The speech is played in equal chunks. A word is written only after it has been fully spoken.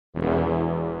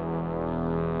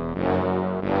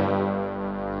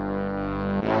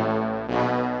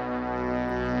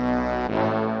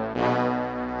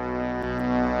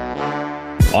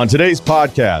On today's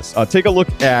podcast, take a look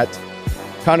at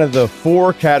kind of the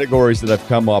four categories that I've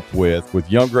come up with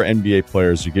younger NBA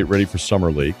players who get ready for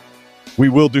Summer League. We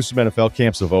will do some NFL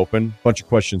camps have opened, bunch of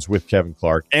questions with Kevin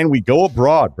Clark, and we go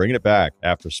abroad, bringing it back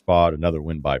after Spot, another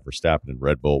win by Verstappen and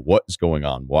Red Bull. What is going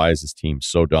on? Why is this team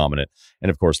so dominant?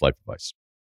 And of course, life advice.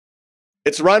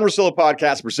 It's the Ryan Russillo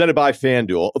podcast presented by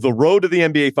FanDuel. The road to the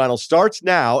NBA Finals starts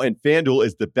now, and FanDuel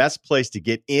is the best place to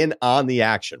get in on the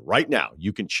action. Right now,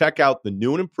 you can check out the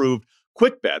new and improved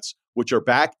Quick Bets, which are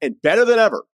back and better than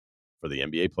ever for the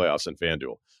NBA playoffs on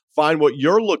FanDuel. Find what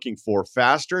you're looking for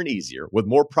faster and easier with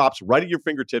more props right at your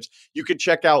fingertips. You can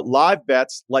check out live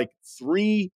bets like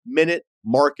 3-minute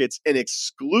markets and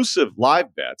exclusive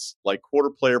live bets like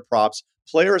quarter player props,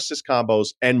 player assist combos,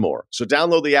 and more. So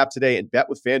download the app today and bet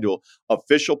with FanDuel,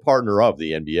 official partner of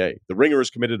the NBA. The Ringer is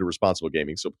committed to responsible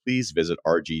gaming, so please visit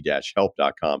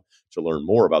rg-help.com to learn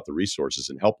more about the resources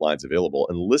and helplines available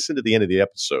and listen to the end of the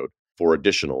episode for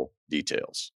additional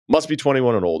details. Must be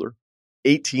 21 and older,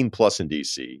 18 plus in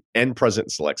DC, and present in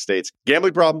select states.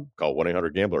 Gambling problem? Call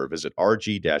 1-800-GAMBLER or visit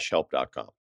rg-help.com.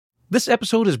 This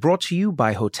episode is brought to you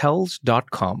by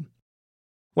Hotels.com.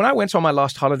 When I went on my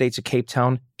last holiday to Cape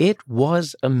Town, it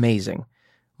was amazing.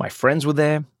 My friends were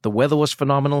there, the weather was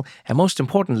phenomenal, and most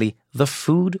importantly, the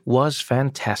food was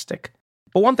fantastic.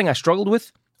 But one thing I struggled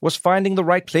with was finding the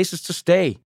right places to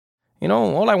stay. You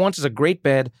know, all I want is a great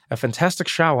bed, a fantastic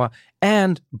shower,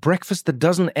 and breakfast that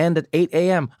doesn't end at 8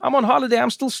 a.m. I'm on holiday,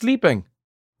 I'm still sleeping.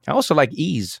 I also like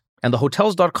ease, and the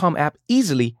Hotels.com app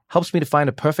easily helps me to find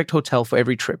a perfect hotel for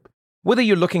every trip. Whether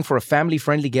you're looking for a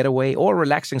family-friendly getaway or a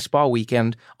relaxing spa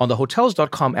weekend, on the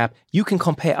Hotels.com app, you can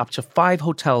compare up to 5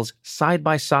 hotels side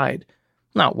by side.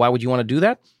 Now, why would you want to do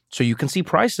that? So you can see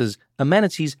prices,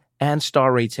 amenities, and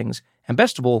star ratings. And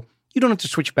best of all, you don't have to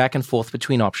switch back and forth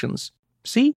between options.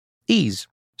 See? Ease.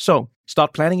 So,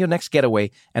 start planning your next getaway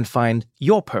and find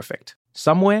your perfect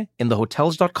somewhere in the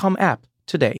Hotels.com app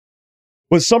today.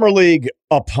 With Summer League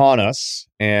upon us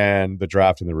and the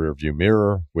draft in the rearview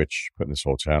mirror, which putting this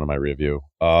whole town in my rearview,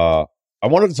 I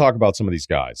wanted to talk about some of these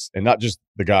guys, and not just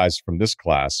the guys from this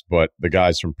class, but the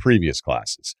guys from previous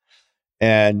classes.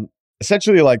 And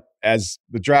essentially, like, as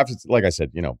the draft, like I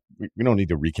said, you know, we don't need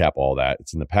to recap all that.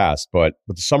 It's in the past. But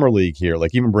with the Summer League here,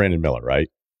 like even Brandon Miller, right,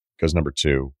 goes number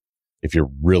 2. If you're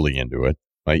really into it,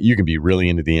 like you can be really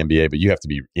into the NBA, but you have to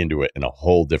be into it in a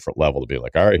whole different level to be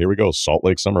like, all right, here we go, Salt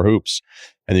Lake Summer Hoops.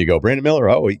 And then you go, Brandon Miller,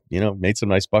 oh, he, made some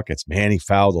nice buckets. Man, he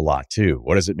fouled a lot too.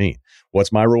 What does it mean?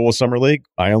 What's my rule with Summer League?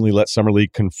 I only let Summer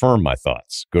League confirm my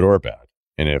thoughts, good or bad.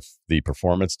 And if the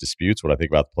performance disputes what I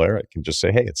think about the player, I can just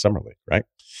say, hey, it's Summer League, right?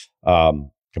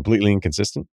 Completely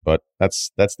inconsistent, but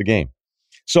that's the game.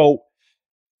 So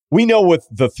we know with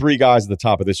the 3 guys at the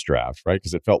top of this draft, right?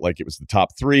 Because it felt like it was the top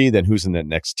 3, then who's in that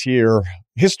next tier.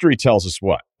 History tells us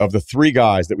what? Of the 3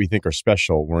 guys that we think are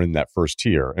special, we're in that first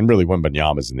tier. And really,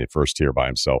 Wembanyama's in the first tier by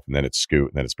himself, and then it's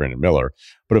Scoot, and then it's Brandon Miller.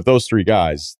 But of those 3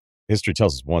 guys, history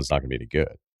tells us one's not going to be any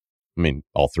good. I mean,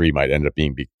 all 3 might end up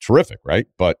being terrific, right?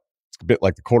 But it's a bit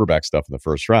like the quarterback stuff in the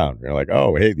first round. You're like,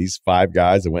 oh, hey, these 5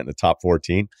 guys that went in the top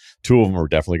 14, 2 of them are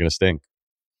definitely going to stink.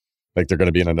 Like they're going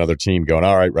to be in another team going,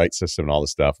 all right system and all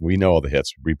this stuff. We know all the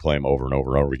hits. We play them over and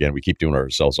over and over again. We keep doing it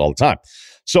ourselves all the time.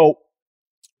 So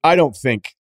I don't think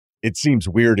it seems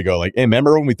weird to go like, hey,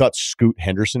 remember when we thought Scoot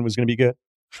Henderson was going to be good?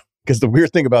 Because the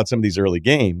weird thing about some of these early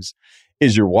games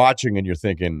is you're watching and you're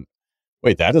thinking,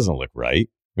 wait, that doesn't look right.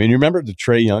 I mean, you remember the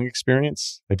Trae Young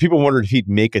experience? Like people wondered if he'd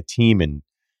make a team in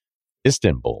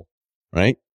Istanbul,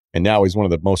 right? And now he's one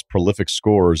of the most prolific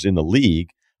scorers in the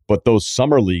league. But those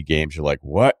Summer League games, you're like,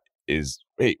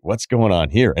 what's going on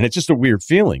here? And it's just a weird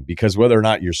feeling because whether or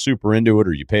not you're super into it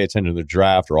or you pay attention to the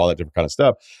draft or all that different kind of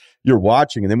stuff, you're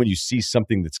watching. And then when you see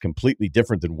something that's completely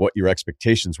different than what your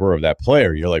expectations were of that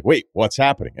player, you're like, wait, what's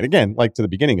happening? And again, like to the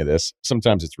beginning of this,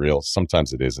 sometimes it's real,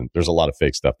 sometimes it isn't. There's a lot of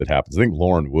fake stuff that happens. I think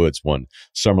Lauren Woods won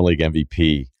Summer League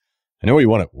MVP. I know he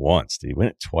won it once. Did he win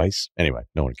it twice? Anyway,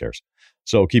 no one cares.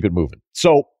 So keep it moving.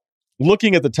 So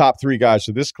looking at the top 3 guys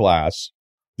for this class,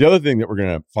 the other thing that we're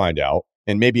going to find out,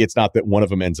 and maybe it's not that one of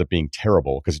them ends up being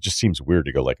terrible because it just seems weird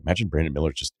to go like, imagine Brandon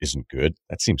Miller just isn't good.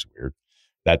 That seems weird.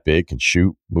 That big, can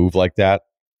shoot, move like that.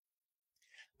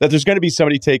 That there's going to be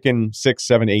somebody taking 6,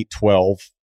 7, 8, 12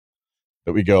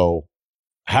 that we go,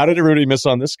 how did everybody miss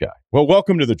on this guy? Well,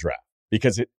 welcome to the draft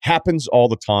because it happens all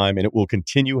the time and it will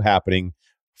continue happening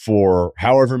for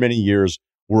however many years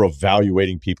we're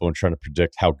evaluating people and trying to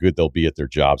predict how good they'll be at their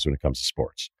jobs when it comes to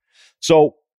sports.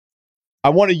 So I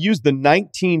want to use the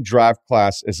 19 draft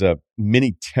class as a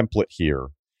mini template here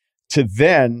to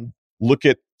then look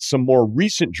at some more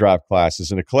recent draft classes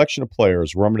and a collection of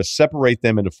players where I'm going to separate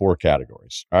them into 4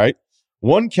 categories. All right.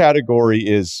 One category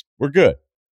is we're good.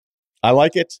 I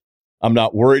like it. I'm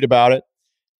not worried about it.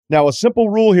 Now, a simple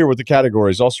rule here with the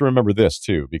categories, also remember this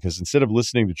too, because instead of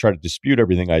listening to try to dispute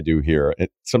everything I do here,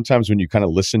 sometimes when you kind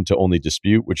of listen to only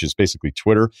dispute, which is basically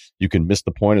Twitter, you can miss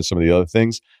the point of some of the other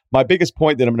things. My biggest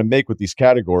point that I'm going to make with these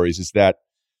categories is that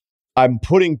I'm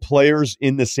putting players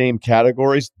in the same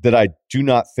categories that I do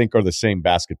not think are the same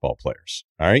basketball players.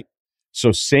 All right.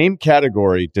 So same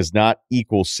category does not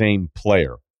equal same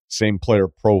player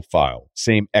profile,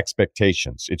 same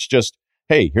expectations. It's just,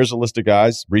 hey, here's a list of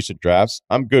guys, recent drafts.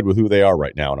 I'm good with who they are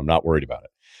right now, and I'm not worried about it.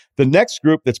 The next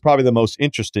group that's probably the most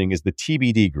interesting is the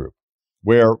TBD group,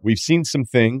 where we've seen some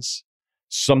things.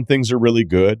 Some things are really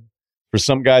good. For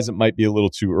some guys, it might be a little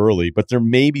too early, but there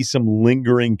may be some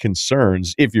lingering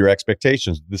concerns if your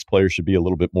expectations this player should be a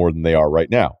little bit more than they are right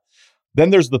now. Then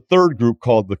there's the third group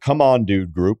called the come on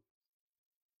dude group,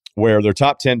 where they're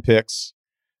top 10 picks,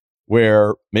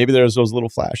 where maybe there's those little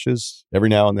flashes every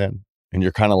now and then, and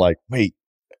you're kind of like, wait,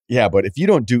 yeah, but if you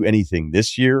don't do anything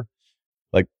this year,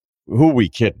 like, who are we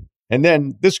kidding? And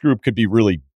then this group could be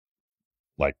really,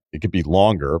 like, it could be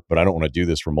longer, but I don't want to do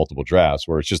this for multiple drafts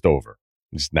where it's just over.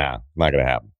 Just, not going to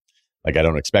happen. Like, I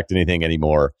don't expect anything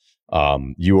anymore.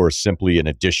 You are simply an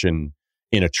addition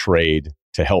in a trade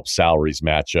to help salaries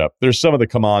match up. There's some of the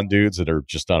come on dudes that are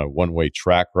just on a one-way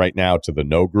track right now to the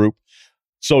no group.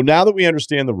 So now that we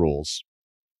understand the rules,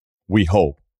 we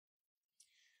hope,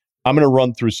 I'm going to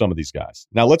run through some of these guys.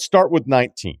 Now let's start with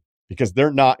 19 because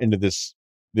they're not into this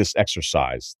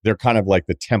exercise. They're kind of like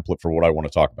the template for what I want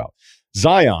to talk about.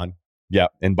 Zion, yeah,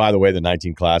 and by the way, the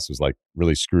 19 class was like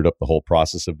really screwed up the whole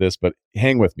process of this, but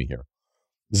hang with me here.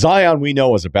 Zion, we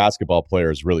know as a basketball player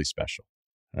is really special,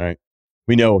 all right?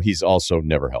 We know he's also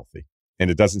never healthy, and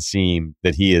it doesn't seem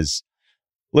that he is,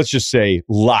 let's just say,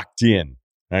 locked in.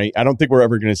 Right? I don't think we're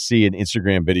ever going to see an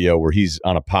Instagram video where he's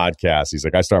on a podcast. He's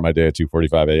like, I start my day at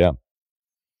 2:45 a.m.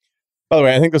 By the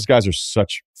way, I think those guys are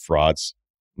such frauds.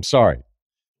 I'm sorry.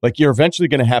 Like, you're eventually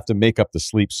going to have to make up the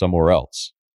sleep somewhere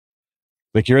else.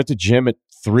 Like, you're at the gym at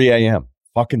 3 a.m.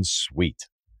 Fucking sweet.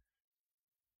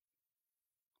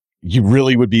 You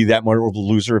really would be that more of a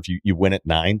loser if you win at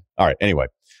 9? All right. Anyway,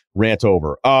 rant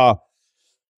over.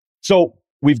 So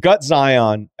we've got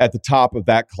Zion at the top of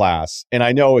that class, and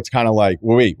I know it's kind of like,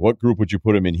 well, wait, what group would you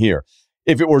put him in here?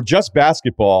 If it were just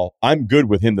basketball, I'm good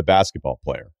with him, the basketball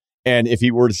player. And if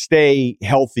he were to stay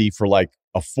healthy for like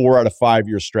a 4 out of 5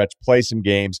 year stretch, play some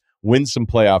games, win some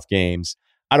playoff games,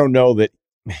 I don't know that,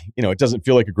 it doesn't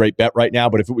feel like a great bet right now,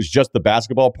 but if it was just the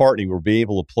basketball part and he were be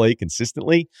able to play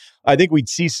consistently, I think we'd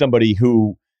see somebody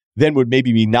who then would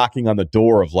maybe be knocking on the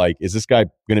door of like, is this guy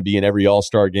going to be in every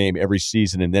All-Star game every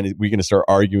season? And then we're going to start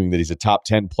arguing that he's a top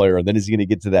 10 player. And then is he going to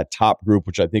get to that top group,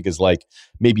 which I think is like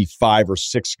maybe 5 or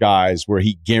 6 guys where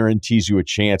he guarantees you a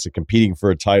chance at competing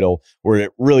for a title, where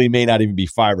it really may not even be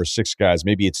 5 or 6 guys.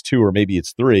 Maybe it's 2 or maybe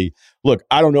it's 3. Look,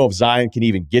 I don't know if Zion can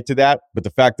even get to that, but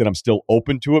the fact that I'm still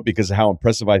open to it because of how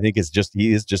impressive I think he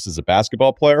is just as a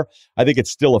basketball player, I think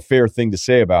it's still a fair thing to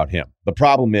say about him. The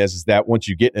problem is that once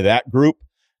you get into that group,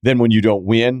 then when you don't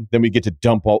win, then we get to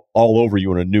dump all over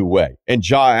you in a new way. And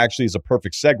Ja actually is a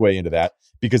perfect segue into that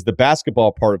because the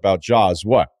basketball part about Ja is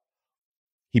what?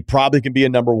 He probably can be a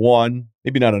number one,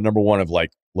 maybe not a number one of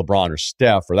like LeBron or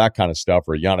Steph or that kind of stuff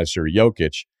or Giannis or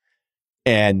Jokic.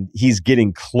 And he's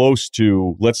getting close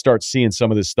to, let's start seeing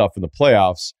some of this stuff in the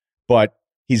playoffs, but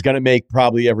he's going to make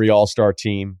probably every All-Star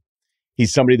team.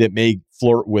 He's somebody that may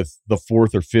flirt with the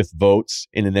 4th or 5th votes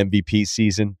in an MVP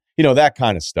season. That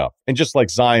kind of stuff. And just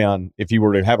like Zion, if he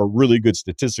were to have a really good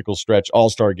statistical stretch,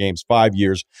 All-Star games, 5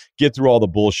 years, get through all the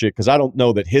bullshit, because I don't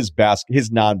know that his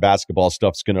non-basketball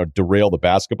stuff's going to derail the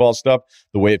basketball stuff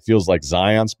the way it feels like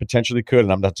Zion's potentially could.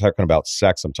 And I'm not talking about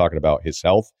sex. I'm talking about his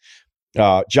health.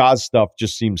 Ja's stuff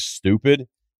just seems stupid,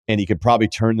 and he could probably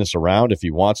turn this around if he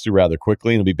wants to rather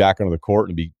quickly, and he'll be back onto the court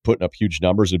and be putting up huge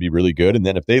numbers. It'd be really good. And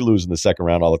then if they lose in the second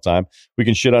round all the time, we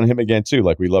can shit on him again too,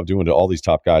 like we love doing to all these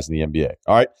top guys in the NBA.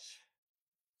 All right.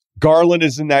 Garland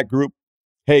is in that group.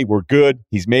 Hey, we're good.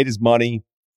 He's made his money.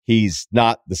 He's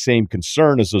not the same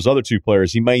concern as those other 2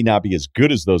 players. He may not be as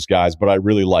good as those guys, but I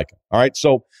really like him. All right.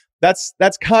 So that's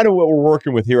kind of what we're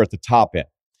working with here at the top end.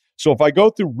 So if I go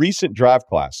through recent draft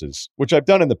classes, which I've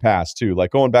done in the past too,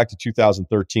 like going back to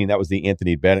 2013, that was the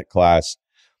Anthony Bennett class.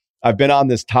 I've been on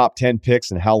this top 10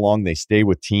 picks and how long they stay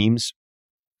with teams.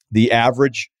 The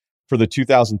average for the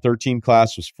 2013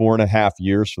 class was 4.5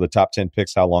 years for the top 10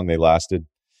 picks, how long they lasted.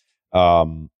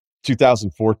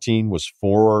 2014 was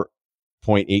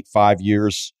 4.85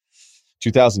 years.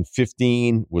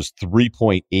 2015 was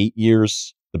 3.8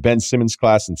 years. The Ben Simmons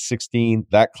class in 16,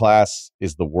 that class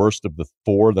is the worst of the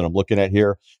four that I'm looking at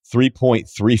here.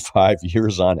 3.35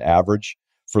 years on average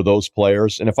for those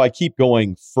players. And if I keep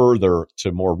going further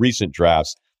to more recent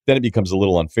drafts, then it becomes a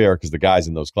little unfair because the guys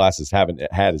in those classes haven't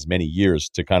had as many years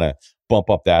to kind of bump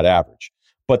up that average.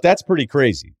 But that's pretty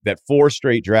crazy that 4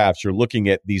 straight drafts, you're looking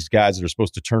at these guys that are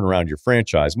supposed to turn around your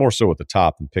franchise, more so at the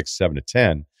top than picks 7 to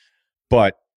 10.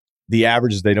 But the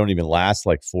averages, they don't even last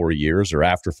like 4 years, or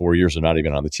after 4 years, they're not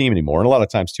even on the team anymore. And a lot of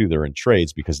times, too, they're in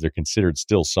trades because they're considered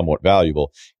still somewhat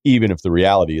valuable, even if the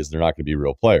reality is they're not going to be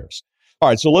real players. All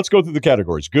right, so let's go through the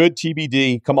categories. Good,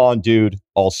 TBD, come on, dude,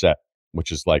 all set,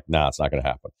 which is like, nah, it's not going to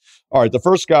happen. All right, the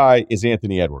first guy is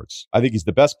Anthony Edwards. I think he's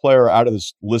the best player out of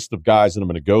this list of guys that I'm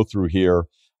going to go through here.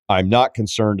 I'm not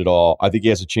concerned at all. I think he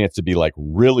has a chance to be like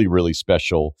really, really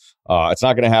special. It's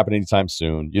not going to happen anytime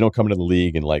soon. You don't come into the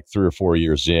league and like 3 or 4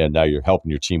 years in, now you're helping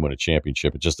your team win a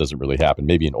championship. It just doesn't really happen.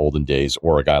 Maybe in olden days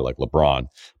or a guy like LeBron.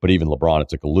 But even LeBron, it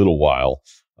took a little while.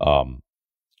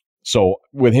 So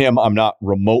with him, I'm not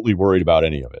remotely worried about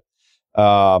any of it.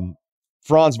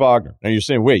 Franz Wagner. Now you're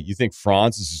saying, wait, you think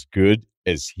Franz is as good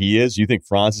as he is? You think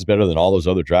Franz is better than all those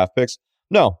other draft picks?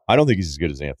 No, I don't think he's as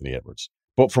good as Anthony Edwards.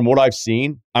 But from what I've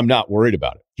seen, I'm not worried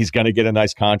about it. He's going to get a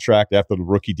nice contract after the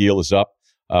rookie deal is up.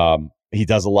 He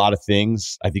does a lot of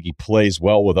things. I think he plays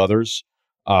well with others.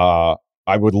 I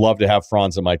would love to have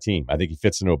Franz on my team. I think he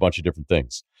fits into a bunch of different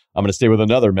things. I'm going to stay with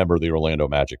another member of the Orlando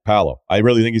Magic, Paolo. I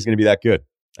really think he's going to be that good.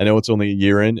 I know it's only a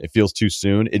year in. It feels too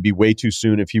soon. It'd be way too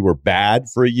soon if he were bad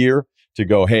for a year to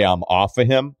go, hey, I'm off of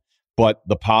him. But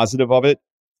the positive of it,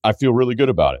 I feel really good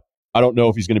about it. I don't know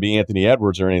if he's going to be Anthony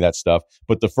Edwards or any of that stuff,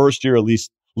 but the first year at least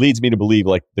leads me to believe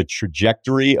like the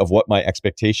trajectory of what my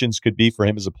expectations could be for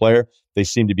him as a player, they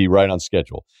seem to be right on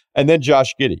schedule. And then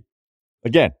Josh Giddey.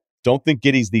 Again, don't think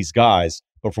Giddey's these guys,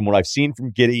 but from what I've seen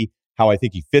from Giddey, how I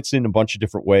think he fits in a bunch of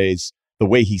different ways, the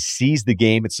way he sees the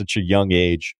game at such a young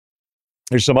age,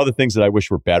 there's some other things that I wish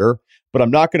were better, but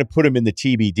I'm not going to put him in the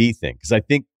TBD thing because I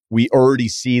think we already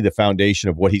see the foundation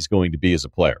of what he's going to be as a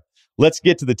player. Let's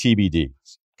get to the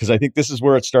TBDs because I think this is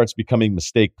where it starts becoming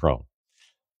mistake prone.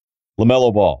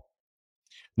 LaMelo Ball.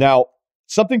 Now,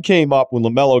 something came up when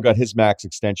LaMelo got his max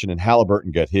extension and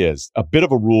Halliburton got his. A bit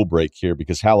of a rule break here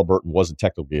because Halliburton wasn't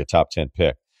technically a top 10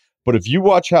 pick. But if you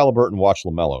watch Halliburton, watch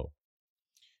LaMelo,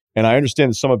 and I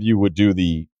understand that some of you would do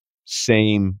the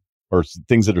same or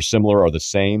things that are similar are the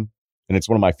same, and it's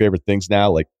one of my favorite things now.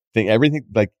 Like everything,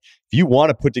 like if you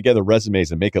want to put together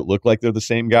resumes and make it look like they're the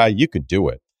same guy, you can do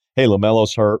it. Hey,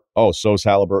 LaMelo's hurt. Oh, so's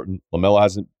Halliburton. LaMelo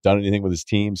hasn't done anything with his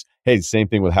teams. Hey, the same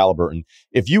thing with Halliburton.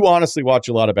 If you honestly watch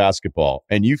a lot of basketball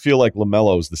and you feel like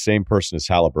LaMelo is the same person as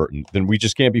Halliburton, then we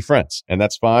just can't be friends. And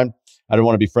that's fine. I don't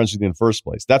want to be friends with you in the first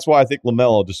place. That's why I think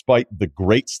LaMelo, despite the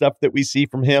great stuff that we see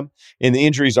from him, and the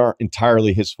injuries aren't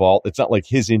entirely his fault. It's not like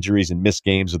his injuries and missed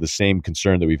games are the same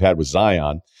concern that we've had with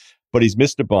Zion, but he's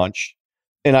missed a bunch.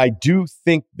 And I do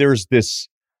think there's this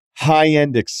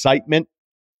high-end excitement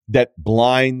that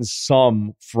blinds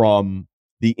some from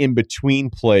the in-between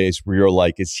plays where you're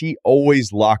like, is he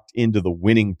always locked into the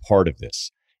winning part of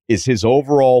this? Is his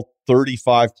overall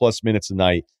 35-plus minutes a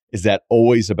night, is that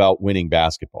always about winning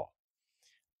basketball?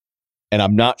 And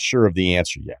I'm not sure of the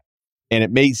answer yet. And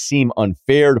it may seem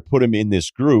unfair to put him in this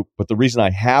group, but the reason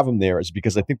I have him there is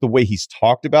because I think the way he's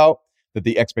talked about that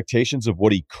the expectations of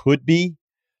what he could be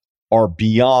are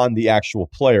beyond the actual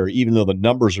player, even though the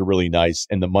numbers are really nice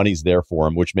and the money's there for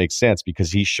him, which makes sense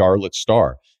because he's Charlotte's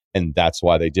star, and that's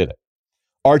why they did it.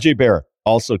 RJ Barrett,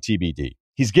 also TBD.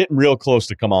 He's getting real close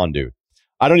to come on, dude.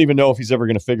 I don't even know if he's ever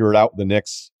going to figure it out with the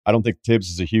Knicks. I don't think Tibbs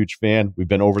is a huge fan. We've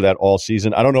been over that all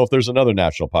season. I don't know if there's another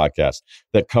national podcast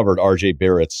that covered RJ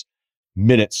Barrett's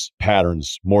minutes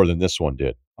patterns more than this one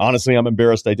did. Honestly, I'm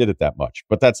embarrassed I did it that much,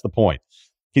 but that's the point.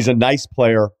 He's a nice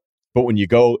player, but when you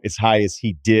go as high as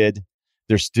he did,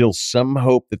 there's still some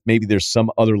hope that maybe there's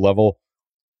some other level.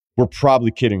 We're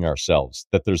probably kidding ourselves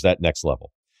that there's that next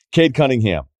level. Cade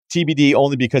Cunningham, TBD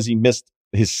only because he missed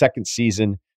his second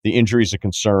season. The injury is a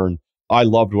concern. I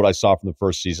loved what I saw from the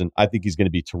first season. I think he's going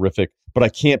to be terrific, but I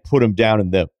can't put him down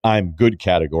in the I'm good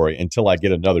category until I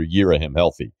get another year of him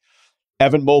healthy.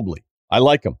 Evan Mobley, I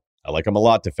like him. I like him a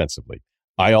lot defensively.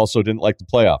 I also didn't like the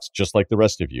playoffs, just like the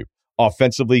rest of you.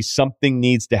 Offensively, something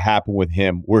needs to happen with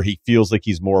him where he feels like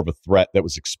he's more of a threat that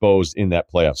was exposed in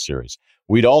that playoff series.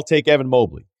 We'd all take Evan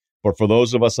Mobley, but for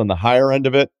those of us on the higher end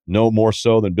of it, no more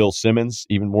so than Bill Simmons,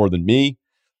 even more than me,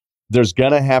 there's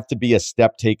going to have to be a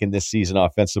step taken this season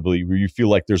offensively where you feel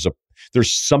like there's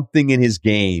something in his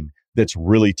game that's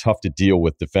really tough to deal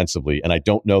with defensively, and I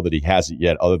don't know that he has it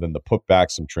yet other than the putback,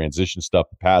 some transition stuff.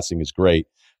 The passing is great,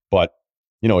 but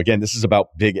Again, this is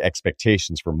about big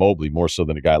expectations for Mobley more so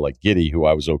than a guy like Giddey, who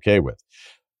I was okay with.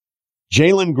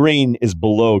 Jalen Green is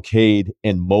below Cade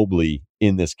and Mobley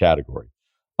in this category.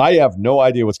 I have no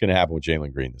idea what's going to happen with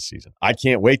Jalen Green this season. I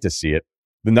can't wait to see it.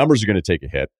 The numbers are going to take a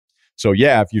hit. So,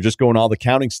 yeah, if you're just going all the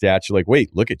counting stats, you're like,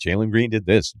 wait, look at Jalen Green did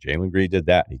this, Jalen Green did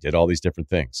that. He did all these different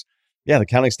things. Yeah, the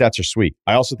counting stats are sweet.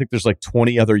 I also think there's like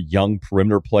 20 other young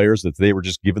perimeter players that they were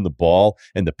just given the ball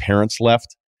and the parents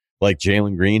left, like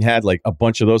Jalen Green had. Like a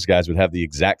bunch of those guys would have the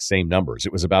exact same numbers.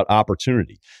 It was about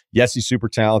opportunity. Yes, he's super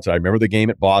talented. I remember the game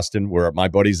at Boston where my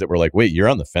buddies that were like, wait, you're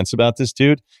on the fence about this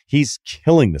dude? He's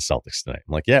killing the Celtics tonight.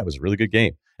 I'm like, yeah, it was a really good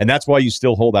game. And that's why you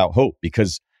still hold out hope,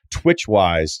 because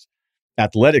Twitch-wise,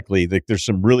 athletically, there's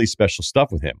some really special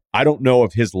stuff with him. I don't know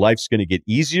if his life's going to get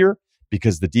easier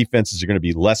because the defenses are going to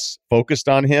be less focused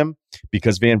on him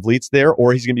because Van Vliet's there,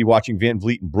 or he's going to be watching Van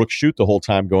Vliet and Brooks shoot the whole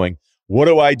time going, what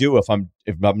do I do if I'm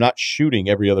not shooting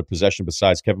every other possession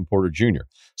besides Kevin Porter Jr.?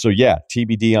 So, yeah,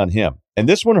 TBD on him. And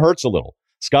this one hurts a little.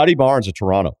 Scotty Barnes of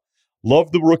Toronto.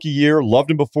 Loved the rookie year,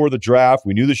 loved him before the draft.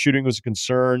 We knew the shooting was a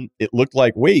concern. It looked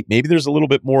like, wait, maybe there's a little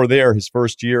bit more there his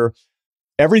first year.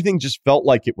 Everything just felt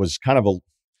like it was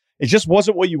it just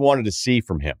wasn't what you wanted to see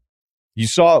from him. You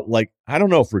saw, like, I don't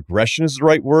know if regression is the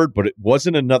right word, but it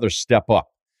wasn't another step up.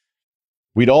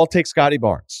 We'd all take Scotty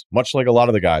Barnes, much like a lot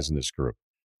of the guys in this group.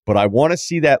 But I want to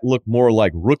see that look more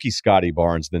like rookie Scotty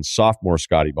Barnes than sophomore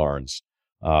Scotty Barnes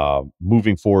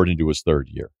moving forward into his third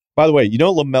year. By the way,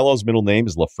 LaMelo's middle name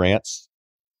is LaFrance?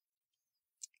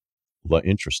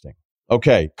 Interesting.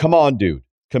 Okay, come on, dude.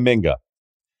 Kuminga.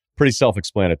 Pretty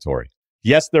self-explanatory.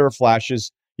 Yes, there are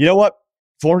flashes. You know what?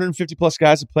 450-plus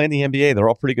guys that play in the NBA, they're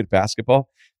all pretty good at basketball.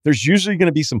 There's usually going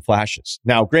to be some flashes.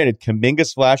 Now, granted,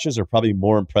 Kuminga's flashes are probably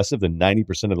more impressive than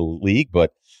 90% of the league,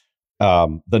 but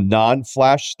the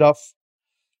non-flash stuff,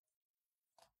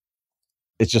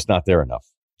 it's just not there enough.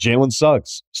 Jalen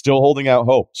Suggs, still holding out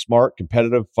hope. Smart,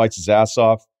 competitive, fights his ass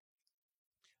off.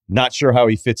 Not sure how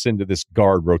he fits into this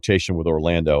guard rotation with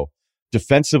Orlando.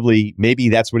 Defensively, maybe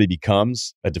that's what he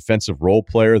becomes, a defensive role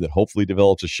player that hopefully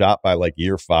develops a shot by like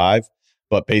year 5.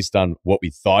 But based on what we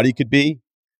thought he could be,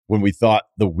 when we thought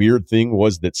the weird thing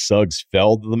was that Suggs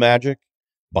fell to the Magic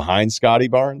behind Scotty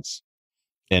Barnes.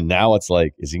 And now it's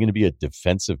like, is he going to be a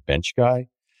defensive bench guy?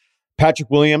 Patrick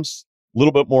Williams, a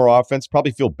little bit more offense.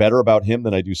 Probably feel better about him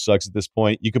than I do Suggs at this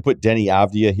point. You could put Denny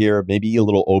Avdia here, maybe a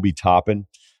little Obi Toppin.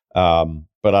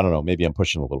 But I don't know. Maybe I'm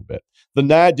pushing a little bit. The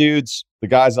Nad dudes, the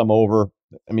guys I'm over.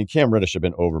 I mean, Cam Reddish have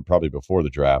been over probably before the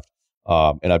draft.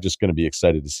 And I'm just going to be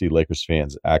excited to see Lakers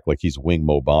fans act like he's Wing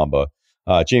Mo Bamba.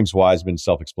 James Wiseman,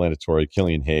 self-explanatory.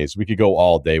 Killian Hayes. We could go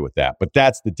all day with that. But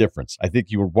that's the difference. I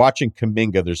think you were watching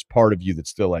Kuminga. There's part of you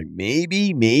that's still like,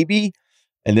 maybe.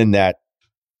 And then that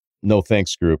no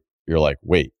thanks group, you're like,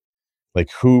 wait. Like,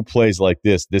 who plays like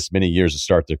this many years to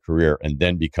start their career and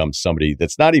then becomes somebody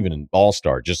that's not even an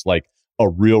all-star, just like a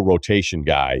real rotation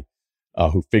guy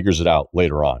who figures it out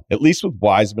later on. At least with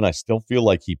Wiseman, I still feel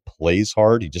like he plays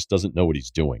hard. He just doesn't know what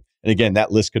he's doing. And again,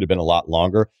 that list could have been a lot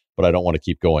longer, but I don't want to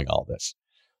keep going all this.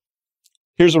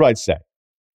 Here's what I'd say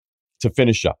to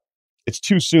finish up. It's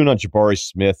too soon on Jabari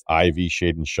Smith, Ivy,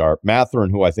 Shaedon Sharpe. Mathurin,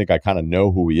 who I think I kind of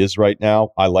know who he is right now.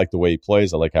 I like the way he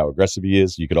plays. I like how aggressive he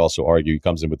is. You could also argue he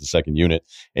comes in with the second unit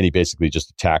and he basically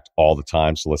just attacked all the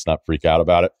time, so let's not freak out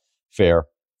about it. Fair.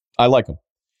 I like him.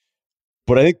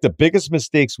 But I think the biggest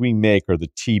mistakes we make are the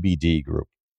TBD group.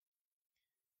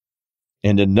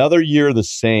 And another year the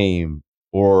same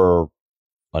or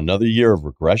another year of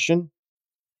regression,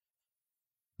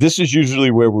 this is usually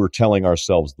where we're telling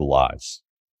ourselves the lies.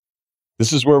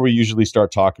 This is where we usually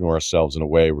start talking to ourselves in a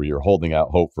way where you're holding out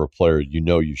hope for a player you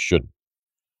know you shouldn't.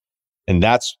 And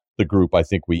that's the group I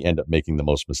think we end up making the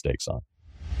most mistakes on.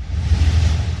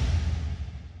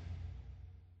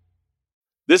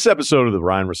 This episode of the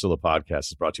Ryen Russillo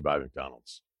podcast is brought to you by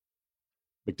McDonald's.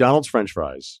 McDonald's French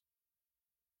fries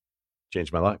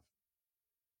changed my life.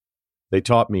 They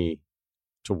taught me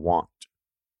to want.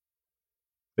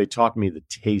 They taught me the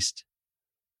taste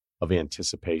of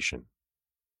anticipation.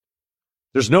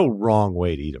 There's no wrong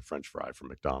way to eat a French fry from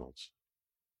McDonald's,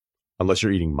 unless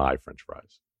you're eating my French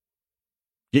fries.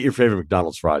 Get your favorite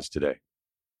McDonald's fries today.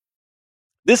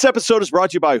 This episode is brought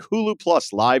to you by Hulu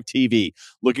Plus Live TV.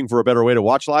 Looking for a better way to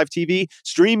watch live TV?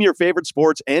 Stream your favorite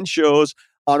sports and shows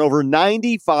on over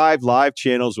 95 live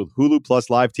channels with Hulu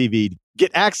Plus Live TV.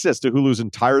 Get access to Hulu's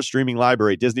entire streaming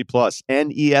library, Disney Plus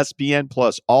and ESPN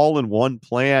Plus, all in one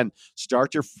plan.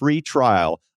 Start your free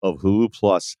trial of Hulu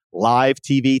Plus Live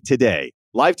TV today.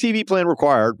 Live TV plan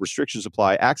required. Restrictions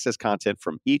apply. Access content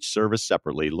from each service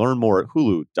separately. Learn more at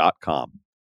hulu.com.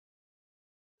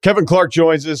 Kevin Clark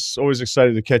joins us. Always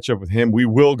excited to catch up with him. We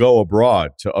will go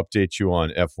abroad to update you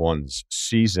on F1's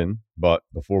season. But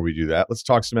before we do that, let's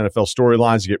talk some NFL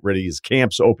storylines to get ready as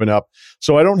camps open up.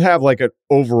 So I don't have like an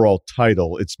overall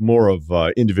title. It's more of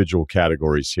individual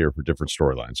categories here for different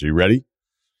storylines. Are you ready?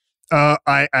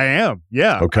 I am.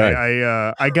 Yeah.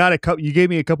 Okay. I got a couple. You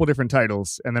gave me a couple different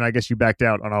titles, and then I guess you backed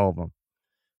out on all of them.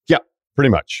 Yeah. Pretty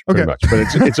much. But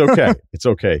it's okay. It's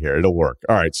okay here. It'll work.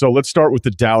 All right. So let's start with the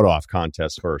doubt-off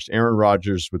contest first. Aaron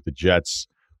Rodgers with the Jets,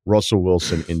 Russell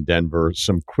Wilson in Denver.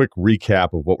 Some quick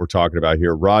recap of what we're talking about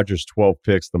here. Rodgers, 12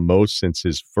 picks, the most since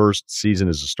his first season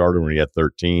as a starter when he had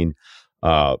 13.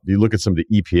 You look at some of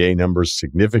the EPA numbers,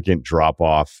 significant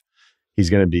drop-off. He's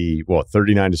going to be,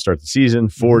 39 to start the season,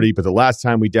 40. But the last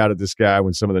time we doubted this guy,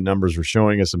 when some of the numbers were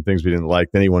showing us some things we didn't like,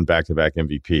 then he won back-to-back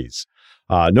MVPs.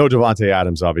 No Devontae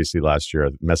Adams, obviously, last year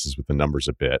messes with the numbers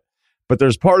a bit. But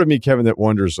there's part of me, Kevin, that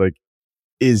wonders, like,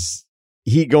 is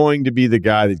he going to be the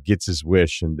guy that gets his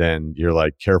wish and then you're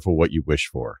like, careful what you wish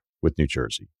for with New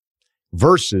Jersey?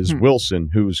 Versus Wilson,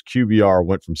 whose QBR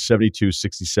went from 72,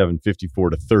 67, 54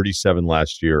 to 37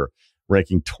 last year,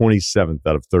 ranking 27th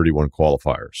out of 31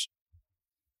 qualifiers.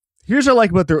 Here's what I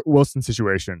like about the Wilson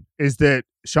situation is that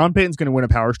Sean Payton's going to win a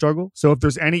power struggle. So if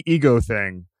there's any ego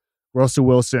thing, Russell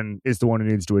Wilson is the one who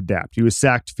needs to adapt. He was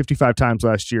sacked 55 times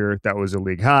last year. That was a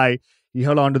league high. He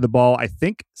held on to the ball, I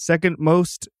think, second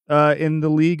most in the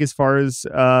league as far as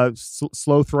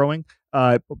slow throwing.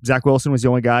 Zach Wilson was the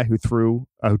only guy who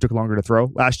took longer to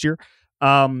throw last year.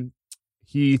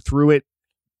 He threw it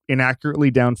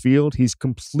inaccurately downfield. He's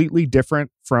completely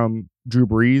different from Drew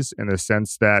Brees in the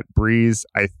sense that Brees,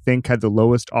 I think, had the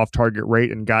lowest off-target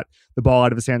rate and got the ball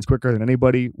out of his hands quicker than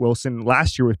anybody. Wilson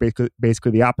last year was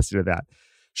basically the opposite of that.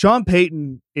 Sean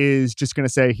Payton is just going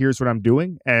to say, here's what I'm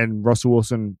doing, and Russell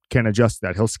Wilson can adjust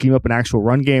that. He'll scheme up an actual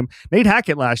run game. Nate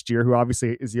Hackett last year, who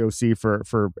obviously is the OC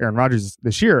for Aaron Rodgers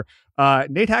this year,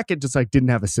 Nate Hackett just didn't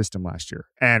have a system last year.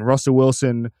 And Russell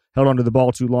Wilson held onto the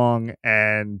ball too long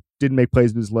and didn't make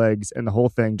plays with his legs, and the whole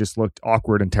thing just looked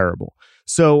awkward and terrible.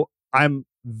 So I'm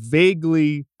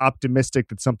vaguely optimistic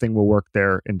that something will work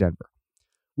there in Denver.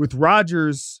 With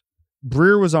Rodgers,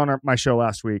 Breer was on my show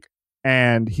last week,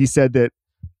 and he said that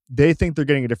they think they're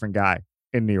getting a different guy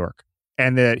in New York,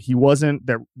 and that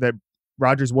that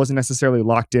Rodgers wasn't necessarily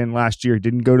locked in last year. He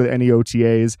didn't go to any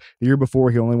OTAs. The year before,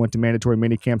 he only went to mandatory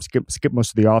minicamp, skip most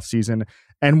of the offseason.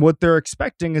 And what they're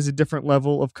expecting is a different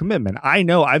level of commitment. I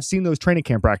know, I've seen those training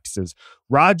camp practices.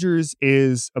 Rodgers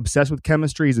is obsessed with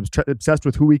chemistry. He's obsessed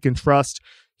with who he can trust.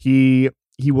 He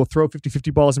will throw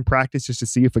 50-50 balls in practice just to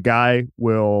see if a guy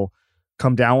will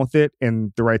come down with it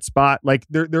in the right spot. Like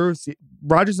there's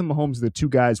Rodgers and Mahomes are the two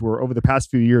guys where over the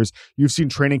past few years you've seen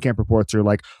training camp reports are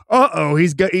like,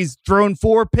 he's thrown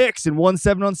 4 picks in 1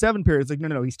 7-on-7 period. It's like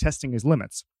no, he's testing his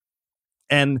limits.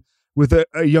 And with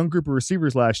a young group of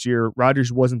receivers last year,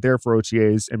 Rodgers wasn't there for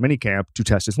OTAs and minicamp to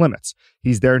test his limits.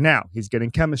 He's there now. He's getting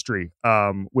chemistry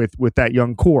with that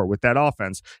young core, with that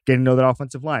offense, getting to know that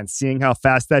offensive line, seeing how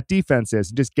fast that defense is,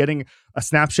 and just getting a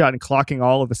snapshot and clocking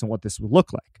all of this and what this would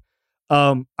look like.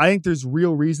 I think there's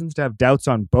real reasons to have doubts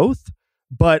on both,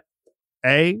 but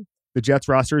A, the Jets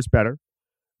roster is better.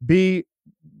 B,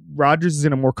 Rodgers is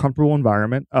in a more comfortable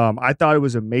environment. I thought it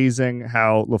was amazing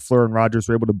how LaFleur and Rodgers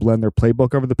were able to blend their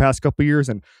playbook over the past couple of years,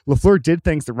 and LaFleur did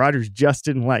things that Rodgers just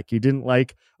didn't like. He didn't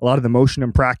like a lot of the motion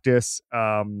in practice.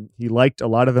 He liked a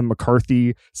lot of the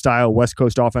McCarthy-style West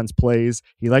Coast offense plays.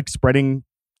 He liked spreading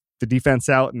the defense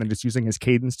out and then just using his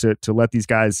cadence to let these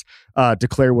guys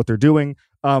declare what they're doing.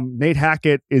 Nate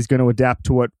Hackett is going to adapt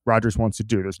to what Rodgers wants to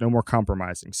do. There's no more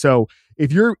compromising. So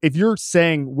if you're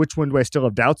saying which one do I still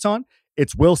have doubts on,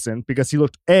 it's Wilson, because he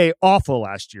looked A, awful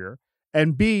last year,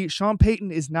 and B, Sean Payton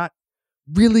is not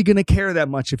really going to care that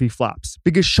much if he flops,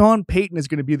 because Sean Payton is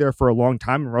going to be there for a long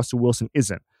time and Russell Wilson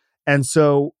isn't. And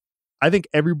so I think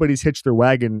everybody's hitched their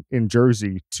wagon in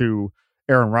Jersey to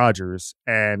Aaron Rodgers,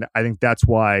 and I think that's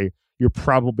why you're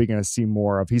probably going to see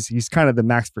more of he's kind of the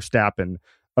Max Verstappen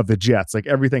of the Jets. Like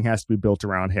everything has to be built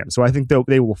around him. So I think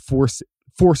they will force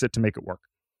it to make it work.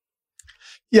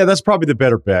 Yeah, that's probably the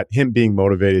better bet. Him being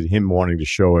motivated, him wanting to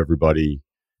show everybody,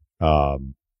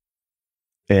 and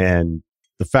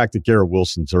the fact that Garrett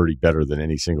Wilson's already better than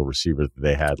any single receiver that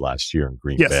they had last year in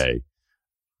Green Bay.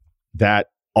 That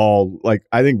all, like,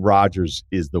 I think Rodgers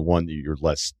is the one that you're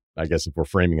less, I guess if we're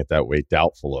framing it that way,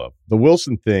 doubtful of. The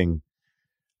Wilson thing,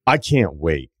 I can't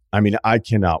wait. I mean, I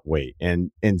cannot wait.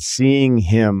 And seeing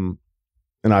him,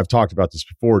 and I've talked about this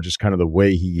before, just kind of the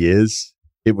way he is,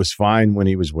 it was fine when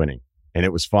he was winning. And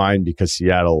it was fine because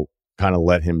Seattle kind of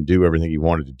let him do everything he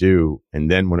wanted to do.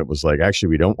 And then when it was like, actually,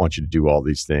 we don't want you to do all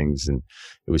these things, and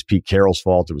it was Pete Carroll's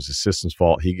fault, it was the system's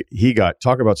fault. He got,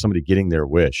 talk about somebody getting their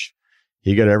wish.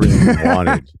 He got everything he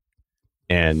wanted.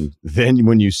 And then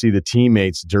when you see the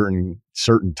teammates during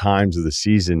certain times of the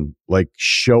season, like,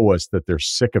 show us that they're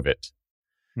sick of it.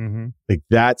 Mm-hmm. Like,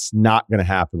 that's not going to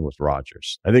happen with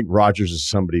Rodgers. I think Rodgers is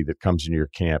somebody that comes into your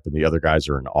camp and the other guys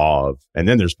are in awe of. And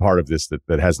then there's part of this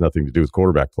that has nothing to do with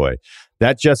quarterback play.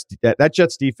 That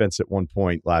Jets defense at one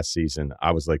point last season,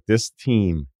 I was like, this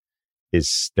team is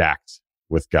stacked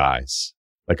with guys.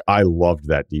 Like, I loved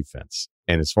that defense.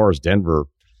 And as far as Denver,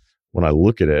 when I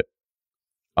look at it,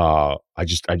 I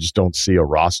just don't see a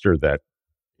roster that,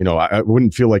 I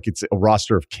wouldn't feel like it's a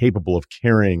roster capable of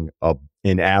carrying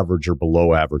an average or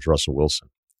below average Russell Wilson.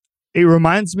 It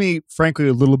reminds me, frankly,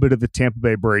 a little bit of the Tampa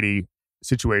Bay Brady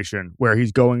situation, where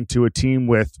he's going to a team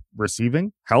with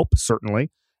receiving help, certainly,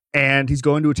 and he's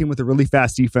going to a team with a really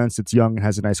fast defense that's young and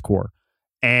has a nice core.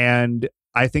 And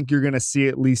I think you're going to see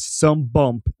at least some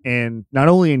bump in not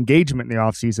only engagement in the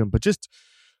offseason, but just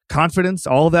confidence,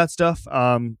 all of that stuff.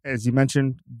 As you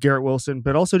mentioned, Garrett Wilson,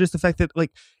 but also just the fact that,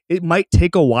 like, it might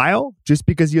take a while just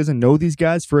because he doesn't know these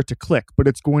guys for it to click, but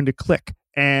it's going to click.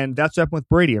 And that's what happened with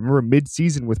Brady. I remember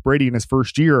mid-season with Brady in his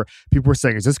first year, people were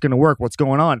saying, is this going to work? What's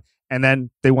going on? And then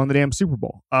they won the damn Super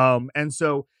Bowl. And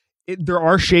so there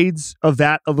are shades of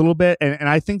that a little bit. And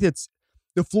I think that's,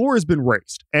 the floor has been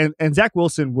raised, and Zach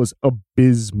Wilson was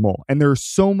abysmal. And there are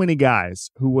so many guys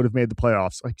who would have made the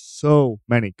playoffs, like so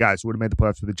many guys who would have made the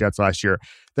playoffs for the Jets last year,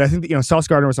 that I think that, Sauce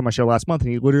Gardner was on my show last month,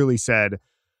 and he literally said,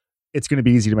 it's going to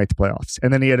be easy to make the playoffs.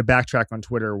 And then he had to backtrack on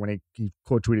Twitter when he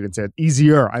quote tweeted and said,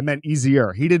 easier. I meant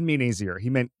easier. He didn't mean easier. He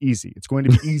meant easy. It's going to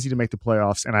be easy to make the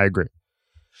playoffs. And I agree.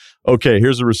 Okay.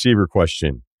 Here's a receiver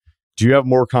question. Do you have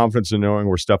more confidence in knowing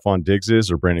where Stephon Diggs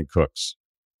is or Brandon Cooks?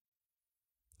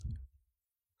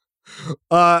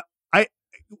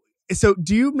 So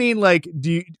do you mean, like,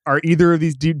 are either of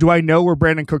these, do I know where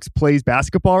Brandon Cooks plays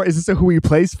basketball? Is this a who he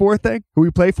plays for thing? Who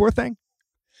he play for thing?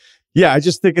 Yeah, I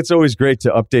just think it's always great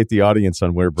to update the audience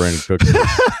on where Brandon Cooks is.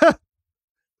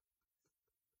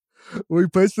 Well, he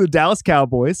plays for the Dallas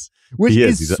Cowboys, which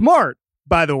is smart,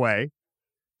 by the way,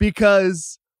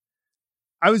 because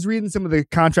I was reading some of the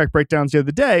contract breakdowns the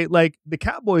other day. Like, the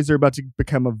Cowboys are about to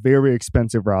become a very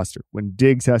expensive roster when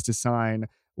Diggs has to sign,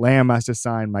 Lamb has to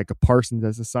sign, Micah Parsons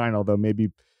has to sign, although maybe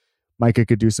Micah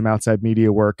could do some outside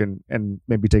media work and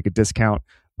maybe take a discount.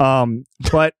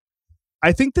 But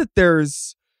I think that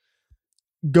there's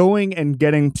going and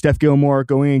getting Steph Gilmore,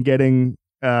 going and getting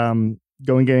a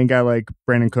guy like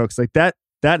Brandon Cooks, like that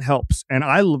helps. And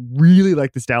I really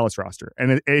like this Dallas roster.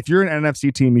 And if you're an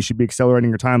NFC team, you should be accelerating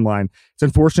your timeline. It's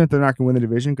unfortunate they're not going to win the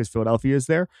division because Philadelphia is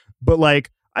there. But, like,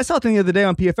 I saw a thing the other day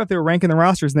on PFF, they were ranking the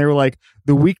rosters and they were like,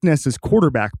 the weakness is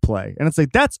quarterback play. And it's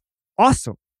like, that's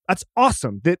awesome. That's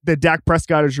awesome that Dak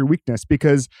Prescott is your weakness,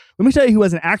 because let me tell you who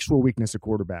has an actual weakness at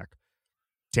quarterback.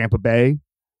 Tampa Bay,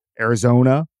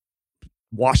 Arizona,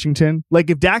 Washington. Like,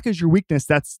 if Dak is your weakness,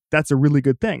 that's a really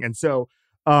good thing. And so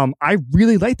I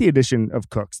really like the addition of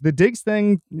Cooks. The Diggs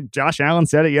thing, Josh Allen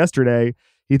said it yesterday.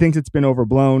 He thinks it's been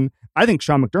overblown. I think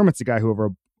Sean McDermott's the guy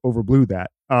who overblew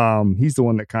that. He's the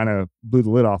one that kind of blew the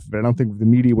lid off of it. I don't think the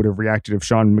media would have reacted if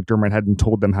Sean McDermott hadn't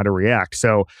told them how to react.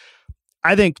 So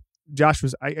I think Josh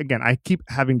was, I keep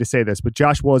having to say this, but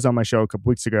Josh was on my show a couple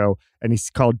weeks ago, and he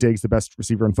called Diggs the best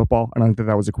receiver in football. I don't think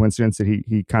that was a coincidence that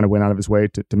he kind of went out of his way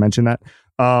to mention that.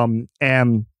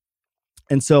 And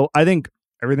so I think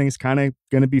everything's kind of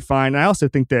going to be fine. I also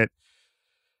think that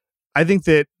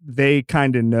they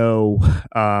kind of know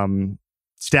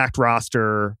stacked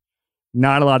roster,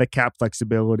 not a lot of cap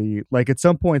flexibility. Like, at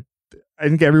some point, I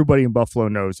think everybody in Buffalo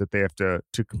knows that they have to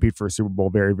compete for a Super Bowl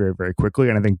very, very, very quickly.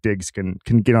 And I think Diggs can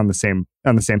get on the same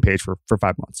page for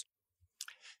 5 months.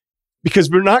 Because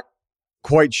we're not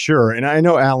quite sure. And I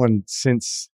know, Alan,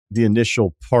 since the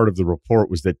initial part of the report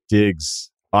was that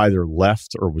Diggs either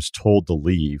left or was told to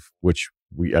leave, which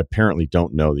we apparently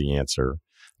don't know the answer.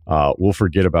 We'll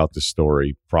forget about the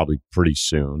story probably pretty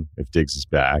soon if Diggs is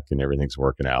back and everything's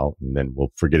working out. And then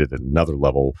we'll forget it at another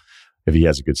level. If he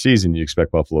has a good season, you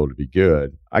expect Buffalo to be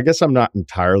good. I guess I'm not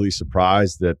entirely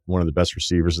surprised that one of the best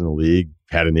receivers in the league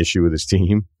had an issue with his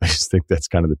team. I just think that's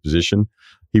kind of the position.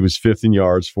 He was 5th in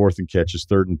yards, 4th in catches,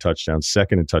 3rd in touchdowns,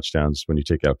 2nd in touchdowns when you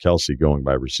take out Kelsey going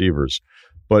by receivers.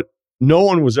 But no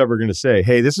one was ever going to say,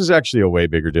 hey, this is actually a way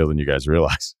bigger deal than you guys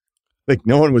realize. Like,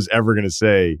 no one was ever going to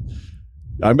say,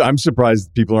 I'm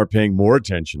surprised people aren't paying more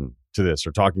attention to this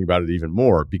or talking about it even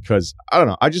more, because I don't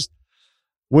know.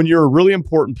 When you're a really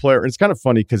important player, and it's kind of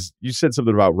funny because you said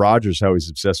something about Rodgers, how he's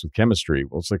obsessed with chemistry.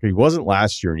 Well, it's like he wasn't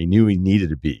last year and he knew he needed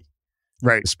to be.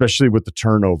 Right. Especially with the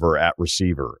turnover at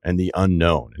receiver and the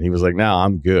unknown. And he was like, "No,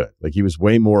 I'm good." Like he was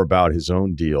way more about his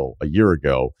own deal a year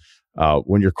ago.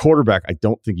 When you're quarterback, I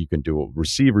don't think you can do it.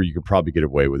 Receiver, you can probably get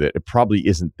away with it. It probably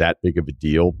isn't that big of a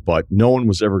deal, but no one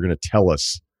was ever going to tell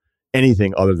us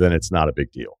anything other than it's not a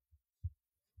big deal.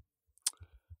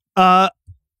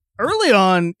 Early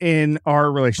on in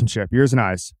our relationship, yours and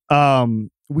I's,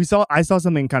 I saw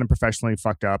something kind of professionally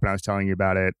fucked up, and I was telling you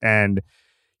about it, and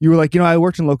you were like, I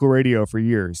worked in local radio for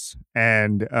years,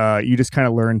 and you just kind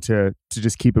of learned to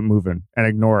just keep it moving and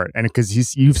ignore it, and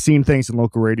because you've seen things in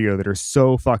local radio that are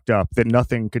so fucked up that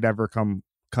nothing could ever come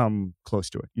close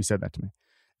to it. You said that to me,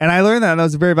 and I learned that, and that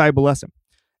was a very valuable lesson.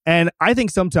 And I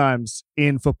think sometimes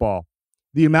in football,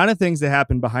 the amount of things that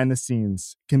happen behind the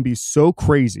scenes can be so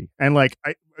crazy. And like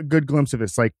a good glimpse of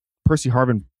this, like Percy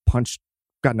Harvin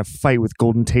got in a fight with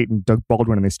Golden Tate and Doug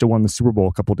Baldwin, and they still won the Super Bowl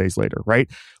a couple days later, right?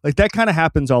 Like that kind of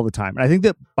happens all the time. And I think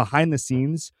that behind the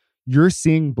scenes, you're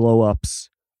seeing blow-ups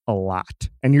a lot.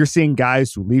 And you're seeing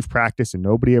guys who leave practice and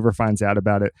nobody ever finds out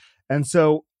about it. And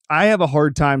so I have a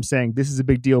hard time saying this is a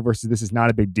big deal versus this is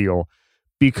not a big deal,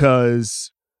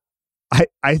 because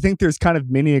I think there's kind of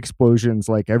mini explosions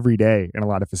like every day in a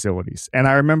lot of facilities. And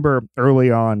I remember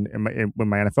early on in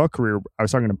my NFL career, I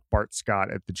was talking to Bart Scott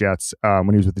at the Jets when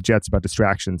he was with the Jets about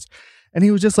distractions. And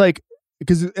he was just like,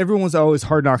 because everyone was always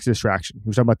Hard Knocks distraction. He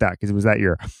was talking about that because it was that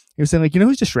year. He was saying like,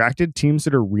 who's distracted? Teams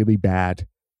that are really bad.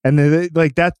 And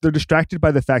they're distracted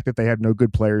by the fact that they have no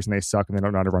good players and they suck and they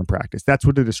don't know how to run practice. That's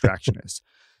what a distraction is.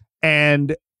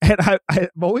 And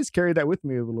I've always carried that with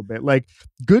me a little bit. Like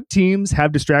good teams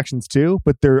have distractions too,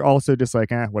 but they're also just like,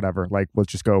 whatever. Like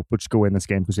let's just go win this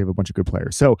game because we have a bunch of good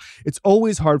players. So it's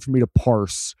always hard for me to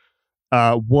parse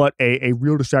what a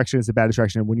real distraction is, a bad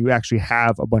distraction, when you actually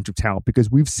have a bunch of talent. Because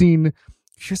we've seen,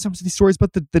 here's some of these stories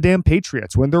about the damn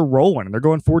Patriots when they're rolling and they're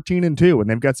going 14-2 and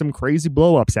they've got some crazy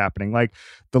blow-ups happening. Like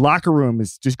the locker room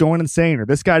is just going insane, or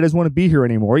this guy doesn't want to be here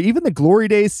anymore. Even the Glory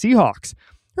Days Seahawks.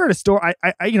 I heard a story.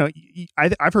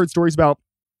 I've heard stories about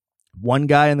one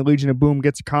guy in the Legion of Boom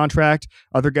gets a contract,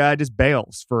 other guy just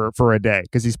bails for a day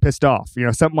because he's pissed off,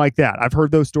 something like that. I've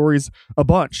heard those stories a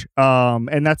bunch.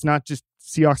 And that's not just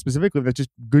Seahawks specifically, that's just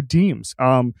good teams.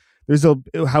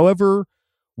 However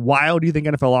wild you think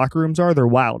NFL locker rooms are, they're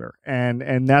wilder.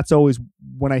 And that's always,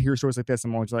 when I hear stories like this,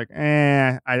 I'm always like,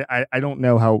 I don't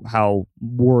know how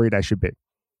worried I should be.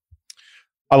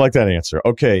 I like that answer.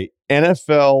 Okay,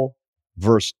 NFL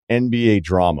versus NBA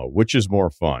drama, which is more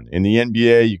fun? In the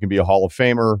NBA, you can be a Hall of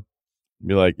Famer,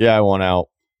 be like, yeah, I want out.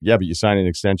 Yeah, but you signed an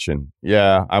extension.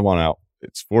 Yeah, I want out.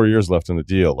 It's 4 years left on the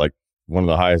deal, like one of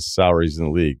the highest salaries in the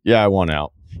league. Yeah, I want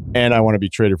out. And I want to be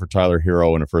traded for Tyler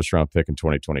Hero and a first-round pick in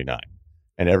 2029.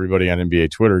 And everybody on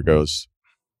NBA Twitter goes,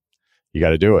 you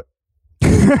got to do it.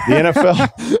 The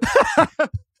NFL.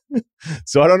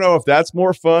 So I don't know if that's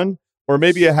more fun or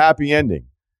maybe a happy ending.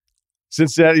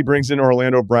 Cincinnati brings in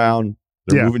Orlando Brown.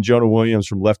 They're moving Jonah Williams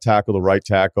from left tackle to right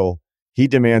tackle. He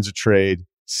demands a trade.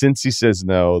 Since he says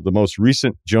no, the most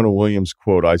recent Jonah Williams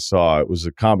quote I saw, it was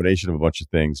a combination of a bunch of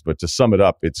things, but to sum it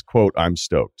up, it's, quote, "I'm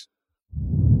stoked."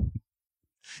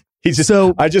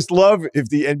 I just love if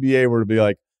the NBA were to be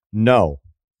like, no.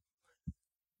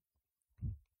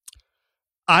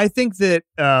 I think that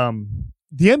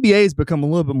the NBA has become a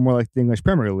little bit more like the English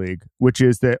Premier League, which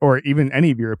is that, or even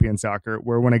any of European soccer,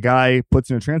 where when a guy puts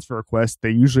in a transfer request,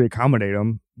 they usually accommodate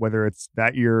him, whether it's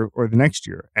that year or the next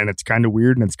year. And it's kind of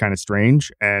weird and it's kind of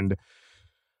strange. And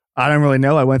I don't really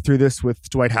know. I went through this with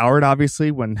Dwight Howard,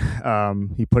 obviously, when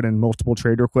he put in multiple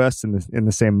trade requests in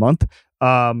the same month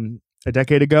a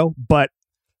decade ago. But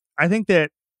I think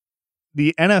that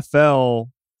the NFL,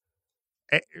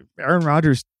 Aaron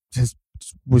Rodgers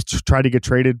was tried to get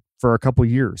traded for a couple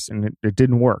years, and it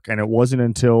didn't work. And it wasn't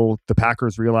until the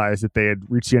Packers realized that they had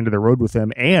reached the end of the road with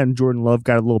him and Jordan Love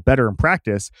got a little better in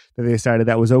practice that they decided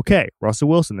that was okay. Russell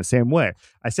Wilson, the same way.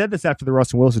 I said this after the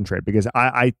Russell Wilson trade because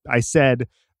I said,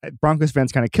 Broncos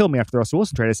fans kind of killed me after the Russell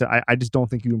Wilson trade. I said, I just don't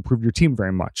think you improved your team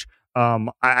very much.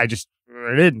 I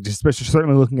didn't, especially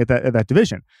certainly looking at that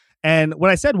division. And what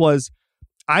I said was,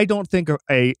 I don't think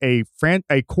a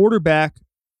quarterback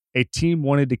a team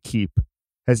wanted to keep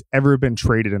has ever been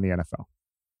traded in the NFL.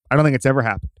 I don't think it's ever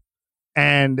happened.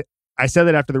 And I said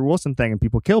that after the Wilson thing and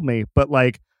people killed me, but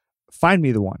like, find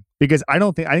me the one, because I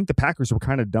think the Packers were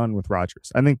kind of done with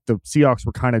Rodgers. I think the Seahawks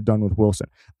were kind of done with Wilson.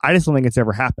 I just don't think it's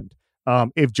ever happened.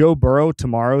 If Joe Burrow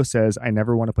tomorrow says, I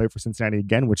never want to play for Cincinnati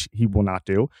again, which he will not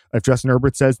do. If Justin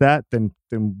Herbert says that, then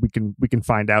we can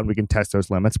find out and we can test those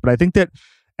limits. But I think that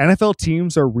NFL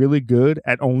teams are really good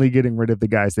at only getting rid of the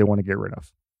guys they want to get rid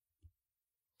of.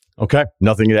 Okay,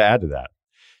 nothing to add to that.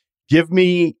 Give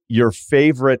me your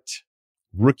favorite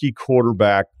rookie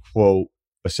quarterback quote,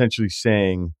 essentially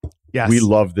saying, Yes. we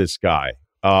love this guy.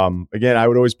 Again, I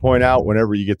would always point out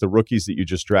whenever you get the rookies that you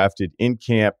just drafted in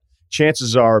camp,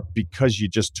 chances are because you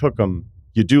just took them,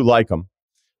 you do like them.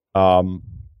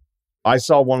 I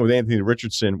saw one with Anthony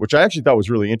Richardson, which I actually thought was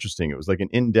really interesting. It was like an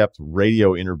in-depth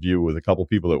radio interview with a couple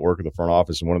people that work at the front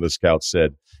office, and one of the scouts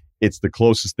said, it's the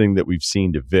closest thing that we've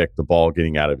seen to Vic, the ball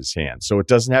getting out of his hands. So it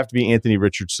doesn't have to be Anthony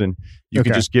Richardson. You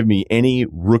can just give me any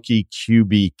rookie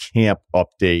QB camp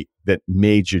update that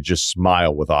made you just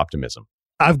smile with optimism.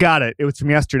 I've got it. It was from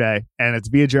yesterday, and it's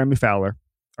via Jeremy Fowler,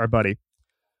 our buddy.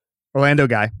 Orlando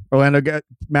guy,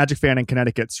 Magic fan in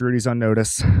Connecticut. Cerruti's on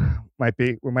notice.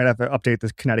 We might have to update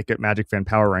the Connecticut Magic fan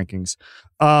power rankings.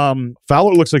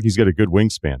 Fowler looks like he's got a good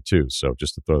wingspan too. So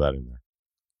just to throw that in there.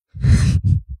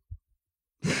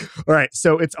 All right.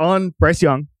 So it's on Bryce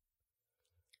Young.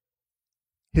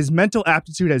 His mental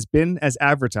aptitude has been as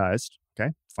advertised.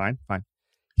 Okay, fine.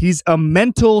 He's a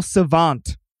mental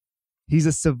savant. He's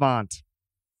a savant.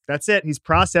 That's it. He's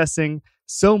processing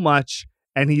so much,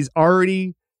 and he's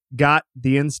already got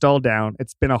the install down.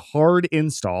 It's been a hard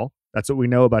install. That's what we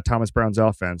know about Thomas Brown's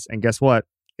offense. And guess what?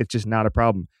 It's just not a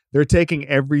problem. They're taking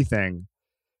everything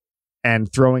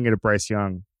and throwing it at Bryce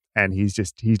Young, and he's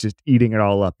just eating it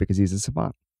all up because he's a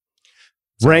savant.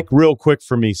 Rank real quick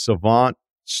for me: savant,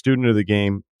 student of the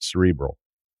game, cerebral.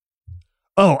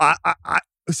 Oh,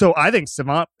 so I think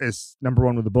savant is number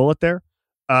one with a bullet there.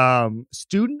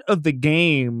 Student of the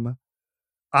game,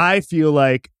 I feel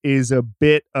like, is a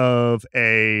bit of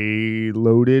a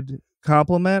loaded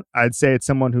compliment. I'd say it's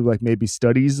someone who like maybe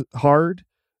studies hard,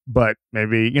 but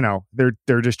maybe,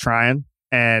 they're just trying.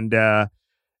 And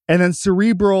then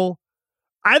cerebral,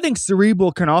 I think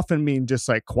cerebral can often mean just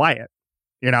like quiet,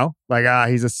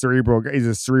 he's a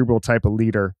cerebral type of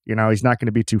leader. He's not going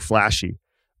to be too flashy.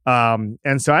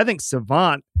 And so I think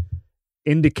savant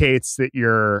indicates that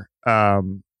you're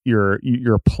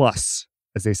a plus,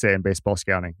 as they say in baseball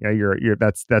scouting.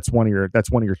 That's one of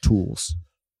your tools.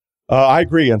 I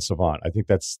agree on savant. I think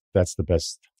that's the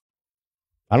best.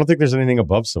 I don't think there's anything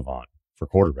above savant for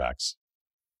quarterbacks.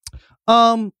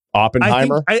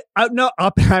 Oppenheimer. No,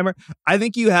 Oppenheimer. I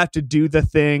think you have to do the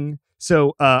thing.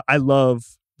 So I love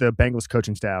the Bengals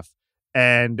coaching staff,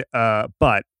 and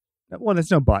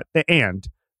there's no but. And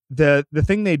the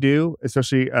thing they do,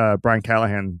 especially Brian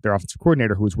Callahan, their offensive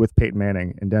coordinator, who was with Peyton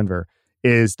Manning in Denver,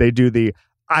 is they do the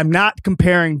I'm not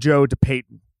comparing Joe to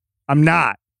Peyton. I'm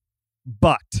not,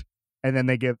 but. And then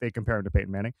they compare him to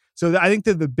Peyton Manning. So I think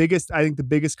that the biggest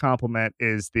compliment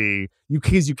is you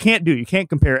can't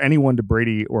compare anyone to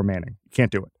Brady or Manning. You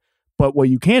can't do it. But what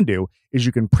you can do is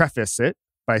you can preface it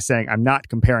by saying, I'm not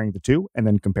comparing the two, and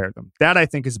then compare them. That I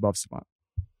think is above savant.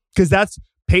 Because that's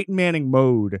Peyton Manning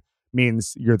mode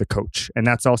means you're the coach. And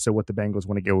that's also what the Bengals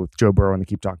want to go with Joe Burrow, and they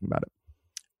keep talking about it.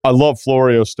 I love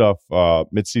Florio stuff.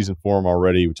 Mid-season form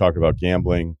already. We talked about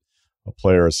gambling. A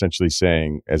player essentially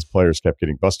saying, as players kept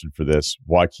getting busted for this,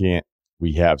 why can't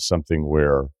we have something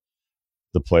where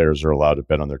the players are allowed to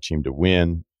bet on their team to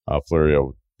win?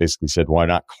 Florio basically said, why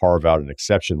not carve out an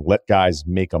exception? Let guys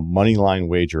make a money line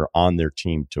wager on their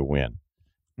team to win.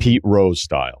 Pete Rose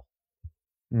style.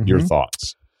 Mm-hmm. Your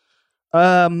thoughts?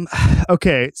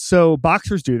 Okay, so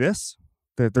boxers do this.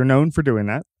 They're known for doing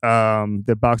that.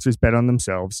 The boxers bet on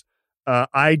themselves.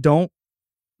 I don't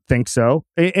think so.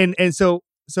 And so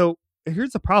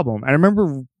here's the problem. I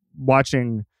remember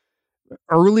watching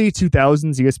early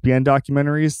 2000s ESPN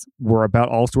documentaries were about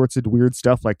all sorts of weird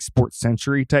stuff, like Sports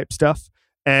Century type stuff.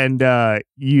 And I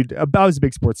was a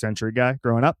big Sports Century guy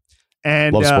growing up.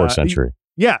 And love Sports Century.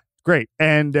 Yeah, great.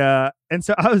 And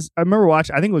so I remember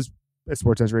watching, I think it was a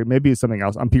Sports Century, maybe it's something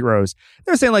else, on Pete Rose.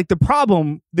 They're saying like the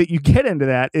problem that you get into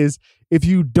that is if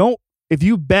you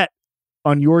bet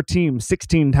on your team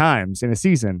 16 times in a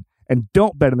season and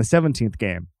don't bet in the 17th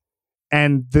game,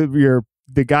 and the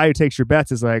guy who takes your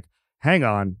bets is like, hang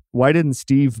on, why didn't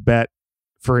Steve bet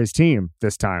for his team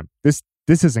this time? This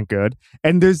isn't good.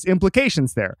 And there's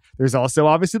implications there. There's also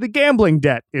obviously the gambling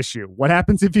debt issue. What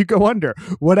happens if you go under?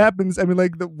 What happens? I mean,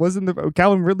 like,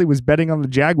 Calvin Ridley was betting on the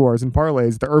Jaguars in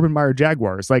parlays, the Urban Meyer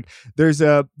Jaguars. Like,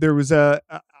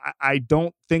 I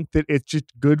don't think that it's just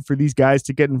good for these guys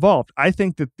to get involved. I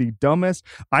think that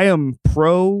I am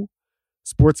pro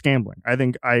sports gambling. I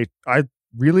think I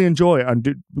really enjoy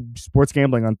sports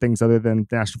gambling on things other than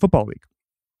the National Football League.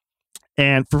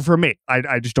 And for me,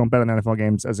 I just don't bet on NFL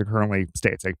games as it currently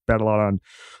states. I bet a lot on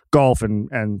golf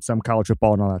and some college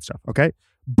football and all that stuff. Okay.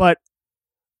 But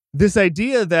this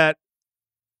idea that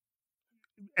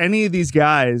any of these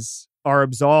guys are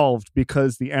absolved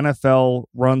because the NFL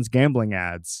runs gambling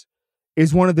ads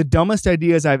is one of the dumbest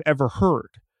ideas I've ever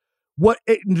heard.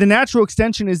 The natural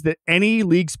extension is that any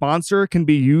league sponsor can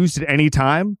be used at any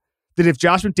time. That if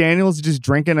Josh McDaniels is just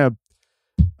drinking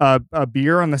a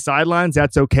beer on the sidelines,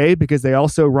 that's okay because they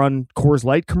also run Coors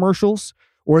Light commercials,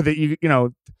 or that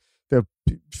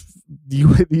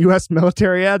the U.S.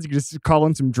 military ads. You can just call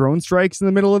in some drone strikes in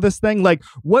the middle of this thing. Like,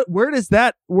 where does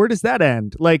that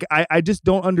end? Like, I just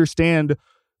don't understand.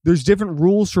 There's different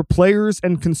rules for players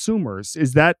and consumers.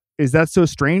 Is that so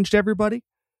strange to everybody?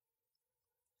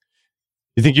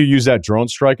 You think you use that drone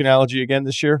strike analogy again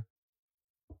this year?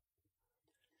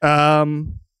 I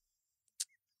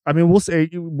mean, we'll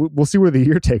see where the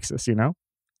year takes us. Look,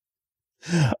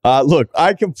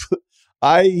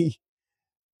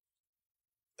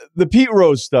 the Pete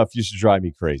Rose stuff used to drive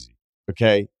me crazy.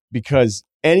 Okay, because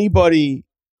anybody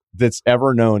that's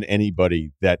ever known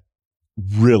anybody that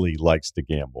really likes to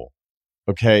gamble,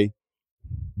 okay,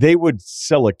 they would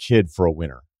sell a kid for a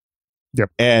winner. Yep.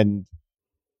 And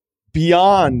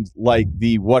beyond like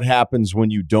what happens when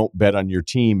you don't bet on your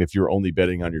team, if you're only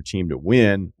betting on your team to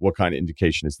win, what kind of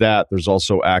indication is that? There's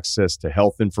also access to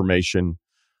health information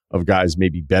of guys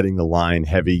maybe betting the line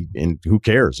heavy, and who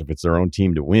cares if it's their own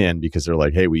team to win because they're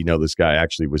like, hey, we know this guy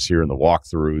actually was here in the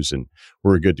walkthroughs and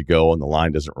we're good to go, and the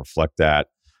line doesn't reflect that.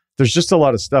 There's just a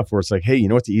lot of stuff where it's like, hey, you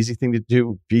know what the easy thing to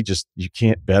do? You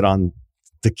can't bet on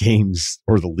the games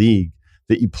or the league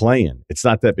that you play in. It's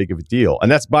not that big of a deal. And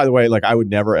that's, by the way, like I would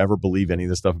never, ever believe any of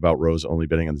this stuff about Rose only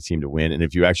betting on the team to win. And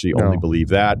if you actually only believe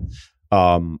that,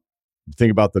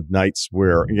 think about the nights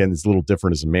where, again, it's a little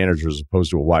different as a manager as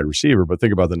opposed to a wide receiver, but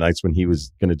think about the nights when he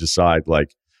was going to decide,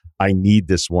 like, I need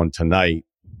this one tonight.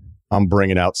 I'm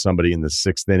bringing out somebody in the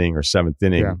 6th inning or 7th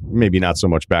inning. Yeah. Maybe not so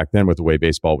much back then with the way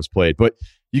baseball was played, but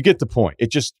you get the point. I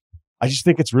just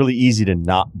think it's really easy to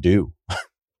not do.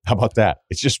 How about that?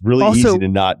 It's just really easy to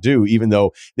not do, even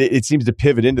though it seems to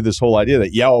pivot into this whole idea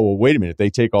that, well, wait a minute, they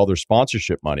take all their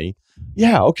sponsorship money.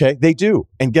 Yeah, okay, they do.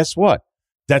 And guess what?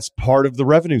 That's part of the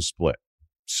revenue split.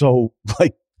 So,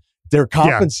 like, they're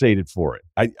compensated for it.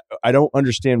 I don't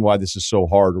understand why this is so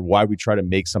hard or why we try to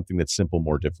make something that's simple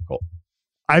more difficult.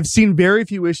 I've seen very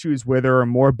few issues where there are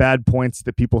more bad points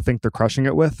that people think they're crushing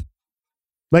it with.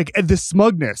 Like, the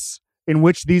smugness in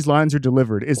which these lines are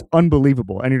delivered is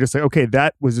unbelievable. And you're just like, okay,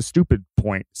 that was a stupid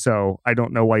point. So I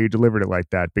don't know why you delivered it like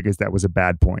that, because that was a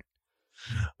bad point.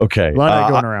 Okay. A lot of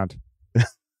that going around.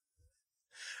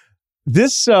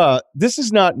 This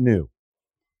is not new.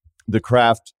 The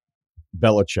Kraft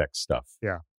Belichick stuff.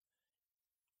 Yeah.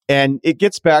 And it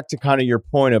gets back to kind of your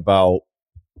point about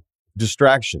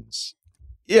distractions.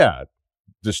 Yeah.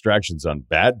 Distractions on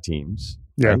bad teams.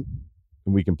 Yeah. Right?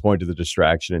 And we can point to the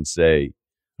distraction and say,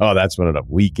 oh, that's when at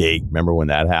week 8. Remember when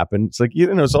that happened? It's like,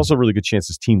 it's also a really good chance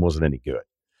this team wasn't any good.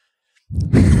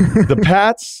 The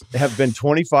Pats have been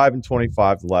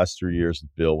 25-25 the last 3 years with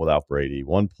Bill without Brady.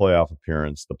 1 playoff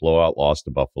appearance, the blowout loss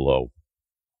to Buffalo.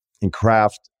 And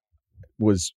Kraft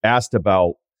was asked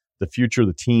about the future of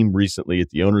the team recently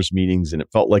at the owners' meetings, and it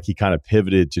felt like he kind of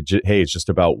pivoted to, hey, it's just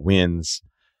about wins.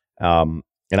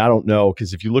 And I don't know,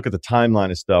 because if you look at the timeline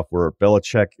of stuff where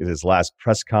Belichick at his last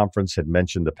press conference had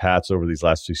mentioned the Pats over these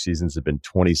last 2 seasons have been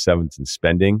 27th in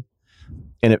spending.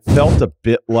 And it felt a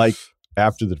bit like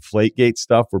after the Deflategate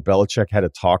stuff where Belichick had to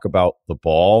talk about the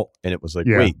ball. And it was like,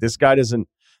 wait, this guy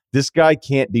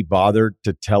can't be bothered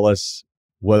to tell us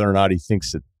whether or not he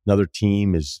thinks that another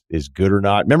team is good or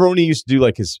not. Remember when he used to do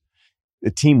like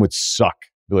the team would suck.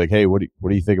 Be like, hey, what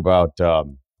do you think about,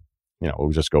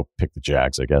 we'll just go pick the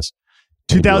Jags, I guess.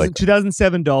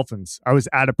 2007 Dolphins. I was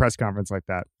at a press conference like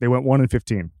that. They went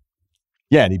 1-15.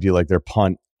 Yeah, and he'd be like, their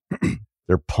punt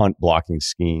blocking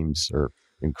schemes are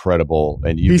incredible.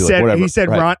 And you'd be like, whatever.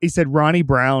 He said Ronnie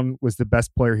Brown was the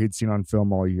best player he'd seen on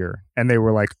film all year, and they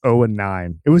were like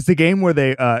 0-9. It was the game where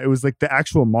it was like the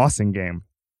actual Mossing game,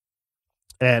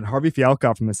 and Harvey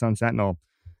Fialkov from the Sun Sentinel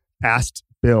asked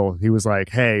Bill. He was like,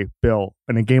 "Hey, Bill,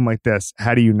 in a game like this,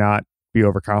 how do you not be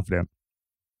overconfident?"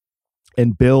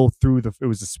 And Bill, it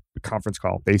was a conference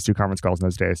call. They used to do conference calls in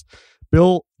those days.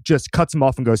 Bill just cuts him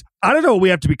off and goes, I don't know what we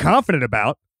have to be confident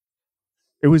about.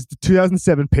 It was the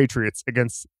 2007 Patriots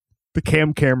against the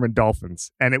Cam Cameron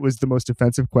Dolphins. And it was the most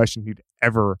offensive question he'd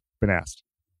ever been asked.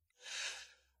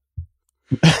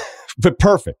 But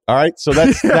perfect. All right. So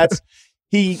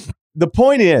the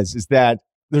point is that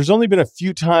there's only been a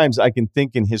few times I can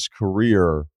think in his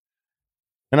career,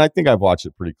 and I think I've watched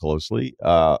it pretty closely,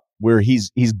 where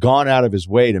he's gone out of his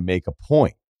way to make a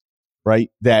point,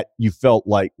 right? That you felt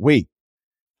like, wait,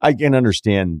 I can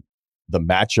understand the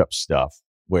matchup stuff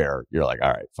where you're like,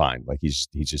 all right, fine. Like he's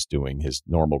just doing his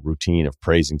normal routine of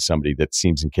praising somebody that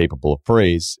seems incapable of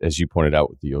praise, as you pointed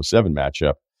out with the 07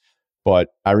 matchup. But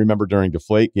I remember during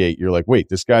Deflategate, you're like, wait,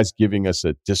 this guy's giving us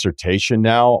a dissertation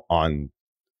now on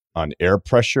air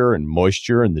pressure and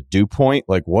moisture and the dew point.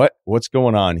 Like, what's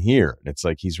going on here? And it's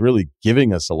like he's really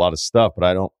giving us a lot of stuff, but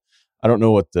I don't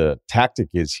know what the tactic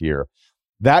is here.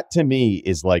 That to me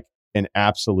is like an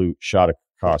absolute shot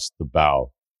across the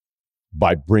bow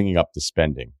by bringing up the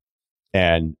spending.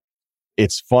 And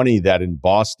it's funny that in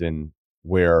Boston,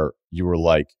 where you were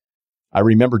like, I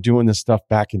remember doing this stuff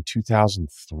back in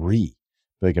 2003.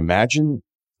 Like, imagine,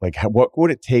 like, what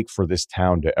would it take for this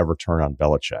town to ever turn on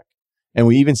Belichick? And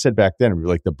we even said back then, we were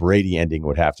like, the Brady ending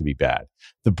would have to be bad.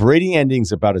 The Brady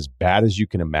ending's about as bad as you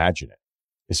can imagine it,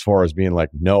 as far as being like,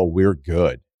 no, we're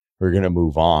good. We're going to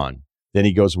move on. Then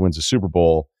he goes and wins a Super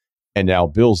Bowl, and now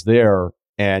Bill's there.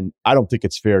 And I don't think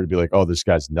it's fair to be like, oh, this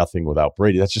guy's nothing without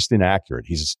Brady. That's just inaccurate.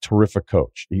 He's a terrific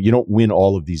coach. You don't win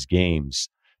all of these games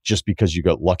just because you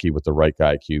got lucky with the right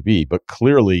guy at QB. But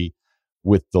clearly,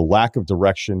 with the lack of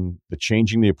direction, the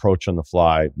changing the approach on the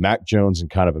fly, Mac Jones in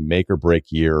kind of a make or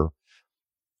break year,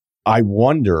 I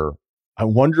wonder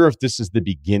if this is the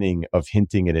beginning of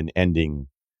hinting at an ending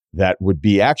that would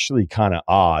be actually kind of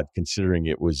odd, considering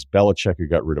it was Belichick who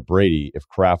got rid of Brady. If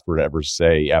Kraft were to ever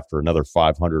say after another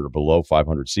 500 or below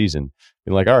 500 season,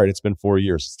 be like, all right, it's been 4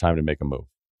 years. It's time to make a move.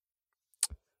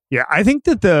 Yeah, I think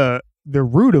that the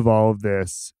root of all of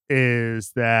this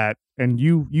is that, and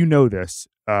you know this,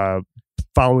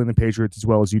 following the Patriots as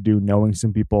well as you do, knowing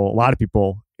some people, a lot of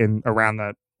people in around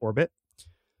that orbit.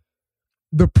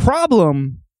 The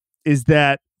problem is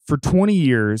that for 20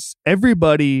 years,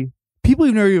 people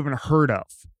you've never even heard of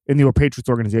in the Patriots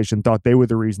organization thought they were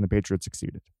the reason the Patriots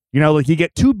succeeded. You know, like you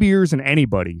get 2 beers in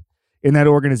anybody in that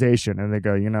organization, and they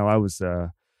go, you know, I was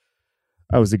the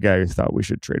guy who thought we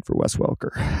should trade for Wes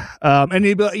Welker, and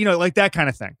he'd be, you know, like that kind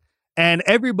of thing. And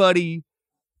everybody,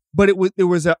 but it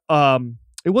wasn't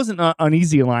an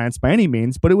easy alliance by any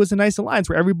means, but it was a nice alliance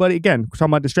where everybody, again,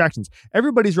 talking about distractions,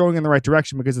 everybody's rowing in the right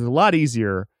direction, because it's a lot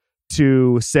easier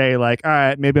to say like, all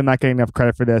right, maybe I'm not getting enough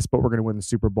credit for this, but we're going to win the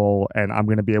Super Bowl, and I'm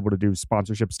going to be able to do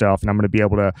sponsorship stuff, and I'm going to be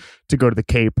able to go to the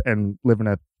Cape and live in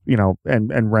a, you know,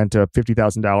 and rent a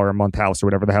 $50,000 a month house or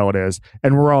whatever the hell it is,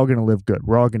 and we're all going to live good.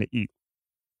 We're all going to eat.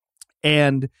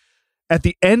 And at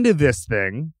the end of this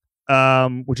thing,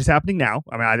 which is happening now,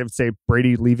 I mean, I would say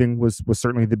Brady leaving was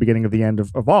certainly the beginning of the end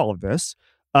of all of this.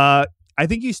 I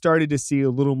think you started to see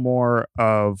a little more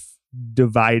of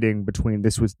dividing between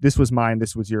this was mine,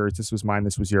 this was yours, this was mine,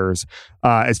 this was yours,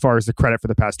 as far as the credit for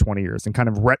the past 20 years, and kind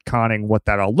of retconning what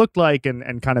that all looked like,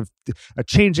 and kind of a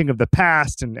changing of the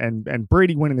past, and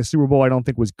Brady winning the Super Bowl I don't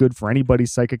think was good for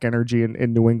anybody's psychic energy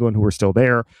in New England who were still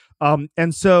there.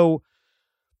 And so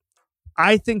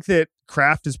I think that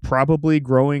Kraft is probably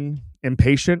growing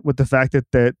impatient with the fact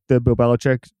that the Bill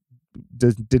Belichick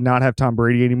did not have Tom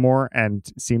Brady anymore, and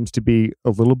seems to be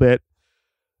a little bit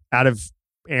out of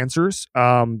answers.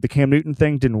 The Cam Newton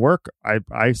thing didn't work.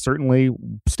 I certainly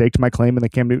staked my claim in the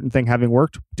Cam Newton thing having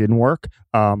worked. Didn't work.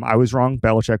 I was wrong.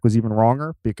 Belichick was even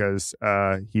wronger, because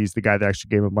he's the guy that actually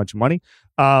gave him a bunch of money.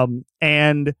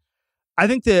 And I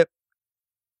think that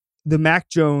the Mac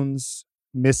Jones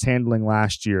mishandling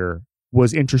last year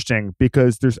was interesting,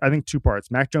 because there's, I think, 2 parts.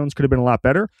 Mac Jones could have been a lot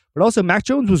better, but also Mac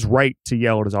Jones was right to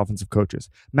yell at his offensive coaches.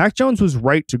 Mac Jones was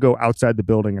right to go outside the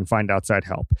building and find outside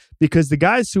help, because the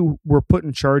guys who were put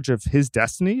in charge of his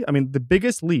destiny, I mean, the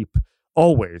biggest leap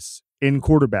always in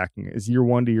quarterbacking is year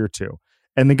 1 to year 2.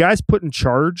 And the guys put in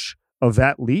charge of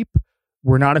that leap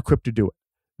were not equipped to do it.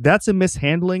 That's a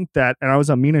mishandling that, and I was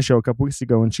on Mina's show a couple weeks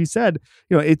ago, and she said,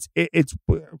 you know, it's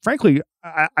frankly,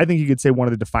 I think you could say one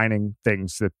of the defining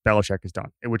things that Belichick has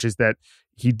done, which is that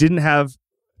he just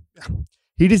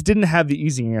didn't have the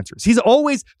easy answers. He's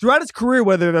always, throughout his career,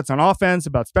 whether that's on offense,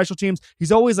 about special teams,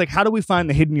 he's always like, how do we find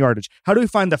the hidden yardage? How do we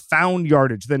find the found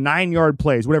yardage, the 9-yard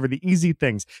plays, whatever, the easy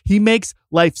things? He makes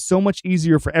life so much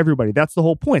easier for everybody. That's the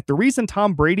whole point. One of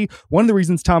the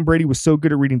reasons Tom Brady was so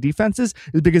good at reading defenses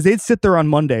is because they'd sit there on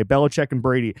Monday, Belichick and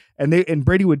Brady, and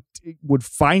Brady would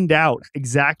find out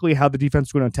exactly how the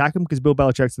defense was going to attack him, because Bill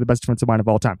Belichick's the best defensive mind of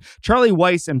all time. Charlie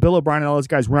Weiss and Bill O'Brien and all those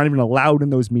guys were not even allowed in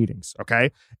those meetings,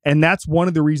 okay? And that's one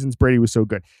of the reasons Brady was so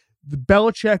good. The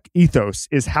Belichick ethos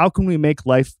is, how can we make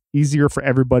life easier for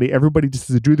everybody? Everybody just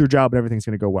has to do their job and everything's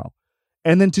going to go well.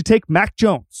 And then to take Mac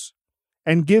Jones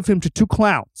and give him to 2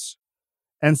 clowns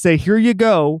and say, here you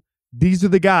go, these are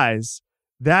the guys,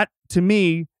 that to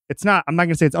me, it's not, I'm not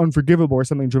going to say it's unforgivable or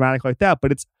something dramatic like that,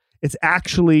 but it's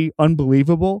actually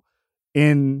unbelievable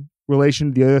in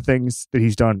relation to the other things that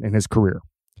he's done in his career.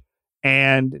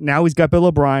 And now he's got Bill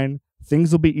O'Brien.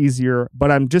 Things will be easier,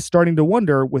 but I'm just starting to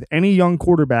wonder, with any young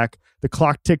quarterback, the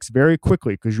clock ticks very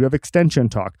quickly because you have extension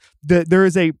talk. There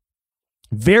is a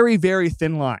very, very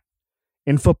thin line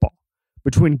in football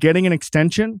between getting an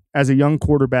extension as a young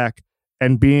quarterback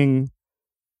and being,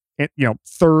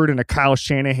 third in a Kyle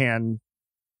Shanahan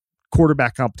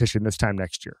quarterback competition this time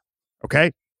next year.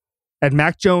 Okay? And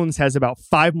Mac Jones has about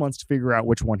 5 months to figure out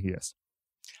which one he is.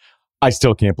 I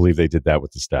still can't believe they did that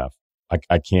with the staff.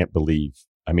 I can't believe.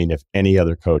 I mean, if any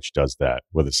other coach does that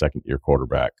with a second-year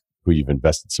quarterback who you've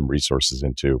invested some resources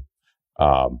into,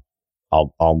 I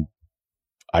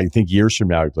think years from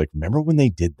now, you'd be like, remember when they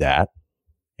did that?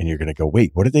 And you're going to go,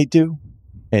 wait, what did they do?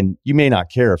 And you may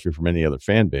not care if you're from any other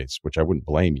fan base, which I wouldn't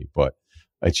blame you, but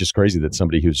it's just crazy that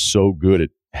somebody who's so good at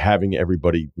having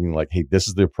everybody being like, hey, this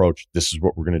is the approach, this is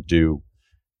what we're going to do,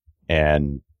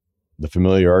 and the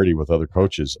familiarity with other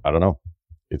coaches, I don't know.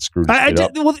 It screwed it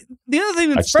up. Well, the other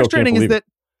thing that's frustrating is that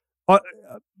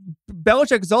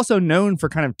Belichick is also known for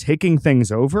kind of taking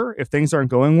things over if things aren't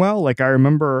going well. Like I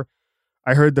remember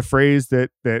I heard the phrase that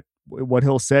what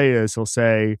he'll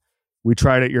say, we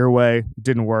tried it your way,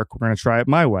 didn't work, we're going to try it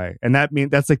my way. And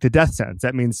that's like the death sentence.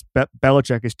 That means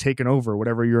Belichick has taken over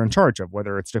whatever you're in charge of,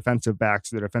 whether it's defensive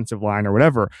backs, the defensive line, or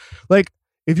whatever. Like,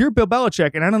 if you're Bill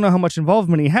Belichick, and I don't know how much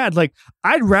involvement he had, like,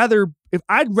 I'd rather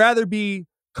be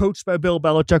coached by Bill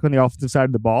Belichick on the offensive side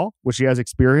of the ball, which he has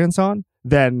experience on,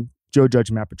 than Joe Judge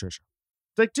and Matt Patricia.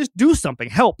 Like, just do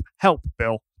something. Help,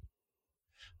 Bill.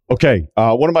 Okay.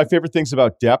 One of my favorite things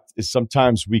about depth is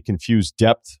sometimes we confuse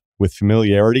depth with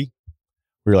familiarity.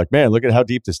 We're like, man, look at how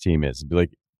deep this team is. And be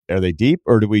like, are they deep,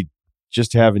 or do we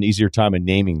just have an easier time of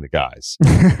naming the guys?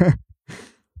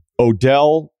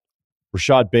 Odell,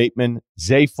 Rashad Bateman,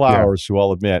 Zay Flowers, who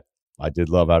I'll admit I did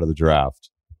love out of the draft.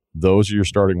 Those are your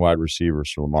starting wide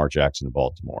receivers for Lamar Jackson in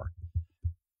Baltimore.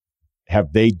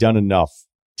 Have they done enough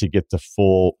to get the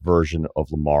full version of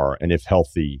Lamar? And if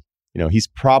healthy, he's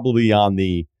probably on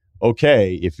the,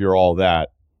 okay, if you're all that,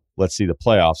 let's see the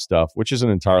playoff stuff, which isn't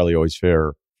entirely always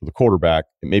fair for the quarterback.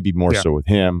 It may be more so with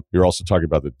him. You're also talking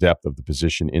about the depth of the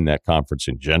position in that conference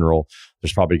in general.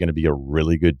 There's probably going to be a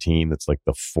really good team that's like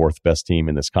the fourth best team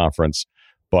in this conference.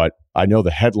 But I know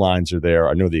the headlines are there.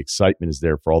 I know the excitement is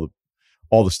there for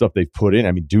all the stuff they've put in.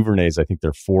 I mean, Duvernay's, I think,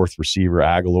 their fourth receiver.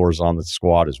 Aguilar's on the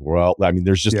squad as well. I mean,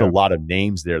 there's just a lot of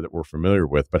names there that we're familiar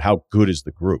with. But how good is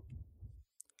the group?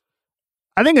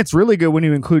 I think it's really good when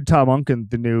you include Tom Monken,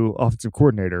 the new offensive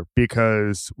coordinator,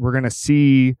 because we're going to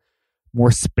see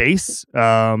more space.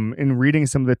 In reading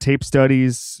some of the tape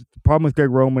studies, the problem with Greg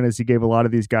Roman is he gave a lot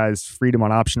of these guys freedom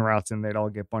on option routes, and they'd all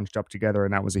get bunched up together,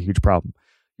 and that was a huge problem.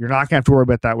 You're not going to have to worry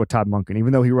about that with Todd Monken.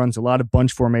 Even though he runs a lot of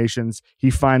bunch formations, he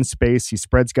finds space, he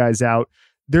spreads guys out.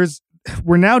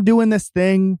 We're now doing this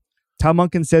thing. Tom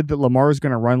Monken said that Lamar is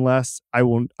going to run less. I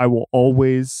will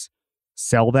always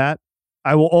sell that.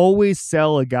 I will always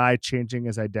sell a guy changing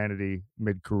his identity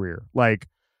mid-career,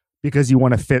 because you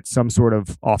want to fit some sort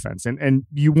of offense. And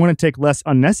you want to take less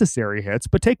unnecessary hits,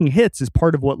 but taking hits is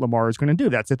part of what Lamar is going to do.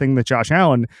 That's the thing that Josh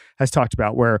Allen has talked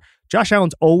about, where Josh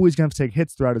Allen's always going to have to take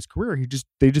hits throughout his career.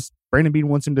 Brandon Beane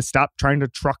wants him to stop trying to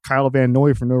truck Kyle Van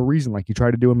Noy for no reason, like he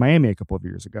tried to do in Miami a couple of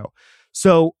years ago.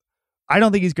 So I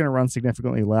don't think he's going to run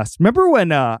significantly less. Remember when,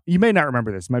 you may not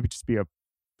remember this, it might just be a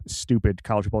stupid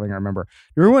college football thing I remember.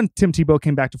 You remember when Tim Tebow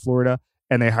came back to Florida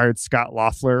and they hired Scott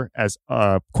Loeffler as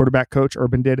a quarterback coach,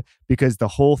 Urban did, because the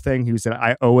whole thing, he said,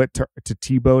 I owe it to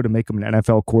Tebow to make him an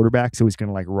NFL quarterback, so he's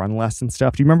going to run less and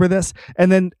stuff. Do you remember this?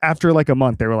 And then after a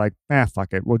month, they were like,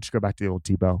 fuck it, we'll just go back to the old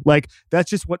Tebow. That's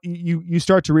just what you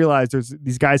start to realize.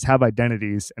 These guys have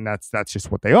identities, and that's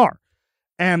just what they are.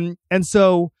 And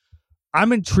so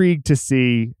I'm intrigued to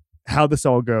see how this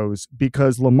all goes,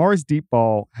 because Lamar's deep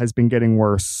ball has been getting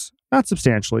worse, not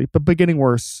substantially, but getting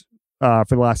worse for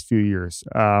the last few years.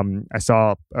 I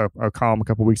saw a column a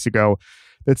couple weeks ago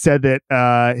that said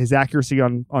that his accuracy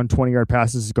on 20-yard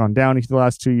passes has gone down each of the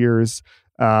last 2 years.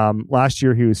 Last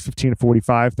year, he was 15 to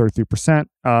 45, 33%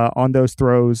 on those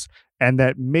throws, and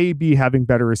that maybe having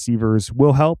better receivers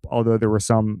will help, although there were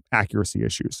some accuracy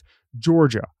issues.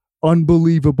 Georgia,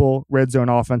 unbelievable red zone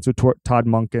offense with Todd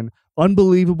Monken,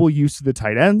 unbelievable use of the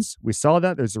tight ends. We saw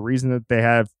that. There's a reason that they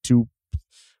have two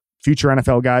future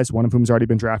NFL guys, one of whom's already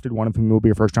been drafted, one of whom will be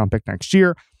a first-round pick next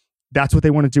year. That's what they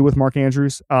want to do with Mark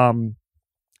Andrews. And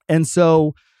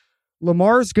so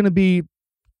Lamar's going to be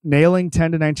nailing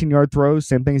 10 to 19-yard throws,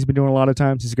 same thing he's been doing a lot of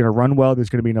times. He's going to run well. There's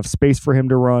going to be enough space for him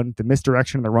to run. The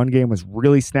misdirection in the run game was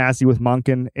really snazzy with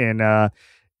Monken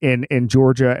in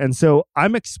Georgia. And so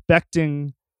I'm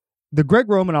expecting the Greg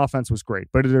Roman offense was great,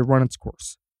 but it had run its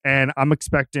course. And I'm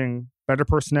expecting better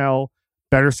personnel,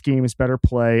 better schemes, better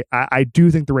play. I do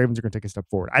think the Ravens are going to take a step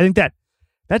forward. I think that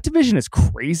division is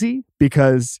crazy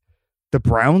because the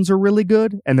Browns are really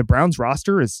good, and the Browns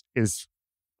roster is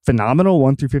phenomenal,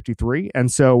 1 through 53.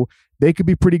 And so they could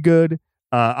be pretty good.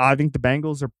 I think the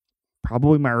Bengals are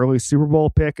probably my early Super Bowl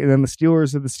pick, and then the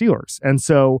Steelers are the Steelers. And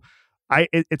so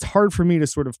it's hard for me to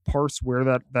sort of parse where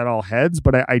that all heads,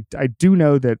 but I do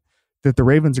know that the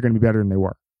Ravens are going to be better than they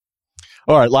were.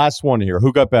 All right, last one here.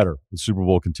 Who got better? The Super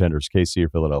Bowl contenders, KC or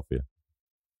Philadelphia?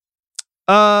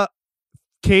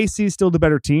 KC is still the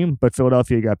better team, but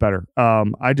Philadelphia got better.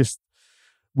 I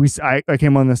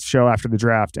came on this show after the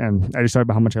draft, and I just talked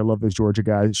about how much I love those Georgia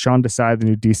guys. Sean Desai, the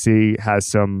new DC, has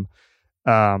some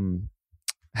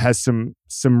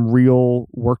real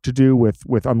work to do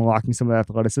with unlocking some of the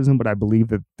athleticism, but I believe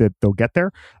that they'll get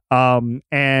there.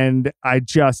 And I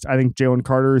think Jalen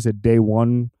Carter is a day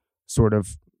one sort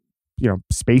of,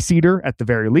 space eater at the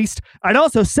very least. I'd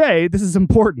also say, this is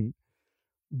important,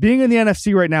 being in the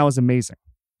NFC right now is amazing.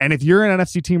 And if you're an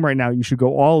NFC team right now, you should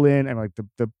go all in. And like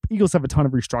the Eagles have a ton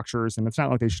of restructures, and it's not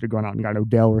like they should have gone out and got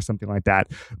Odell or something like that.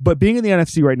 But being in the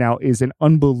NFC right now is an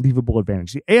unbelievable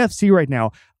advantage. The AFC right now,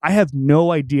 I have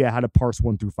no idea how to parse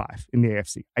 1 through 5 in the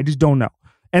AFC. I just don't know.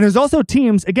 And there's also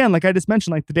teams, again, like I just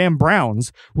mentioned, like the damn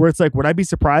Browns, where it's like, would I be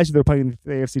surprised if they're playing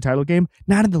the AFC title game?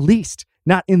 Not in the least.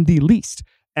 Not in the least.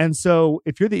 And so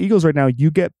if you're the Eagles right now, you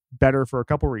get better for a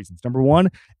couple reasons. Number one,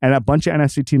 and a bunch of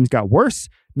NFC teams got worse.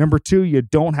 Number two, you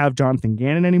don't have Jonathan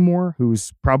Gannon anymore,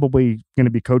 who's probably going to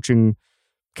be coaching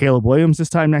Caleb Williams this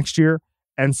time next year.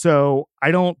 And so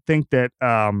I don't think that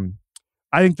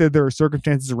I think that there are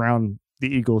circumstances around the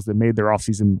Eagles that made their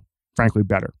offseason, frankly,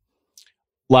 better.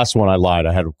 Last one, I lied.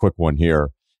 I had a quick one here.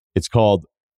 It's called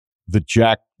the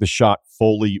Shot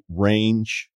Foley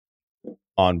range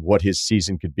on what his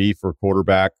season could be for a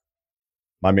quarterback.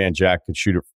 My man Jack could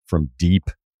shoot it from deep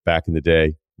back in the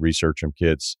day. Research him,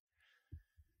 kids.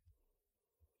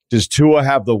 Does Tua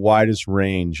have the widest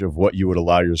range of what you would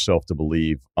allow yourself to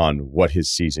believe on what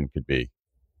his season could be?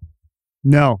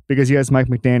 No, because he has Mike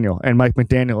McDaniel, and Mike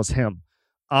McDaniel is him.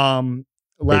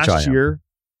 Last year,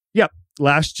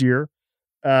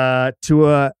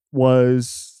 Tua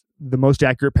was the most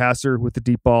accurate passer with the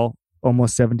deep ball,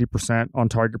 almost 70% on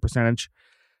target percentage.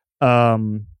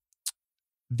 The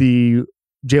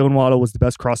Jalen Waddle was the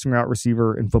best crossing route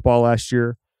receiver in football last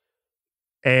year.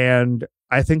 And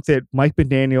I think that Mike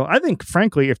McDaniel,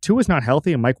 frankly, if Tua's not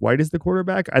healthy and Mike White is the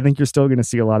quarterback, I think you're still going to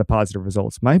see a lot of positive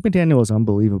results. Mike McDaniel is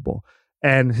unbelievable.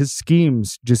 And his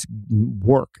schemes just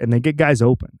work and they get guys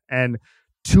open. And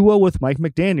Tua with Mike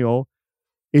McDaniel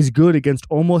is good against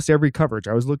almost every coverage.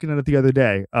 I was looking at it the other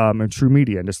day in True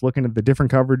Media and just looking at the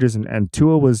different coverages, and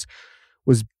Tua was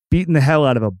beating the hell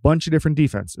out of a bunch of different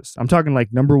defenses. I'm talking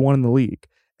like number one in the league.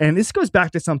 And this goes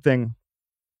back to something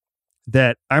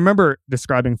that I remember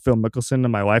describing Phil Mickelson to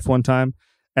my wife one time.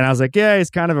 And I was like, yeah, he's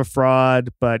kind of a fraud,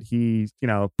 but he,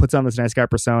 puts on this nice guy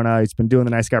persona. He's been doing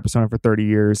the nice guy persona for 30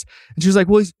 years. And she was like,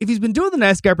 well, if he's been doing the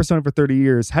nice guy persona for 30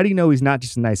 years, how do you know he's not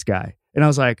just a nice guy? And I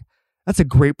was like, that's a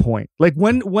great point. Like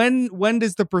when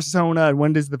does the persona and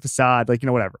when does the facade,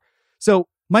 whatever. So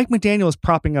Mike McDaniel is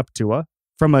propping up Tua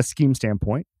from a scheme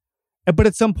standpoint. But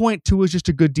at some point, Tua is just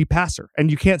a good deep passer,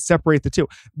 and you can't separate the two.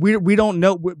 We don't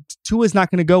know. Tua is not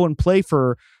going to go and play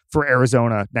for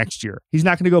Arizona next year. He's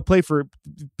not going to go play for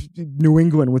New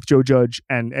England with Joe Judge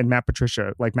and Matt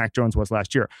Patricia like Mac Jones was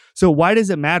last year. So why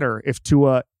does it matter if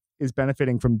Tua is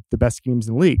benefiting from the best schemes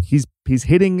in the league? He's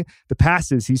hitting the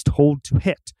passes he's told to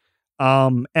hit.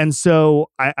 And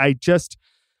so I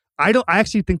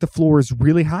actually think the floor is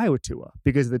really high with Tua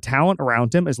because of the talent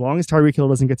around him. As long as Tyreek Hill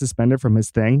doesn't get suspended from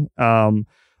his thing,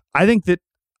 I think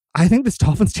this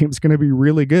Dolphins team is going to be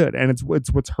really good. And it's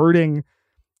what's hurting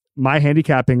my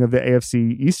handicapping of the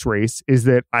AFC East race is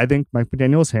that I think Mike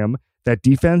McDaniel is him. That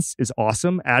defense is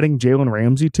awesome. Adding Jalen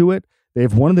Ramsey to it, they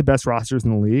have one of the best rosters in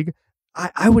the league.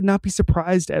 I would not be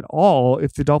surprised at all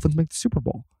if the Dolphins make the Super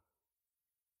Bowl.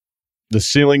 The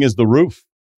ceiling is the roof.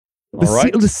 All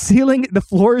right. The ceiling, the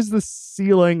floor is the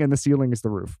ceiling, and the ceiling is the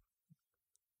roof.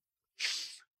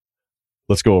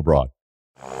 Let's go abroad.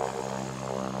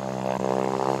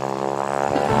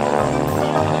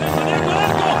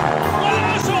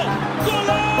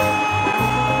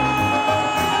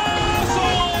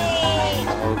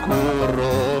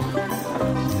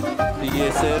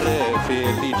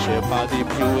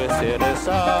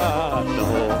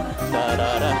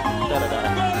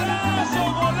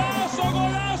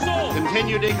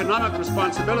 Continued economic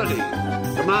responsibility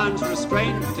demands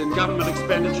restraint in government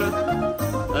expenditure,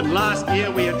 and last year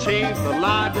we achieved the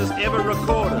largest ever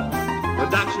recorded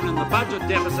reduction in the budget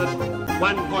deficit,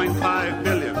 $1.5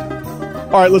 billion.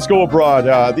 All right, let's go abroad.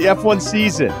 The F1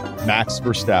 season, Max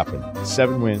Verstappen,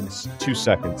 7 wins, 2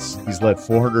 seconds. He's led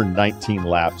 419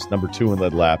 laps. Number 2 in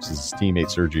led laps is his teammate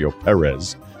Sergio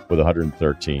Perez with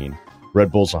 113.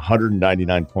 Red Bull's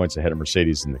 199 points ahead of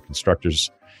Mercedes in the Constructors'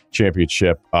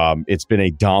 Championship. It's been a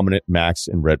dominant Max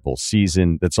and Red Bull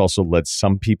season. That's also led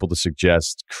some people to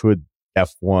suggest, could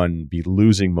F1 be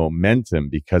losing momentum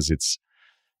because it's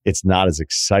not as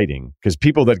exciting? Because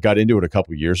people that got into it a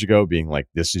couple years ago being like,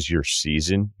 this is your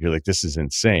season, you're like, this is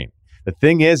insane. The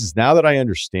thing is now that I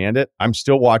understand it, I'm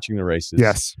still watching the races.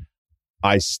 Yes.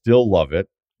 I still love it.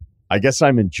 I guess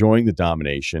I'm enjoying the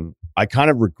domination. I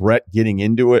kind of regret getting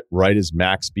into it right as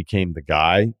Max became the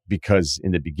guy, because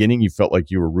in the beginning you felt like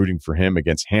you were rooting for him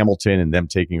against Hamilton and them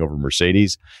taking over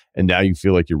Mercedes. And now you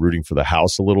feel like you're rooting for the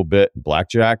house a little bit in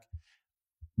blackjack.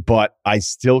 But I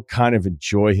still kind of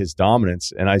enjoy his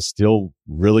dominance, and I still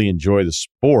really enjoy the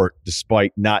sport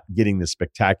despite not getting the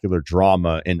spectacular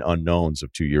drama and unknowns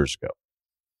of 2 years ago.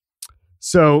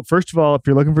 So, first of all, if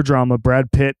you're looking for drama,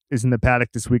 Brad Pitt is in the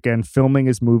paddock this weekend filming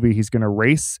his movie. He's going to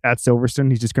race at Silverstone.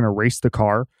 He's just going to race the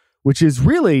car, which is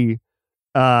really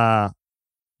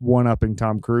one-upping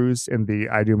Tom Cruise in the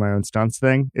I do my own stunts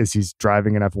thing, is he's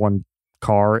driving an F1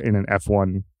 car in an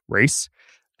F1 race.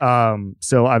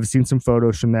 So I've seen some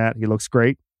photos from that. He looks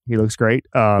great. He always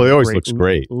looks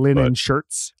great. Linen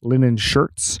shirts.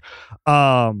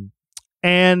 And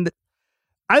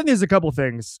I think there's a couple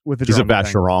things with the He's a drama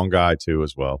Vacheron guy too,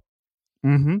 as well.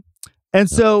 Mm-hmm. And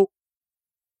so,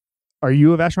 are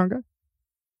you a Vacheron guy?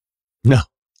 No.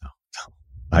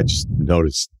 I just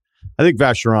noticed. I think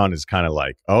Vacheron is kind of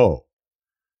like, oh,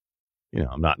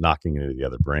 I'm not knocking into the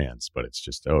other brands, but it's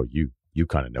just, oh, you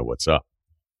kind of know what's up.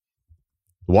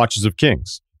 The Watches of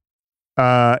Kings.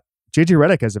 JJ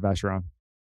Redick has a Vacheron.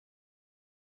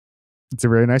 It's a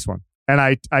really nice one. And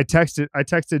I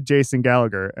texted Jason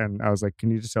Gallagher, and I was like,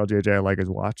 "Can you just tell JJ I like his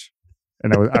watch?"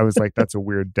 And I was like, "That's a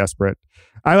weird, desperate."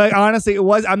 Honestly, it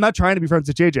was. I'm not trying to be friends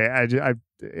with JJ.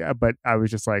 But I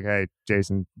was just like, "Hey,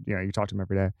 Jason, you talk to him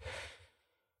every day."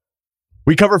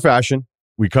 We cover fashion.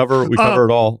 We cover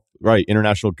it all. Right,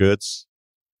 international goods.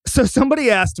 So somebody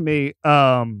asked me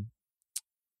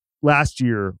last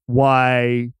year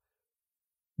why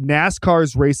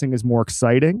NASCAR's racing is more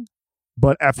exciting,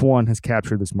 but F1 has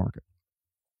captured this market.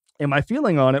 And my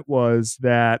feeling on it was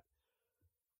that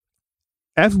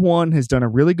F1 has done a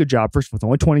really good job, first with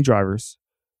only 20 drivers,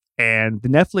 and the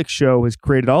Netflix show has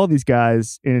created all of these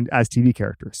guys as TV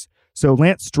characters. So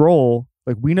Lance Stroll,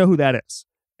 we know who that is,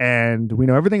 and we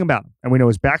know everything about him, and we know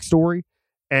his backstory.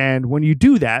 And when you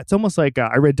do that, it's almost like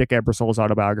I read Dick Ebersol's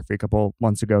autobiography a couple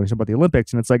months ago, and he's about the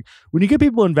Olympics, and it's like when you get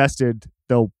people invested,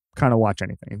 they'll kind of watch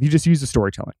anything if you just use the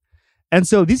storytelling. And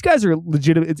so these guys are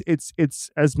legitimate. It's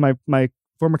as my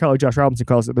former colleague Josh Robinson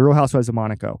calls it, the Real Housewives of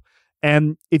Monaco.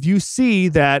 And if you see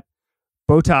that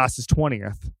Bottas is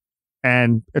 20th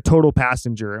and a total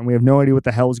passenger, and we have no idea what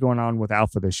the hell is going on with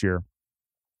Alpha this year,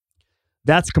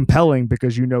 that's compelling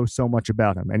because you know so much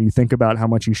about him. And you think about how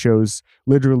much he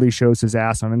literally shows his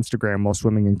ass on Instagram while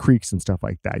swimming in creeks and stuff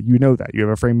like that. You know that. You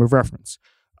have a frame of reference.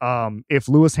 If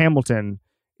Lewis Hamilton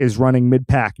is running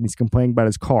mid-pack and he's complaining about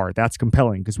his car, that's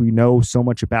compelling because we know so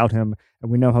much about him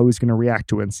and we know how he's going to react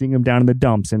to it. And seeing him down in the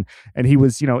dumps, and he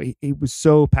was, he was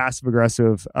so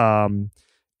passive-aggressive in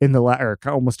or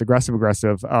almost aggressive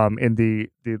in the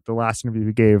last interview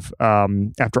he gave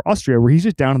after Austria, where he's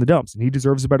just down in the dumps and he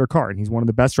deserves a better car and he's one of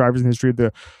the best drivers in the history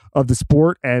of the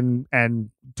sport. And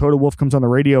Toto Wolff comes on the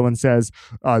radio and says,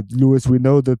 "Lewis, we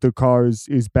know that the car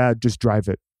is bad. Just drive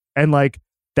it." And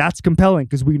that's compelling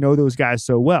because we know those guys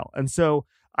so well. And so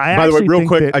by the way, real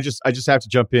quick, I just have to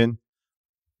jump in.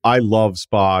 I love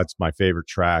Spa. It's my favorite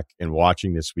track. And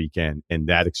watching this weekend and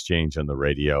that exchange on the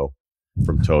radio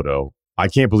from Toto, I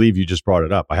can't believe you just brought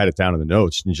it up. I had it down in the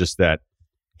notes, and just that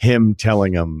him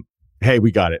telling him, "Hey,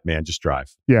 we got it, man. Just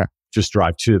drive." Yeah. Just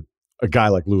drive, to a guy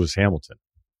like Lewis Hamilton.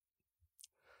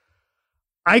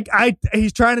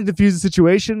 He's trying to defuse the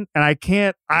situation, and I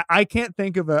can't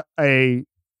think of a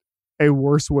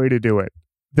worse way to do it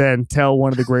than tell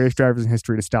one of the greatest drivers in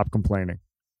history to stop complaining.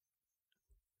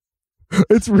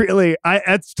 It's really,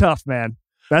 it's tough, man.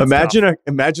 Imagine an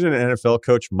NFL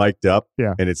coach mic'd up,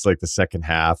 yeah, and it's like the second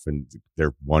half, and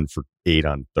they're 1 for 8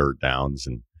 on third downs,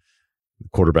 and the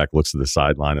quarterback looks at the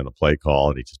sideline in a play call,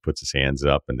 and he just puts his hands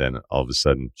up, and then all of a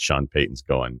sudden, Sean Payton's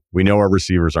going, "We know our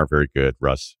receivers aren't very good,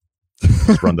 Russ.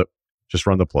 Just run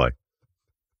the play."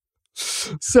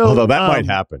 So, although that might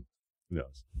happen, who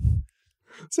knows?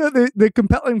 So the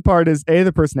compelling part is A,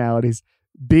 the personalities.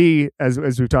 B, as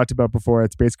we've talked about before,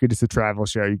 it's basically just a travel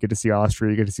show. You get to see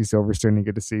Austria, you get to see Silverstone, you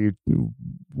get to see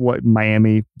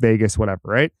Miami, Vegas, whatever,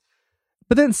 right?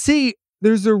 But then C,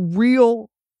 there's a real,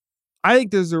 I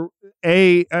think there's with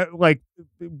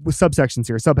subsections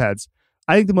here, subheads.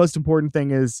 I think the most important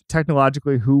thing is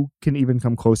technologically, who can even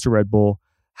come close to Red Bull?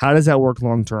 How does that work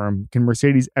long term? Can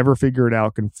Mercedes ever figure it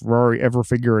out? Can Ferrari ever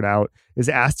figure it out? Is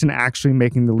Aston actually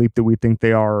making the leap that we think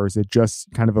they are, or is it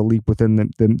just kind of a leap within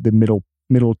the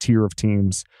middle tier of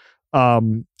teams?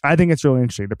 I think it's really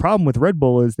interesting. The problem with Red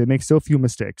Bull is they make so few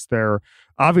mistakes.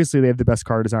 Obviously they have the best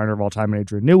car designer of all time in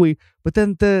Adrian Newey, but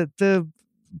then the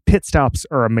pit stops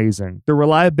are amazing. The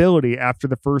reliability after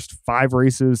the first 5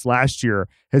 races last year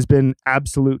has been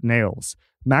absolute nails.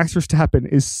 Max Verstappen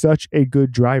is such a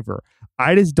good driver.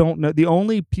 I just don't know. The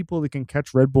only people that can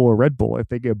catch Red Bull are Red Bull if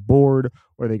they get bored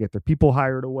or they get their people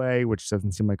hired away, which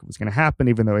doesn't seem like it was going to happen,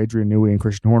 even though Adrian Newey and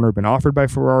Christian Horner have been offered by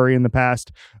Ferrari in the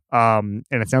past. And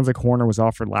it sounds like Horner was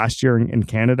offered last year in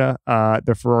Canada,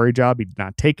 the Ferrari job. He did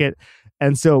not take it.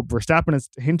 And so Verstappen has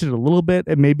hinted a little bit,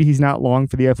 and maybe he's not long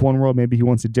for the F1 world. Maybe he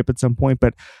wants to dip at some point.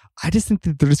 But I just think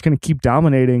that they're just going to keep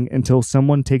dominating until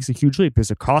someone takes a huge leap.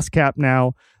 There's a cost cap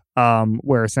now,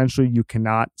 where essentially you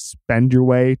cannot spend your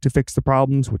way to fix the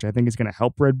problems, which I think is going to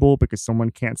help Red Bull, because someone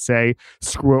can't say,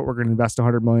 screw it, we're going to invest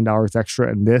 $100 million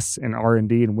extra in this and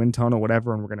R&D and wind tunnel,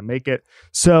 whatever, and we're going to make it.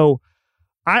 So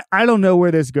I don't know where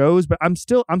this goes, but I'm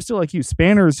still like you.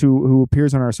 Spanners, who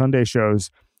appears on our Sunday shows,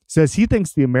 says he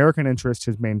thinks the American interest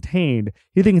has maintained.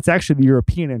 He thinks it's actually the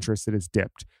European interest that has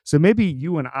dipped. So maybe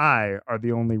you and I are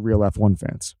the only real F1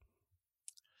 fans.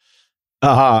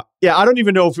 Yeah, I don't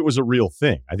even know if it was a real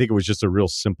thing. I think it was just a real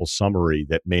simple summary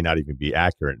that may not even be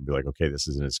accurate, and be like, okay, this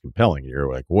isn't as compelling. And you're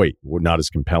like, wait, we're not as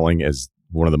compelling as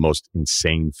one of the most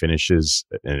insane finishes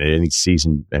in any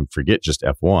season, and forget just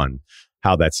F1.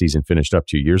 How that season finished up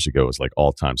 2 years ago is like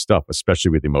all-time stuff,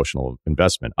 especially with emotional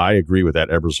investment. I agree with that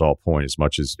Ebersol point as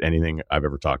much as anything I've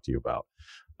ever talked to you about.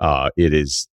 It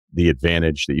is the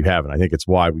advantage that you have, and I think it's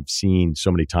why we've seen so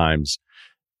many times.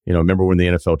 You know, remember when the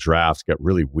NFL draft got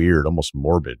really weird, almost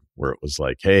morbid, where it was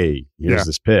like, hey, here's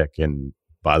this pick. And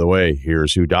by the way,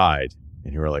 here's who died.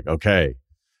 And you were like, okay,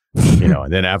 you know,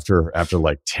 and then after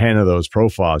like 10 of those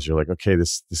profiles, you're like, okay,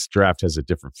 this draft has a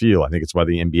different feel. I think it's why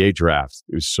the NBA draft,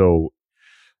 it was so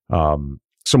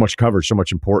much coverage, so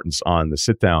much importance on the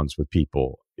sit downs with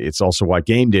people. It's also why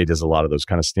Game Day does a lot of those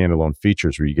kind of standalone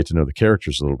features where you get to know the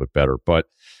characters a little bit better. But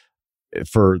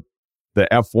for the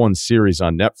F1 series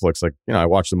on Netflix, like, you know, I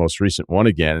watched the most recent one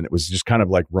again, and it was just kind of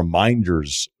like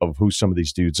reminders of who some of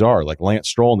these dudes are. Like Lance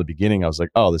Stroll in the beginning, I was like,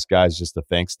 oh, this guy's just a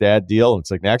thanks dad deal. And it's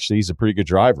like, actually, he's a pretty good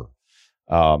driver.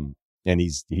 And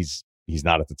he's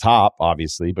not at the top,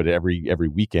 obviously, but every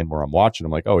weekend where I'm watching,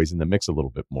 I'm like, oh, he's in the mix a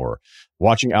little bit more.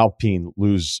 Watching Alpine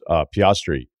lose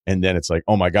Piastri, and then it's like,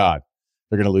 oh my God,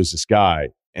 they're going to lose this guy.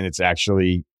 And it's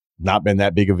actually not been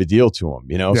that big of a deal to him,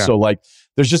 you know? Yeah. So like,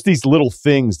 there's just these little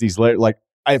things, like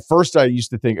at first I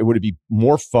used to think it would be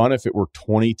more fun if it were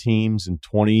 20 teams and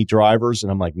 20 drivers.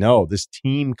 And I'm like, no, this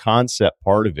team concept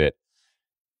part of it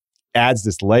adds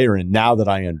this layer. And now that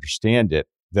I understand it,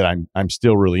 that I'm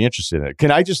still really interested in it.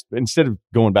 Can I just, instead of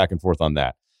going back and forth on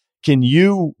that, can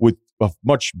you, with a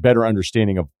much better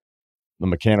understanding of the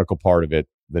mechanical part of it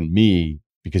than me,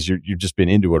 because you've just been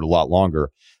into it a lot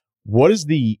longer, what is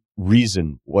the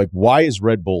reason, like, why is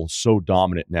Red Bull so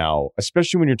dominant now,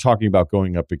 especially when you're talking about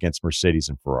going up against Mercedes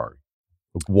and Ferrari?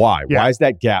 Like, why? Yeah. Why is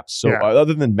that gap so,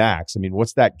 other than Max, I mean,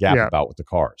 what's that gap about with the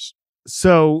cars?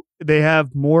 So they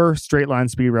have more straight line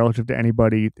speed relative to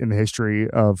anybody in the history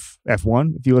of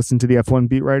F1. If you listen to the F1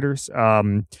 beat writers,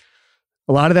 a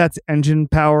lot of that's engine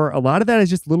power. A lot of that is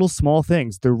just little small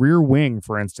things. The rear wing,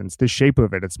 for instance, the shape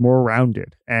of it, it's more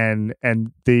rounded. And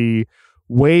the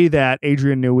way that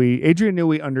Adrian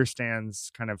Newey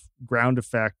understands kind of ground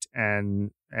effect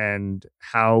and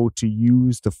how to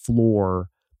use the floor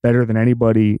better than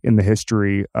anybody in the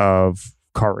history of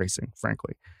car racing,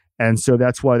 frankly. And so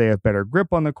that's why they have better grip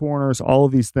on the corners, all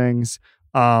of these things.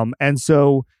 And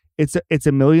so it's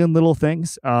a million little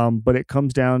things, but it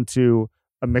comes down to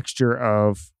a mixture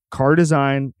of car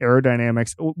design,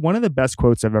 aerodynamics. One of the best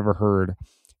quotes I've ever heard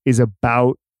is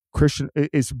about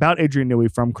Adrian Newey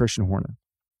from Christian Horner.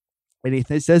 And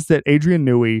he says that Adrian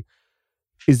Newey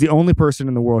is the only person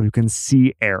in the world who can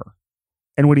see air.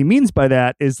 And what he means by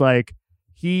that is like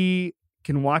he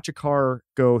can watch a car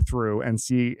go through and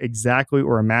see exactly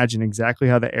or imagine exactly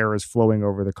how the air is flowing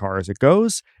over the car as it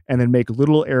goes, and then make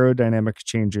little aerodynamic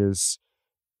changes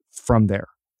from there.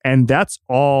 And that's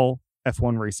all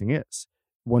F1 racing is.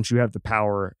 Once you have the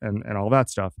power and all that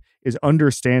stuff, is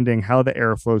understanding how the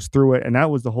air flows through it. And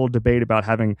that was the whole debate about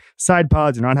having side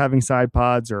pods or not having side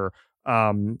pods, or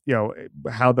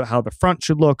how the front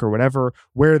should look, or whatever,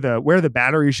 where the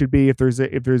battery should be if there's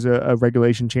a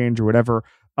regulation change or whatever.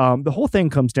 The whole thing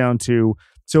comes down to,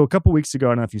 so a couple weeks ago, I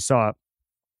don't know if you saw it,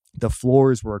 the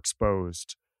floors were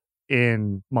exposed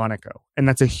in Monaco. And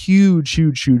that's a huge,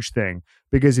 huge, huge thing,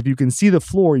 because if you can see the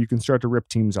floor, you can start to rip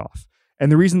teams off.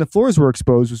 And the reason the floors were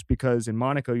exposed was because in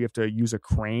Monaco, you have to use a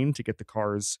crane to get the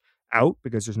cars out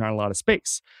because there's not a lot of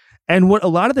space. And what a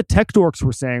lot of the tech dorks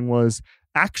were saying was,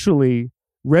 actually,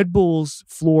 Red Bull's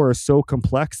floor is so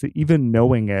complex that even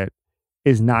knowing it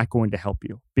is not going to help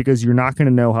you, because you're not going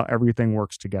to know how everything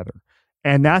works together.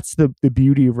 And that's the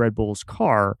beauty of Red Bull's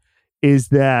car, is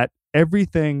that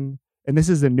everything, and this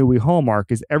is a Newey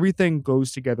hallmark, is everything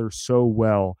goes together so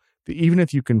well that even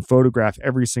if you can photograph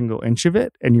every single inch of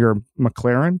it and you're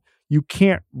McLaren, you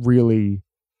can't really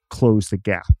close the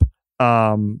gap.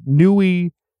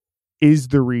 Newey is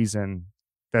the reason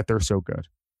that they're so good.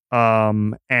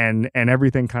 And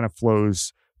everything kind of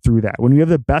flows through that. When you have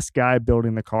the best guy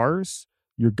building the cars,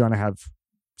 you're going to have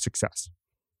success.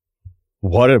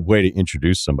 What a way to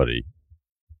introduce somebody.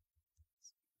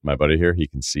 My buddy here, he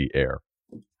can see air.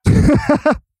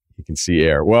 He can see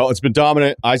air. Well, it's been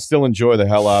dominant. I still enjoy the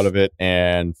hell out of it.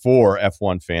 And for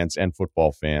F1 fans and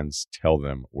football fans, tell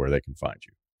them where they can find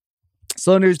you.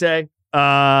 Slow News Day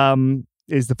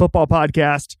is the football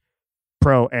podcast,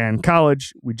 pro and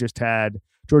college. We just had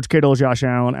George Kittle, Josh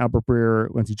Allen, Albert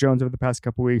Breer, Lindsey Jones over the past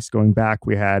couple weeks. Going back,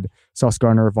 we had Sauce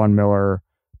Gardner, Von Miller,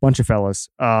 bunch of fellas.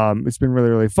 It's been really,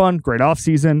 really fun. Great off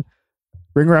season.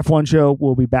 Ringer F1 show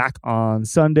will be back on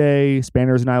Sunday.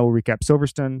 Spanners and I will recap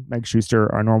Silverstone. Meg Schuster,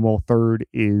 our normal third,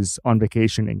 is on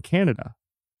vacation in Canada,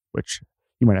 which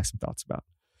you might have some thoughts about.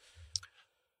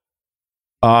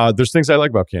 There's things I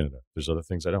like about Canada. There's other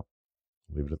things I don't.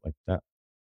 Leave it like that.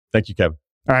 Thank you, Kevin.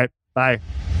 All right. Bye.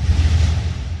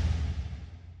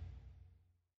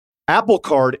 Apple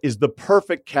Card is the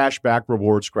perfect cashback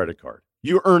rewards credit card.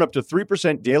 You earn up to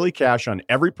 3% daily cash on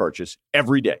every purchase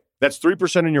every day. That's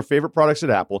 3% on your favorite products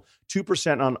at Apple,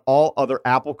 2% on all other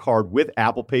Apple Card with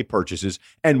Apple Pay purchases,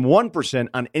 and 1%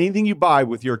 on anything you buy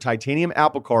with your titanium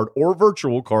Apple Card or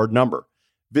virtual card number.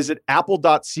 Visit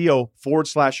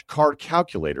apple.co/card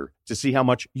calculator to see how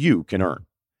much you can earn.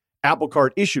 Apple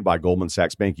Card issued by Goldman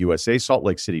Sachs Bank USA, Salt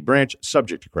Lake City branch,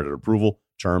 subject to credit approval.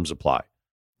 Terms apply.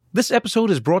 This episode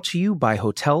is brought to you by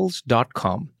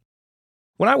Hotels.com.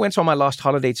 When I went on my last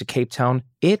holiday to Cape Town,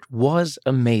 it was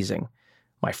amazing.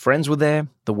 My friends were there,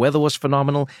 the weather was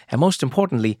phenomenal, and most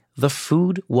importantly, the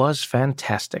food was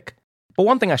fantastic. But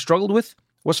one thing I struggled with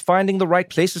was finding the right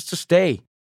places to stay.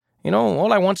 You know,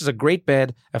 all I want is a great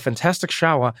bed, a fantastic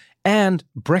shower, and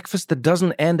breakfast that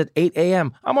doesn't end at 8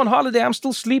 a.m. I'm on holiday, I'm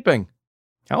still sleeping.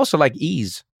 I also like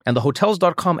ease, and the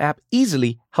Hotels.com app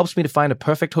easily helps me to find a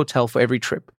perfect hotel for every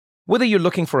trip. Whether you're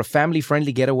looking for a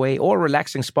family-friendly getaway or a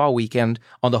relaxing spa weekend,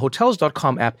 on the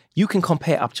Hotels.com app, you can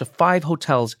compare up to 5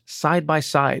 hotels side by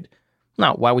side.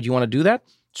 Now, why would you want to do that?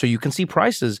 So you can see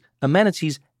prices,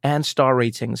 amenities, and star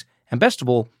ratings. And best of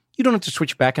all, you don't have to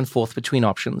switch back and forth between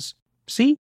options.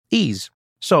 See? Ease.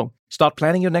 So, start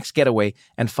planning your next getaway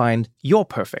and find your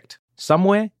perfect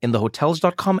somewhere in the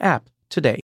Hotels.com app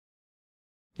today.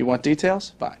 You want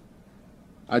details? Fine.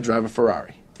 I drive a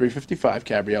Ferrari, 355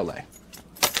 Cabriolet.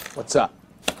 What's up?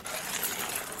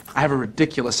 I have a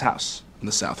ridiculous house in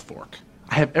the South Fork.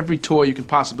 I have every toy you can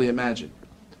possibly imagine.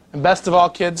 And best of all,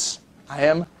 kids, I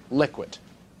am liquid.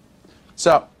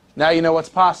 So, now you know what's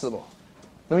possible.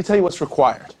 Let me tell you what's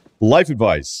required. Life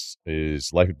advice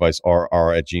is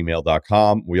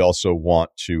lifeadvicerr@gmail.com. We also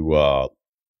want to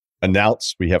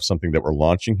announce we have something that we're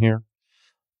launching here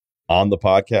on the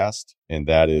podcast, and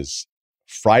that is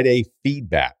Friday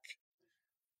feedback.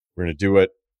 We're going to do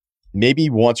it maybe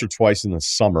once or twice in the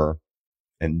summer,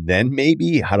 and then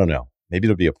maybe, I don't know, maybe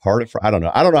it'll be a part of, I don't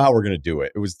know how we're going to do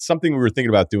it. It was something we were thinking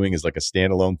about doing as like a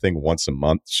standalone thing once a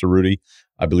month, Cerruti.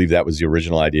 I believe that was the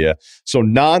original idea. So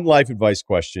non-life advice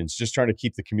questions, just trying to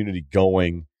keep the community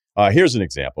going. Here's an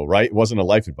example, right? It wasn't a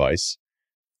life advice.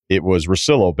 It was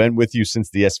Rosillo, been with you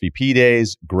since the SVP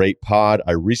days. Great pod.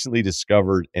 I recently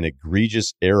discovered an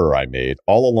egregious error I made.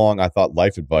 All along, I thought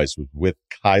life advice was with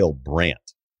Kyle Brandt.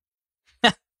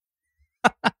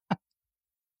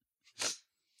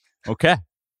 Okay.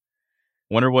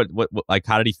 Wonder what, like,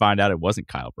 how did he find out it wasn't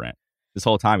Kyle Brandt? This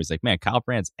whole time, he's like, man, Kyle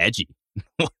Brandt's edgy.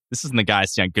 This isn't the guy I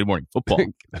see on Good Morning Football.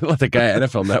 Let the guy at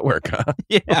NFL Network, huh?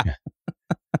 Yeah.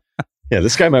 Yeah,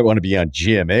 this guy might want to be on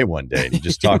GMA one day. He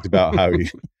just talked about how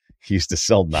he used to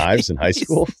sell knives in high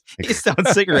school. He's selling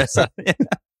cigarettes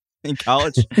in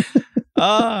college.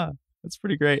 That's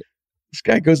pretty great. This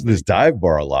guy goes to this dive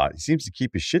bar a lot. He seems to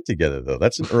keep his shit together, though.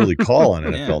 That's an early call on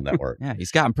NFL Network. Yeah,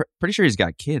 I'm pretty sure he's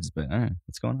got kids, but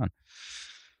what's going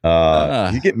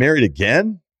on? You get married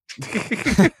again?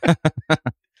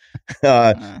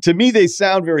 To me, they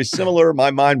sound very similar.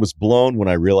 My mind was blown when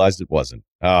I realized it wasn't.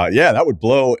 Yeah, that would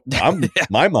blow.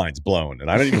 My mind's blown,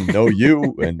 and I don't even know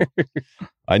you. And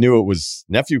I knew it was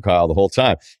nephew Kyle the whole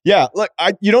time. Yeah, look,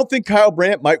 you don't think Kyle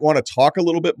Brandt might want to talk a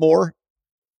little bit more?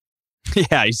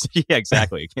 Yeah,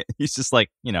 exactly. He's just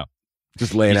like,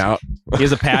 just laying out. He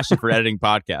has a passion for editing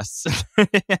podcasts.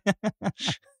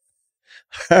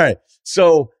 All right.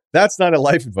 So that's not a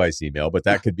life advice email, but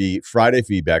that could be Friday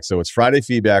feedback. So it's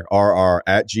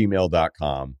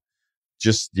fridayfeedbackrr@gmail.com.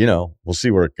 Just, we'll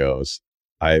see where it goes.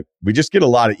 We just get a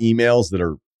lot of emails that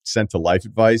are sent to life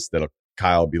advice that'll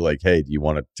Kyle will be like, hey, do you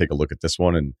want to take a look at this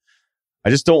one? And I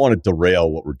just don't want to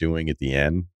derail what we're doing at the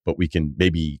end, but we can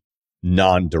maybe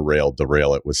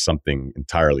derail it with something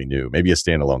entirely new, maybe a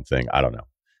standalone thing. I don't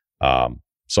know.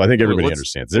 So I think everybody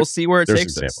understands. We'll see where it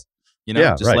takes us.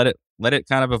 Just right. let it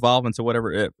kind of evolve into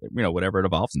whatever it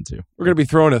evolves into. We're going to be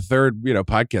throwing a third,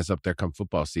 podcast up there come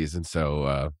football season.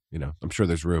 So, I'm sure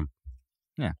there's room.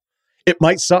 Yeah. It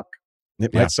might suck.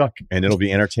 Might suck, and it'll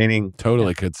be entertaining.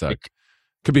 Totally could suck.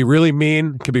 Could be really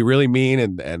mean.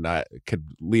 And I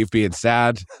could leave being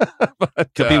sad. But,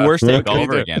 could be worse take all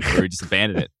over again, where we just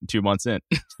abandoned it 2 months in.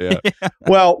 Yeah.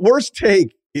 Well, worst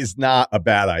take is not a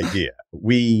bad idea.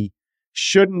 We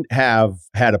shouldn't have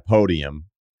had a podium.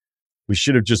 We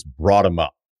should have just brought him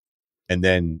up and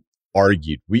then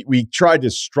argued. We tried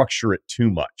to structure it too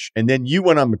much, and then you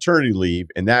went on maternity leave,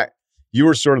 and that you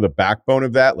were sort of the backbone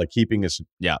of that, like keeping us,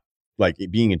 like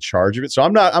being in charge of it. So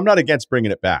I'm not against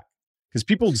bringing it back because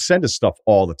people send us stuff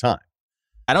all the time.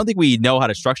 I don't think we know how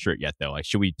to structure it yet, though. Like,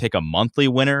 should we pick a monthly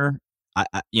winner?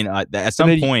 At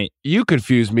some point, you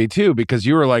confused me too because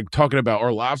you were like talking about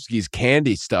Orlovsky's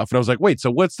candy stuff, and I was like, wait, so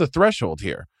what's the threshold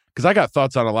here? Because I got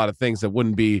thoughts on a lot of things that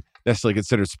wouldn't be necessarily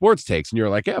considered sports takes, and you were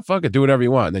like, yeah, fuck it, do whatever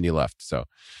you want, and then you left. So,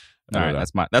 all right,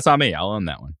 that's on me. I'll own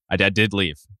that one. I did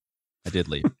leave,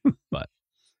 but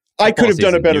I could have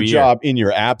done a better job in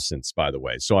your absence, by the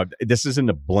way. So this isn't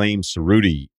a blame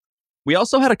Cerruti. We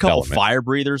also had a couple fire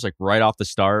breathers, like right off the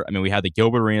start. I mean, we had the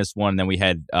Gilbert Arenas one, and then we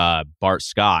had Bart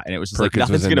Scott, and it was just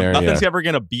Perkins like nothing's ever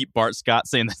gonna beat Bart Scott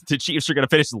saying that the Chiefs are gonna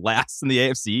finish last in the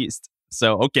AFC East.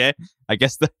 So okay, I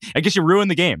guess you ruined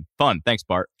the game. Fun, thanks,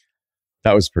 Bart.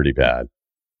 That was pretty bad.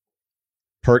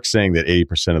 Perk saying that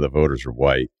 80% of the voters are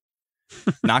white.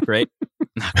 Not great.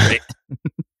 Not great.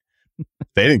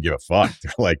 They didn't give a fuck.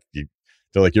 They're like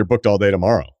you're booked all day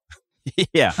tomorrow.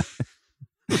 Yeah.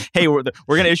 Hey, we're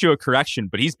gonna issue a correction,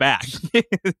 but he's back.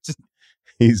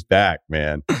 He's back,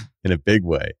 man, in a big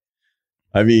way.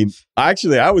 I mean,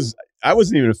 actually, I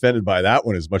wasn't even offended by that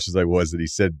one as much as I was that he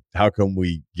said, "How come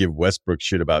we give Westbrook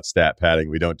shit about stat padding?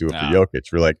 We don't do it for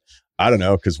Jokic." We're like, I don't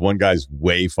know, because one guy's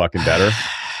way fucking better.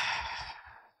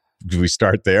 Do we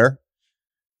start there?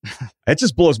 It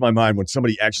just blows my mind when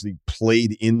somebody actually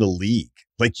played in the league.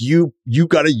 Like you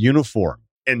got a uniform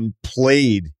and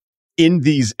played in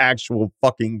these actual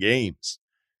fucking games.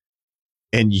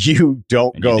 And you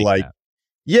don't go like,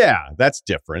 yeah, that's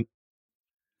different.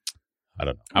 I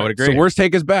don't know. I would agree. So worst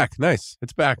take is back. Nice.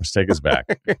 It's back. Worst take is back.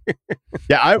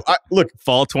 Yeah, I look.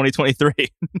 Fall 2023.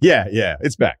 Yeah,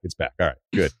 it's back. It's back. All right,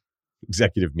 good.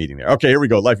 Executive meeting there. Okay, here we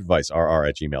go. Life advice,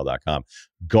 rr@gmail.com.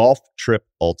 Golf trip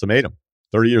ultimatum.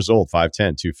 30 years old,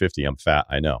 5'10", 250. I'm fat.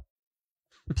 I know.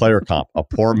 Player comp, a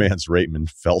poor man's Raymond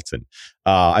Felton.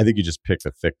 I think you just picked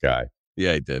a thick guy.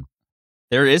 Yeah, he did.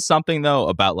 There is something, though,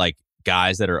 about like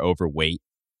guys that are overweight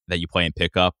that you play in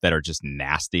pickup that are just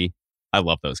nasty. I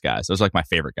love those guys. Those are like my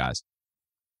favorite guys.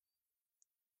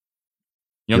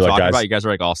 You know what I'm talking about? You guys are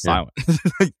like all silent.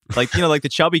 Like the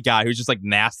chubby guy who's just like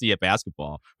nasty at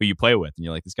basketball who you play with. And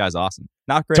you're like, this guy's awesome.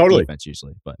 Not great defense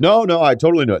usually. But No, I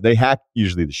totally know. They hack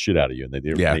usually the shit out of you. And they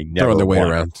never throwing their weight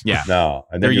around. Yeah. No.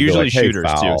 And they're usually like, hey, shooters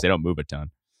foul. too because they don't move a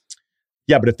ton.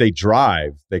 Yeah, but if they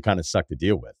drive, they kind of suck to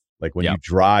deal with. Like when you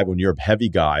drive, when you're a heavy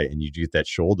guy and you get that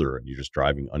shoulder and you're just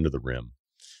driving under the rim.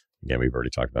 Again, we've already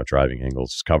talked about driving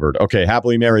angles covered. Okay,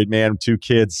 happily married man, 2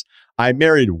 kids. I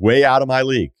married way out of my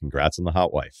league. Congrats on the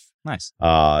hot wife. Nice.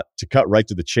 To cut right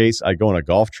to the chase, I go on a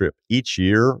golf trip each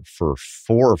year for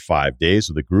 4 or 5 days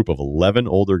with a group of 11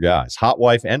 older guys, hot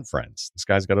wife and friends. This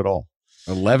guy's got it all.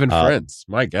 11 friends.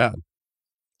 My God.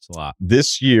 It's a lot.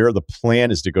 This year, the plan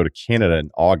is to go to Canada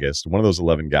in August. One of those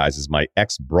 11 guys is my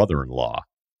ex-brother-in-law.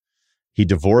 He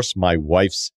divorced my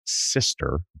wife's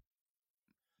sister.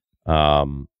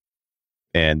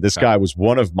 And this guy was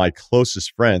one of my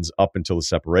closest friends up until the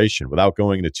separation. Without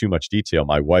going into too much detail,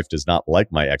 my wife does not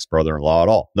like my ex-brother-in-law at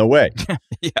all. No way.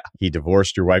 Yeah. He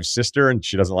divorced your wife's sister and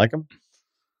she doesn't like him?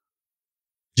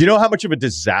 Do you know how much of a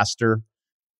disaster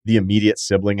the immediate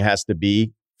sibling has to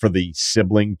be for the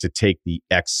sibling to take the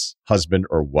ex-husband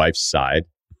or wife's side?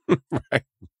 Right.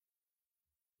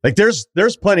 Like there's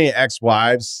plenty of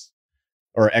ex-wives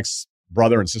or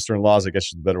ex-brother and sister-in-laws, I guess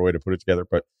is the better way to put it together.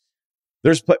 But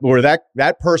there's where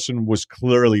that person was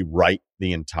clearly right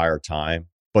the entire time,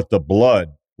 but the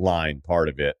bloodline part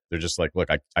of it, they're just like, look,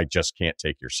 I just can't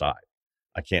take your side.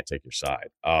 I can't take your side.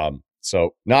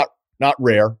 So not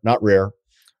rare.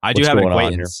 I do have an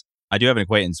acquaintance. I do have an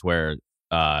acquaintance where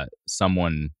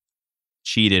someone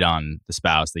cheated on the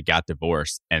spouse. They got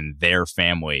divorced, and their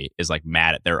family is like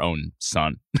mad at their own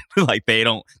son. Like they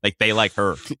don't like they like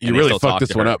her. You really fucked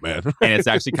this one up, man. And it's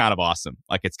actually kind of awesome.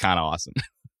 Like it's kind of awesome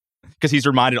because he's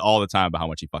reminded all the time about how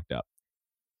much he fucked up.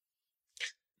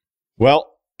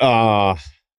 Well,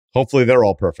 hopefully they're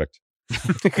all perfect.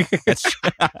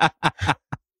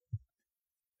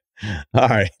 All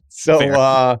right.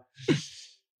 So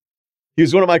he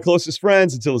was one of my closest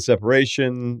friends until the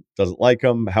separation. Doesn't like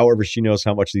him. However, she knows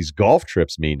how much these golf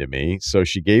trips mean to me, so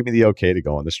she gave me the okay to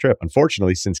go on this trip.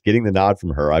 Unfortunately, since getting the nod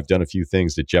from her, I've done a few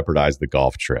things that jeopardize the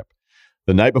golf trip.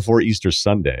 The night before Easter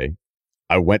Sunday,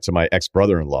 I went to my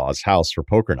ex-brother-in-law's house for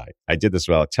poker night. I did this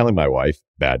without telling my wife.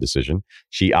 Bad decision.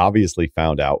 She obviously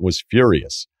found out, was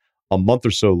furious. A month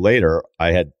or so later,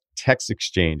 I had text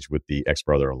exchange with the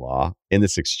ex-brother-in-law. In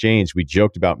this exchange, we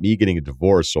joked about me getting a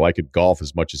divorce so I could golf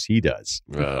as much as he does.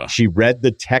 She read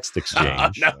the text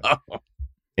exchange. No.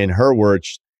 In her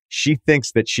words, she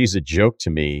thinks that she's a joke to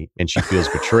me and she feels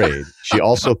betrayed. She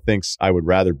also thinks I would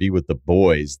rather be with the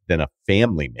boys than a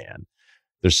family man.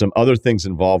 There's some other things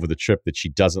involved with the trip that she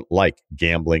doesn't like: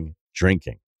 gambling,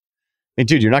 drinking. I mean,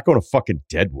 dude, you're not going to fucking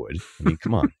Deadwood. I mean,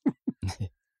 come on.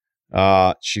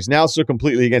 She's now so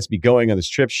completely against me going on this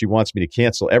trip. She wants me to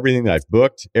cancel everything that I've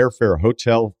booked: airfare,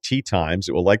 hotel, tea times.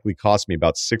 It will likely cost me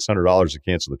about $600 to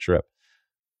cancel the trip.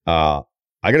 I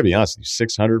got to be honest with you,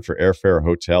 $600 for airfare,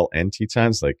 hotel, and tea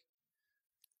times. Like,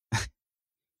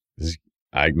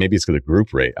 maybe it's the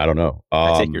group rate. I don't know.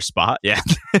 Take your spot. Yeah.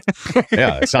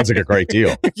 Yeah, it sounds like a great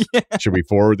deal. Yeah. Should we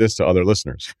forward this to other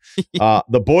listeners?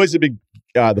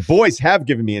 The boys have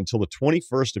given me until the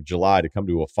 21st of July to come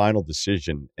to a final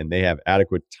decision, and they have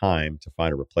adequate time to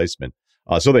find a replacement.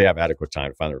 So they have adequate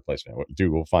time to find a replacement.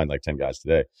 Dude, we'll find like 10 guys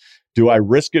today. Do I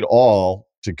risk it all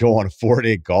to go on a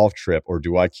 4-day golf trip, or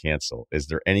do I cancel? Is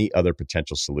there any other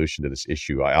potential solution to this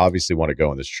issue? I obviously want to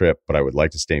go on this trip, but I would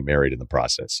like to stay married in the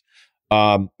process.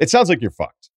 It sounds like you're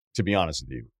fucked, to be honest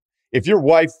with you. If your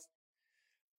wife,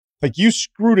 like, you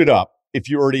screwed it up if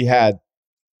you already had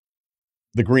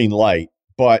the green light,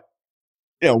 but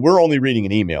you know, we're only reading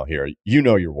an email here. You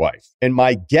know your wife. And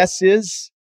my guess is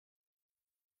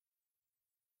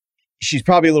she's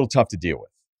probably a little tough to deal with.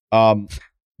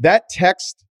 That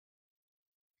text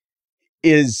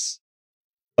is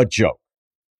a joke.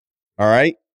 All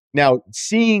right. Now,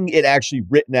 seeing it actually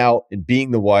written out and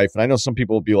being the wife, and I know some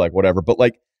people will be like, whatever, but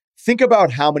like, think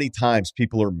about how many times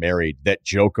people are married that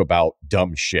joke about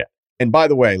dumb shit. And by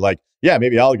the way, like, yeah,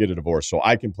 maybe I'll get a divorce so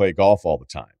I can play golf all the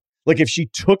time. Like, if she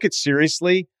took it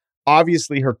seriously,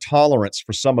 obviously her tolerance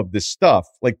for some of this stuff,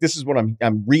 like, this is what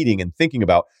I'm reading and thinking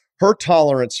about. Her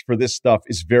tolerance for this stuff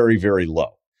is very, very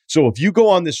low. So if you go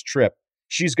on this trip,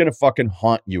 she's going to fucking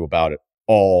haunt you about it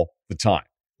all the time.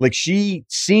 Like, she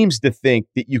seems to think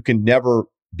that you can never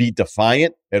be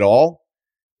defiant at all.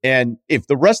 And if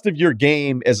the rest of your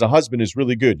game as a husband is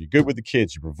really good, you're good with the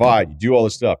kids, you provide, you do all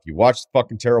this stuff, you watch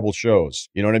fucking terrible shows,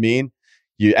 you know what I mean?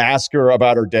 You ask her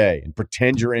about her day and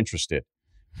pretend you're interested.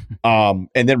 And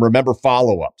then remember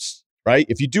follow-ups, right?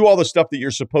 If you do all the stuff that you're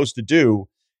supposed to do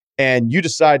and you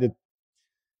decide to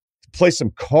play some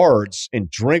cards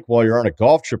and drink while you're on a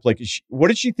golf trip, like, what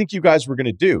did she think you guys were going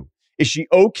to do? Is she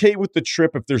okay with the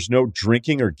trip if there's no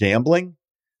drinking or gambling,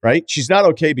 right? She's not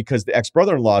okay because the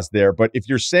ex-brother-in-law is there. But if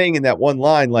you're saying in that one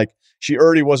line, like, she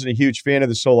already wasn't a huge fan of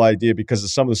this whole idea because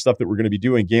of some of the stuff that we're going to be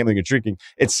doing, gambling and drinking,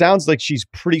 it sounds like she's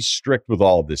pretty strict with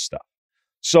all of this stuff.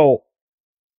 So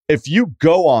if you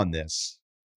go on this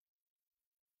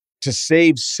to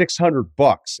save $600,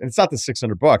 and it's not the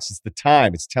 $600, it's the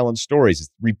time, it's telling stories, it's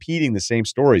repeating the same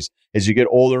stories as you get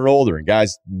older and older, and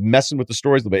guys messing with the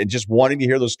stories a little bit and just wanting to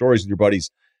hear those stories with your buddies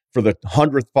for the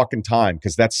 100th fucking time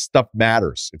because that stuff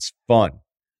matters. It's fun.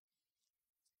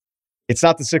 It's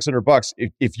not the $600.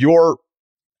 If you're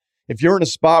in a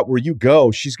spot where you go,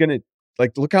 she's gonna,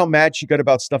 like, look how mad she got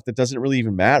about stuff that doesn't really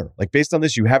even matter. Like, based on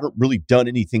this, you haven't really done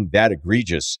anything that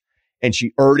egregious. And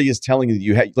she already is telling you that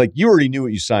you had, like, you already knew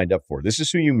what you signed up for. This is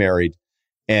who you married.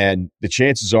 And the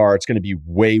chances are it's going to be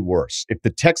way worse. If the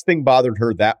text thing bothered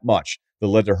her that much that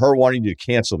led to her wanting you to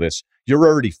cancel this, you're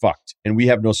already fucked. And we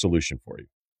have no solution for you.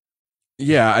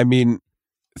 Yeah. I mean,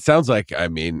 it sounds like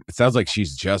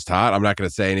she's just hot. I'm not going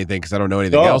to say anything because I don't know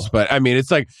anything else. But I mean,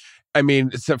 it's like, I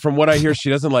mean, from what I hear, she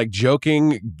doesn't like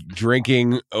joking,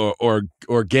 drinking, or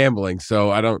gambling.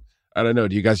 So I don't know.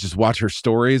 Do you guys just watch her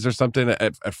stories or something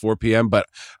at 4 p.m.? But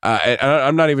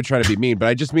I'm not even trying to be mean, but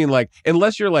I just mean like,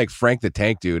 unless you're like Frank the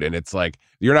Tank dude, and it's like,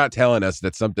 you're not telling us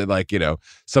that something like,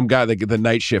 some guy, the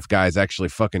night shift guy is actually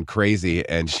fucking crazy,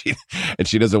 and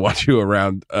she doesn't want you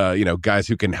around, guys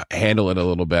who can handle it a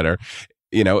little better.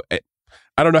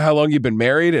 I don't know how long you've been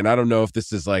married, and I don't know if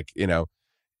this is like,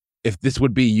 if this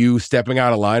would be you stepping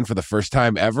out of line for the first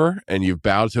time ever, and you've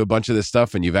bowed to a bunch of this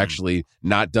stuff, and you've actually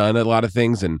not done a lot of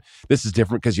things, and this is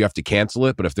different because you have to cancel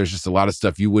it. But if there's just a lot of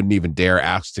stuff you wouldn't even dare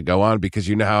ask to go on because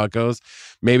you know how it goes,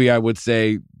 maybe I would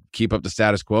say keep up the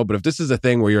status quo. But if this is a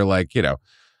thing where you're like,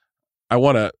 I'm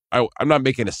not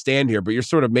making a stand here, but you're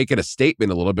sort of making a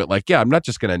statement a little bit like, yeah, I'm not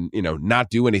just going to, not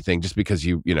do anything just because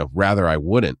rather I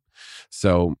wouldn't.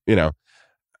 So,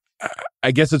 I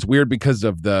guess it's weird because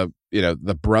of the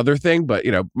brother thing, but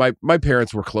my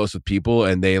parents were close with people,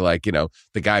 and they like, the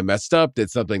guy messed up,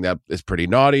 did something that is pretty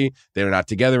naughty. They're not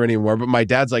together anymore. But my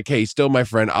dad's like, hey, he's still my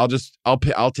friend.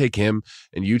 I'll take him,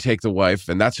 and you take the wife,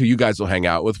 and that's who you guys will hang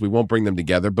out with. We won't bring them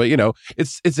together. But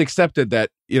it's accepted that,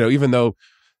 even though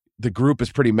the group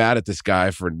is pretty mad at this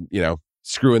guy for,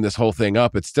 screwing this whole thing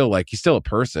up, it's still like, he's still a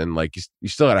person. Like you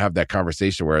still got to have that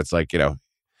conversation where it's like,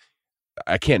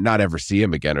 I can't not ever see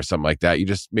him again or something like that. You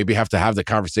just maybe have to have the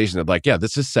conversation of like, yeah,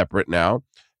 this is separate now,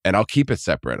 and I'll keep it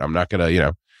separate. I'm not going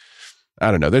to, I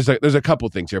don't know. There's a couple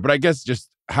things here, but I guess just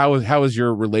how is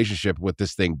your relationship with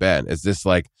this thing been? Is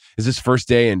this first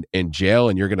day in jail,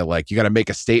 and you're going to you got to make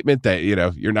a statement that,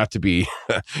 you're not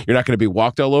going to be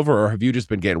walked all over, or have you just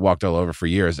been getting walked all over for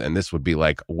years? And this would be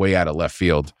like way out of left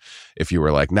field if you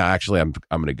were like, nah, actually I'm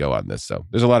going to go on this. So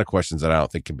there's a lot of questions that I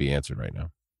don't think can be answered right now.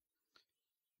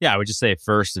 Yeah, I would just say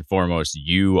first and foremost,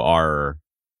 you're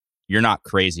not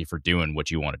crazy for doing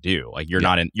what you want to do. Like you're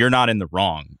not in the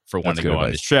wrong for wanting to go on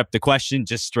this trip. The question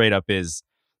just straight up is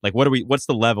like, what's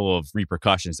the level of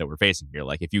repercussions that we're facing here?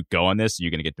 Like if you go on this, you're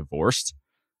going to get divorced.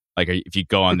 Like if you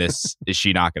go on this, is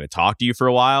she not going to talk to you for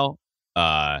a while?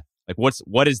 Like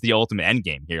what is the ultimate end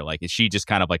game here? Like is she just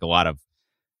kind of like a lot of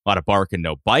bark and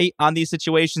no bite on these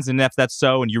situations? And if that's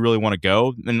so, and you really want to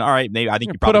go, then all right, maybe I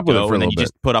think you probably go, and then you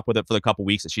just put up with it for the couple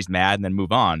weeks that she's mad, and then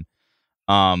move on.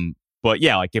 But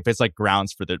yeah, like if it's like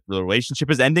grounds for the relationship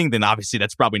is ending, then obviously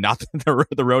that's probably not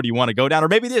the road you want to go down, or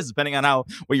maybe it is, depending on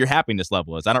what your happiness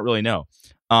level is. I don't really know.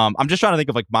 I'm just trying to think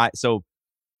of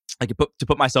to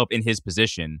put myself in his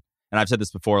position, and I've said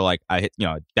this before. Like I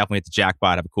definitely hit the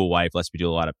jackpot. Have a cool wife. Lets me do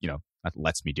a lot of not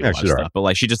lets me do a lot of stuff, but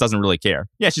like she just doesn't really care.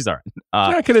 Yeah, she's all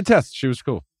right. I can attest. She was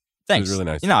cool. Thanks. She was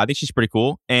really nice. I think she's pretty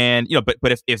cool. And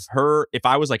but if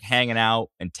I was like hanging out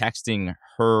and texting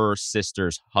her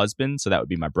sister's husband, so that would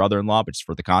be my brother-in-law, but just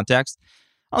for the context,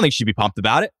 I don't think she'd be pumped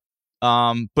about it.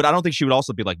 But I don't think she would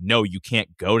also be like, no, you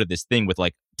can't go to this thing with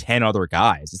like 10 other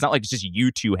guys. It's not like it's just you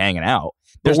two hanging out.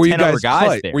 There's 10 other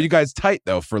guys there. Were you guys tight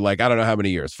though for like, I don't know how many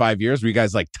years, 5 years? Were you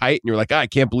guys like tight and you're like, I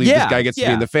can't believe this guy gets to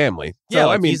be in the family? So, yeah,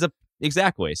 like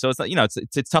exactly. So it's like,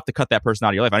 it's tough to cut that person out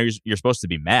of your life. I know you're supposed to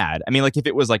be mad. I mean, like if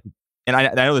it was like, and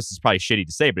I know this is probably shitty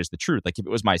to say, but it's the truth. Like if it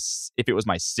was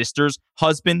my sister's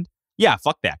husband, yeah,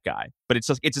 fuck that guy. But it's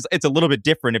a little bit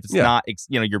different if it's not,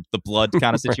 you're the blood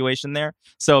kind of situation there.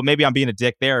 So maybe I'm being a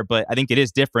dick there, but I think it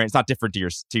is different. It's not different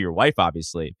to your wife,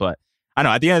 obviously, but I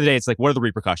know at the end of the day, it's like, what are the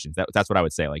repercussions? That's what I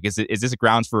would say. Like, is this a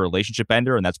grounds for a relationship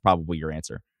ender? And that's probably your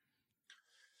answer.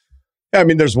 I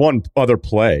mean, there's one other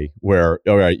play where,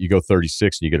 all right, you go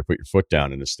 36 and you get to put your foot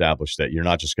down and establish that you're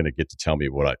not just going to get to tell me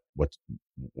what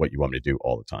you want me to do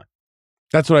all the time.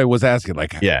 That's what I was asking.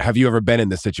 Like, have you ever been in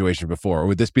this situation before? Or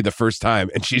would this be the first time?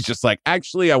 And she's just like,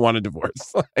 actually, I want a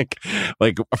divorce.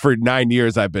 like for 9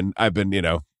 years, I've been, had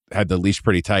the leash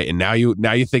pretty tight. And now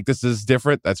you think this is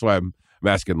different? That's why I'm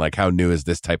asking, like, how new is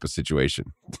this type of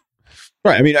situation?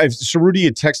 Right. I mean, Rudy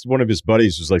had texted one of his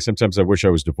buddies, was like, sometimes I wish I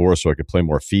was divorced so I could play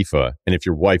more FIFA. And if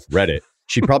your wife read it,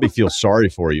 she'd probably feel sorry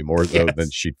for you more than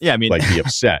she'd be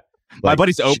upset. My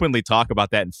buddies openly talk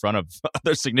about that in front of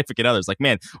other significant others. Like,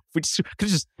 man, we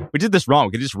did this wrong.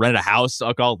 We could just rent a house,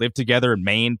 all live together in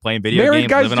Maine, playing video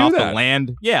games, living off the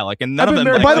land. Yeah, like, and none of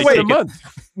them. By the way,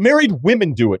 married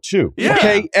women do it too. Yeah.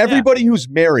 Okay, everybody who's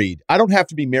married, I don't have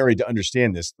to be married to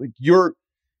understand this. Like, you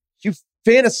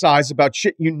fantasize about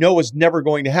shit is never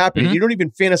going to happen. Mm-hmm. You don't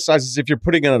even fantasize as if you're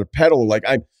putting it on a pedal. Like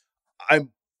I'm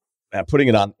putting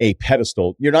it on a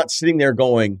pedestal. You're not sitting there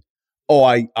going, oh,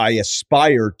 I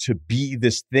aspire to be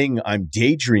this thing I'm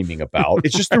daydreaming about.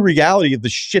 It's just the reality of the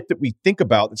shit that we think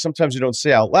about that sometimes we don't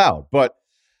say out loud. But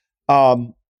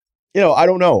I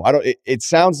don't know. It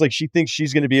sounds like she thinks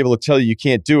she's going to be able to tell you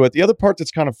can't do it. The other part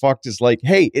that's kind of fucked is like,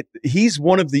 hey, he's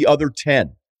one of the other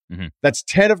 10. Mm-hmm. That's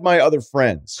 10 of my other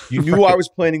friends. You knew I was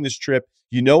planning this trip.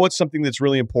 You know it's something that's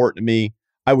really important to me.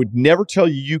 I would never tell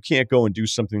you can't go and do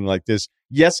something like this.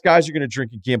 Yes, guys are going to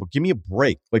drink and gamble. Give me a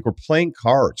break. Like, we're playing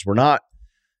cards. We're not,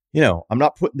 I'm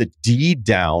not putting the deed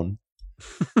down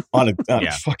on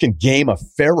a fucking game of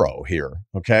Pharaoh here.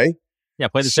 Okay. Yeah,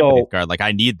 play the sympathy card. Like,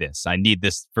 I need this. I need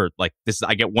this for like this.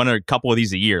 I get one or a couple of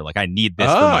these a year. Like, I need this.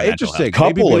 For my interesting.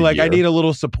 Maybe be like, I need a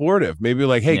little supportive. Maybe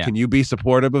like, hey, can you be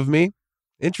supportive of me?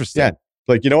 Interesting. Yeah.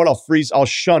 Like, you know what? I'll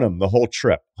shun him the whole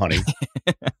trip, honey.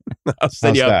 I'll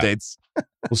send you updates.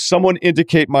 Will someone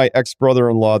indicate my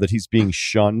ex-brother-in-law that he's being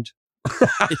shunned?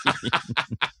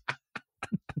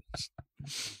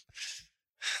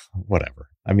 Whatever.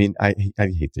 I mean, I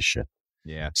hate this shit.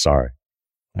 Yeah. Sorry.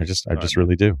 I just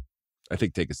really do. I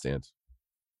think take a stance.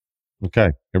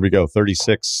 Okay. Here we go.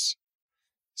 36,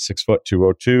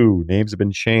 6'2", names have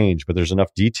been changed, but there's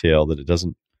enough detail that it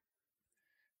doesn't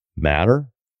matter.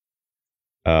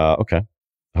 Okay.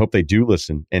 I hope they do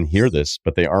listen and hear this,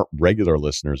 but they aren't regular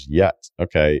listeners yet.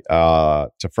 Okay.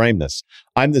 To frame this,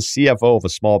 I'm the CFO of a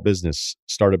small business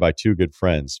started by two good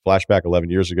friends. Flashback 11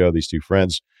 years ago, these two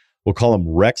friends, we'll call them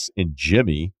Rex and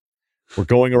Jimmy. We're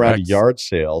going around yard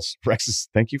sales.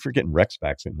 Thank you for getting Rex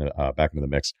back into the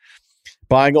mix.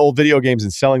 Buying old video games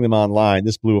and selling them online.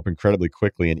 This blew up incredibly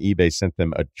quickly, and eBay sent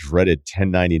them a dreaded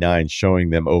 $10.99, showing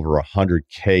them over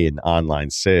 $100K in online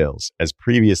sales. As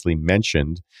previously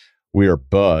mentioned, we are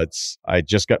buds. I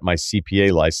just got my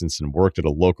CPA license and worked at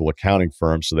a local accounting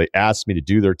firm, so they asked me to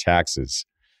do their taxes.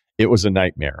 It was a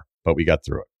nightmare, but we got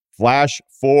through it. Flash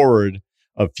forward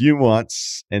a few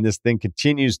months, and this thing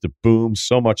continues to boom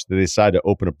so much that they decided to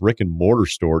open a brick and mortar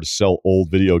store to sell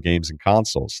old video games and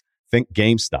consoles. Think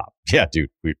GameStop. Yeah, dude,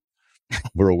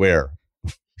 we're aware.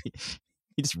 He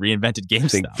just reinvented GameStop.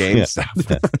 Think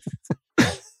GameStop.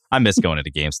 I miss going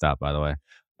into GameStop, by the way.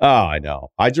 Oh, I know.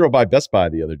 I drove by Best Buy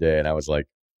the other day, and I was like,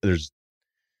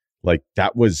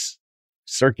 that was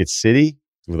Circuit City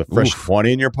with a fresh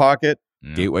 20 in your pocket.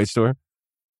 Gateway store.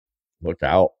 Look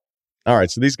out. All right,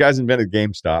 so these guys invented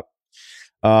GameStop.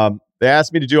 They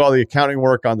asked me to do all the accounting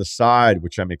work on the side,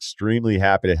 which I'm extremely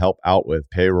happy to help out with,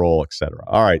 payroll, etc.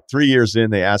 All right, 3 years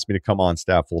in, they asked me to come on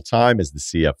staff full-time as the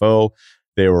CFO.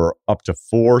 They were up to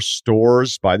 4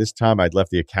 stores. By this time, I'd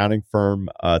left the accounting firm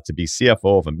to be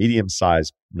CFO of a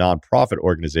medium-sized nonprofit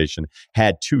organization,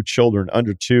 had 2 children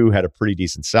under 2, had a pretty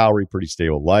decent salary, pretty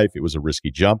stable life. It was a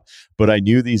risky jump, but I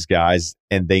knew these guys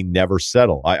and they never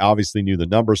settle. I obviously knew the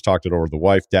numbers, talked it over with the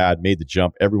wife, dad, made the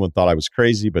jump. Everyone thought I was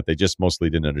crazy, but they just mostly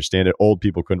didn't understand it. Old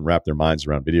people couldn't wrap their minds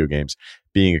around video games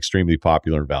being extremely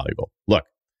popular and valuable. Look,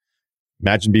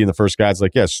 imagine being the first guy. It's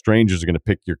like, yeah, strangers are going to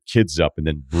pick your kids up and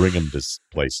then bring them to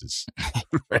places.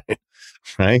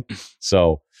 Right?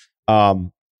 So,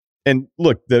 and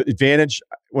look, the advantage,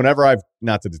 whenever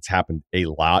not that it's happened a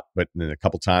lot, but then a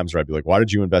couple times where I'd be like, why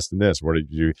did you invest in this? What did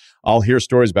you do? I'll hear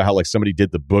stories about how like somebody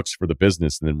did the books for the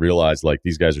business and then realized like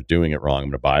these guys are doing it wrong. I'm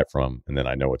going to buy it from, and then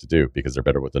I know what to do because they're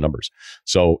better with the numbers.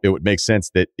 So it would make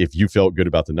sense that if you felt good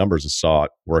about the numbers and saw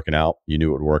it working out, you knew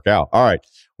it would work out. All right.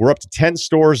 We're up to 10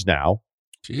 stores now.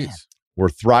 Jeez. We're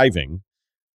thriving.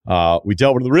 We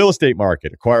delve into the real estate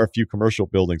market, acquire a few commercial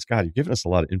buildings. God, you're giving us a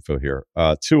lot of info here.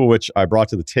 2 of which I brought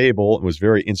to the table and was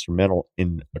very instrumental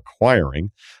in acquiring.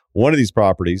 One of these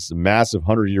properties, a massive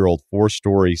 100-year-old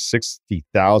 4-story,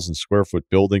 60,000 square foot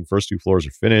building. First 2 floors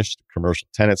are finished. Commercial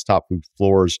tenants, top 2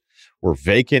 floors were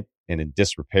vacant and in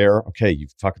disrepair. Okay,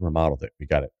 you've fucking remodeled it. We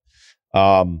got it.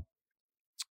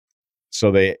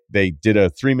 So they did a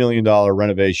 $3 million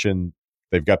renovation.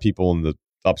 They've got people in the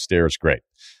upstairs. Great.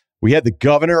 We had the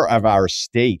governor of our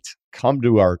state come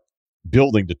to our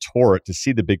building to tour it to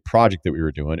see the big project that we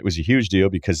were doing. It was a huge deal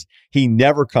because he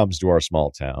never comes to our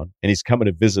small town, and he's coming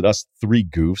to visit us 3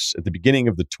 goofs. At the beginning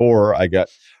of the tour, I got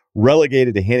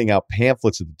relegated to handing out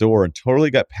pamphlets at the door and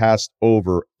totally got passed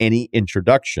over any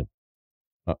introduction.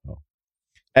 Uh-oh.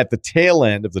 At the tail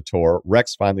end of the tour,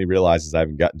 Rex finally realizes I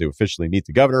haven't gotten to officially meet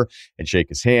the governor and shake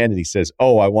his hand. And he says,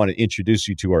 "Oh, I want to introduce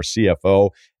you to our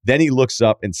CFO." Then he looks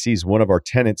up and sees one of our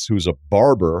tenants, who's a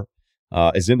barber,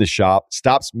 is in the shop,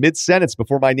 stops mid-sentence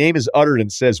before my name is uttered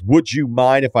and says, "Would you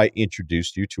mind if I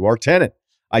introduced you to our tenant?"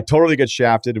 I totally got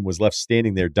shafted and was left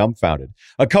standing there dumbfounded.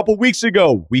 A couple weeks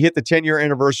ago, we hit the 10-year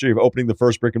anniversary of opening the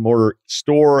first brick and mortar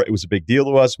store. It was a big deal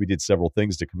to us. We did several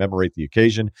things to commemorate the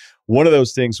occasion. One of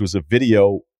those things was a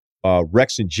video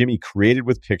Rex and Jimmy created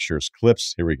with pictures,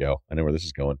 clips. Here we go. I know where this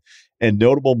is going. And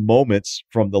notable moments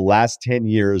from the last 10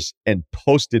 years and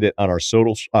posted it on our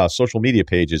social media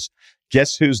pages.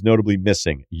 Guess who's notably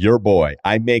missing? Your boy.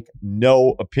 I make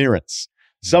no appearance.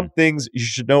 Some things you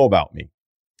should know about me.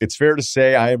 It's fair to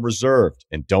say I am reserved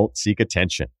and don't seek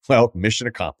attention. Well, mission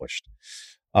accomplished.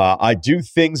 I do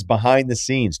things behind the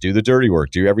scenes, do the dirty work,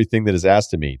 do everything that is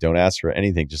asked of me. Don't ask for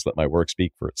anything. Just let my work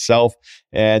speak for itself.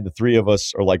 And the three of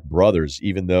us are like brothers,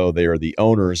 even though they are the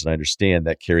owners. And I understand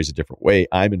that carries a different weight.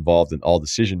 I'm involved in all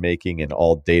decision-making and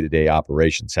all day-to-day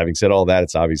operations. Having said all that,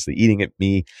 it's obviously eating at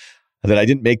me that I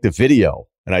didn't make the video.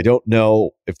 And I don't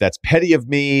know if that's petty of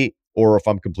me or if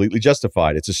I'm completely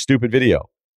justified. It's a stupid video.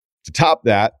 To top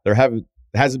that, there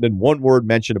hasn't been one word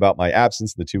mentioned about my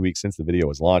absence in the 2 weeks since the video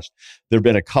was launched. There have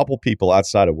been a couple people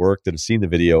outside of work that have seen the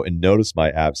video and noticed my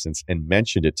absence and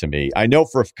mentioned it to me. I know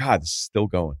for God, this is still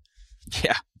going.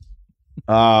 Yeah.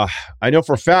 I know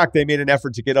for a fact they made an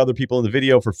effort to get other people in the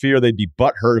video for fear they'd be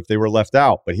butthurt if they were left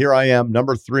out. But here I am,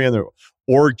 number 3 on the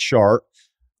org chart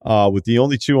with the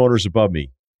only 2 owners above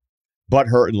me,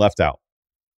 butthurt and left out.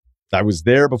 I was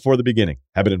there before the beginning.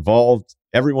 Have been involved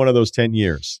every one of those 10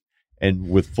 years.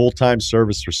 And with full-time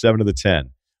service for 7 of the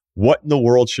 10. What in the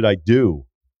world should I do?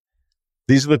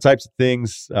 These are the types of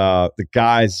things the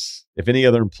guys, if any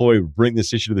other employee would bring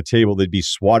this issue to the table, they'd be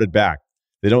swatted back.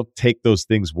 They don't take those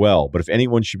things well. But if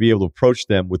anyone should be able to approach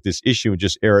them with this issue and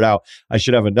just air it out, I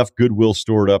should have enough goodwill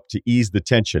stored up to ease the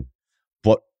tension.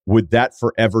 But would that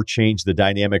forever change the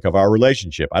dynamic of our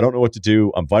relationship? I don't know what to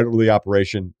do. I'm vital to the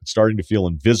operation. It's starting to feel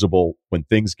invisible when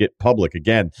things get public.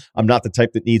 Again, I'm not the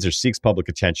type that needs or seeks public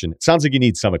attention. It sounds like you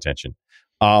need some attention.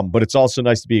 But it's also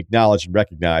nice to be acknowledged and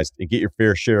recognized and get your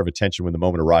fair share of attention when the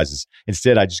moment arises.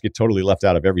 Instead, I just get totally left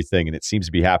out of everything, and it seems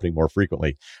to be happening more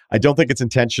frequently. I don't think it's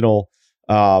intentional.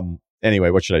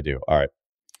 Anyway, what should I do? All right.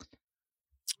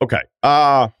 Okay.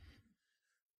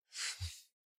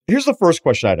 Here's the first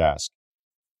question I'd ask.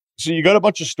 So you got a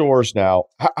bunch of stores now.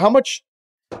 How much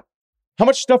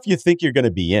stuff do you think you're going to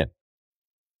be in?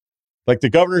 Like the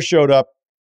governor showed up,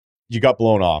 you got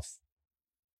blown off.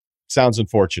 Sounds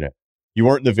unfortunate. You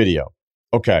weren't in the video.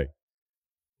 Okay.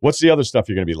 What's the other stuff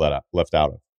you're going to be left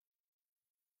out of?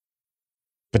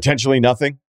 Potentially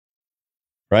nothing,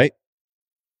 right?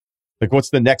 Like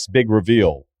what's the next big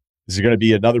reveal? Is it going to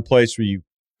be another place where you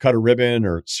cut a ribbon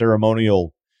or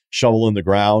ceremonial shovel in the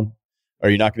ground? Are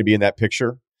you not going to be in that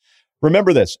picture?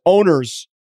 Remember this, owners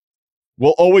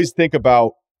will always think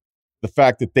about the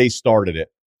fact that they started it,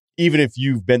 even if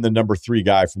you've been the number 3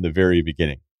 guy from the very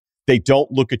beginning. They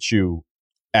don't look at you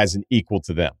as an equal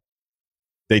to them.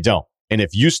 They don't. And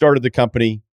if you started the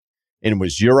company and it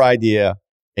was your idea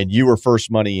and you were first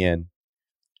money in,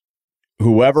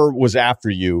 whoever was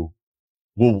after you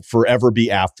will forever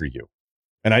be after you.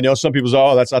 And I know some people say,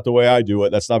 oh, that's not the way I do it.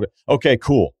 That's not. Okay,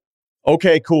 cool.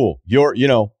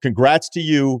 Congrats to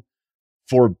you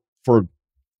for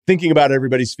thinking about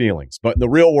everybody's feelings. But in the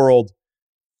real world,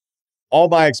 all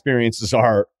my experiences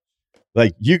are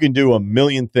like, you can do a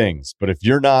million things, but if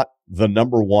you're not the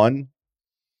number 1,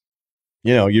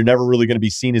 you're never really going to be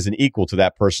seen as an equal to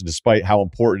that person, despite how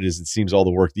important it is. It seems all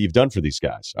the work that you've done for these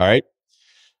guys. All right.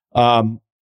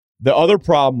 The other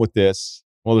problem with this,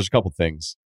 well, there's a couple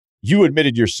things. You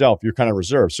admitted yourself, you're kind of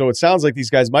reserved. So it sounds like these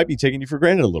guys might be taking you for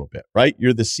granted a little bit, right?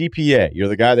 You're the CPA. You're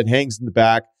the guy that hangs in the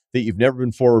back, that you've never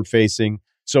been forward facing.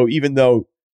 So even though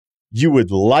you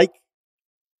would like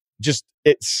just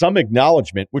some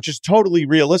acknowledgement, which is totally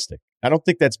realistic, I don't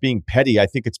think that's being petty. I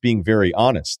think it's being very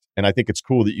honest. And I think it's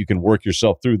cool that you can work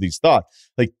yourself through these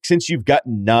thoughts. Like, since you've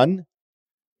gotten none,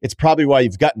 it's probably why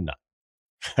you've gotten none,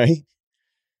 right?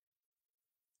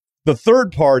 The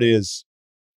third part is,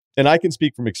 and I can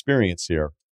speak from experience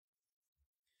here,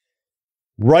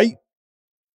 right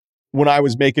when I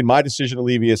was making my decision to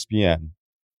leave ESPN,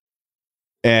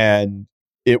 and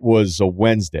it was a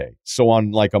Wednesday. So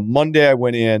on like a Monday, I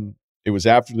went in, it was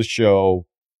after the show,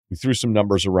 we threw some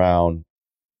numbers around.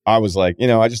 I was like,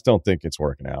 I just don't think it's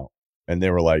working out. And they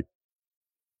were like,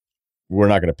 we're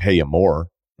not going to pay you more.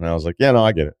 And I was like, yeah, no,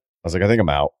 I get it. I was like, I think I'm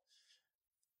out.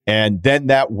 And then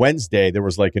that Wednesday, there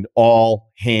was like an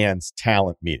all hands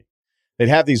talent meeting. They'd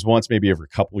have these once, maybe every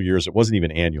couple of years. It wasn't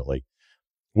even annually,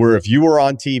 where if you were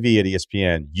on TV at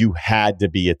ESPN, you had to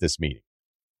be at this meeting.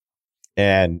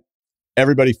 And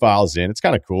everybody files in. It's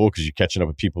kind of cool because you're catching up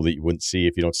with people that you wouldn't see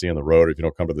if you don't see on the road, or if you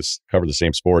don't cover the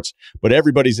same sports. But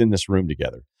everybody's in this room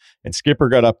together. And Skipper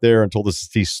got up there and told us to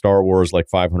see Star Wars like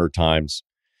 500 times.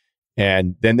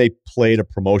 And then they played a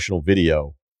promotional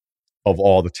video of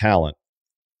all the talent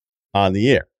on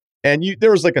the air. And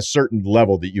there was like a certain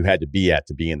level that you had to be at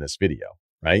to be in this video,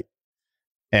 right?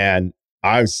 And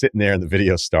I was sitting there and the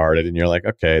video started, and you're like,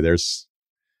 okay, there's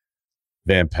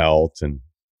Van Pelt, and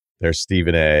there's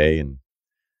Stephen A, and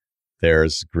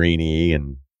there's Greeny,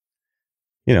 and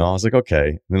I was like, okay.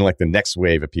 And then like the next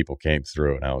wave of people came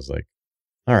through and I was like,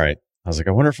 all right. I was like,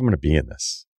 I wonder if I'm going to be in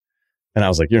this. And I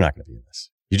was like, you're not going to be in this.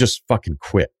 You just fucking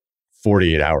quit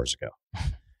 48 hours ago.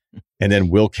 And then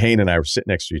Will Kane and I were sitting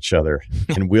next to each other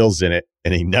and Will's in it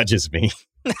and he nudges me.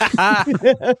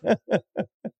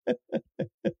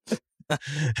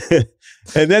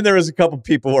 And then there was a couple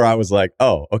people where I was like,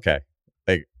 oh, okay.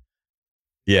 Like,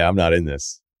 yeah, I'm not in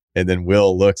this. And then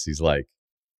Will looks, he's like,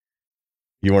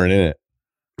 you weren't in it.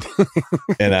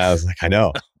 And I was like, I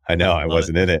know, I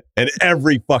wasn't in it. And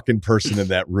every fucking person in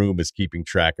that room is keeping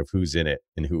track of who's in it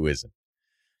and who isn't.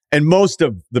 And most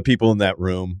of the people in that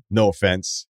room, no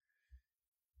offense,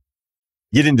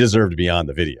 you didn't deserve to be on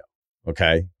the video.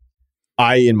 Okay.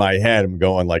 I, in my head, am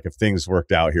going like, if things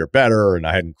worked out here better and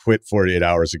I hadn't quit 48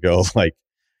 hours ago, like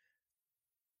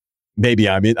maybe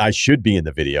I should be in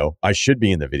the video.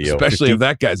 Especially 15, if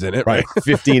that guy's in it. Right.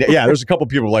 15. Yeah. There's a couple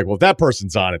people like, well, if that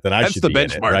person's on it, then I should be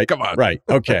in it. Right? Come on. Right.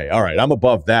 Okay. All right. I'm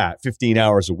above that. 15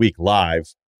 hours a week live.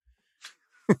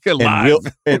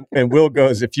 And Will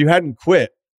goes, if you hadn't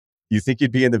quit, you think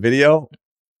you'd be in the video?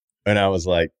 And I was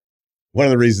like, one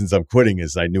of the reasons I'm quitting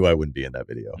is I knew I wouldn't be in that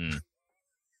video.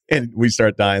 And we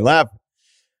start dying laughing.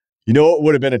 You know what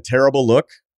would have been a terrible look?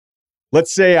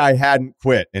 Let's say I hadn't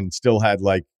quit and still had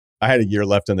I had a year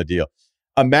left on the deal.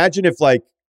 Imagine if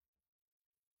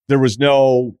there was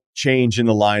no change in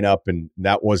the lineup and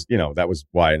that was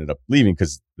why I ended up leaving,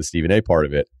 because the Stephen A part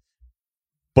of it.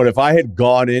 But if I had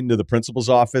gone into the principal's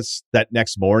office that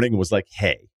next morning and was like,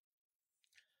 hey,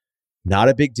 not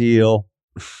a big deal,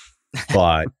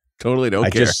 but totally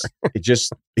don't care.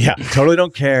 Totally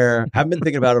don't care. Haven't been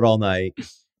thinking about it all night.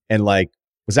 And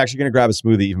was actually going to grab a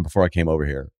smoothie even before I came over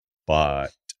here. But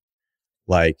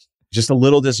just a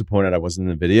little disappointed I wasn't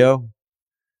in the video.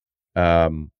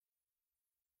 Mike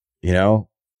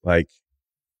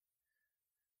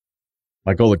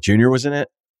Golick Jr. was in it.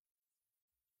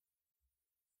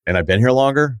 And I've been here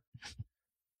longer.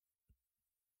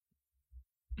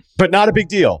 But not a big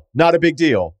deal. Not a big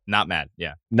deal. Not mad.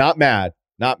 Yeah. Not mad,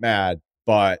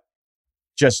 but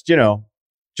just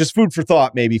food for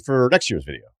thought maybe for next year's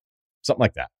video. Something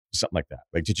like that.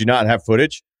 Like, did you not have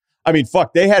footage? I mean,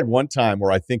 fuck, they had one time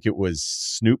where I think it was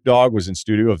Snoop Dogg was in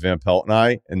studio with Van Pelt and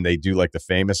I, and they do like the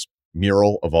famous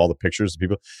mural of all the pictures of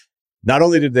people. Not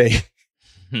only did they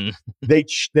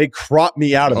they cropped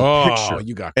me out of the picture.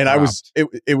 You got and cropped.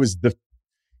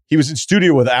 He was in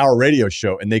studio with our radio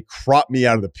show and they cropped me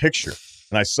out of the picture.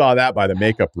 And I saw that by the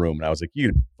makeup room and I was like,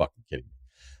 you're fucking kidding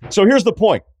me. So here's the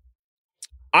point.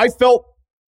 I felt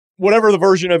whatever the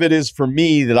version of it is for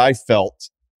me that I felt,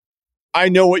 I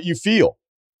know what you feel.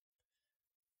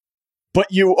 But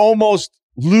you almost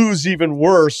lose even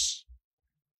worse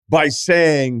by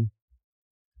saying,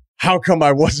 how come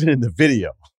I wasn't in the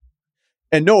video?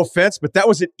 And no offense, but that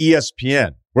was at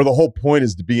ESPN, where the whole point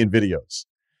is to be in videos.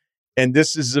 And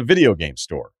this is a video game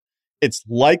store. It's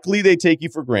likely they take you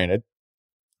for granted.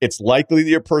 It's likely that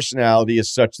your personality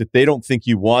is such that they don't think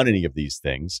you want any of these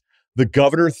things. The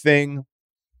governor thing,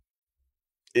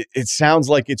 it sounds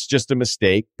like it's just a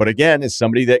mistake. But again, as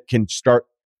somebody that can start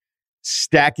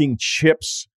stacking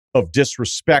chips of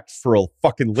disrespect for a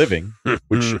fucking living,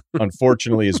 which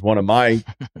unfortunately is one of my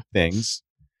things,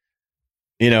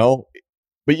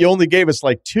 but you only gave us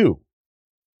 2,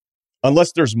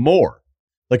 unless there's more.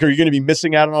 Are you going to be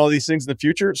missing out on all these things in the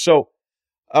future? So,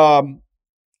 I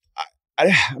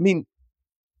mean,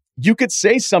 you could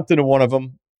say something to one of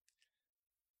them,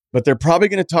 but they're probably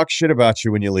going to talk shit about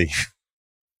you when you leave.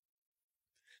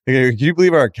 Can you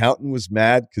believe our accountant was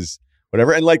mad because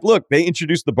whatever? And look, they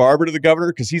introduced the barber to the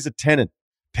governor because he's a tenant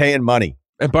paying money.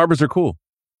 And barbers are cool.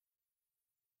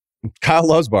 Kyle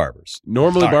loves barbers.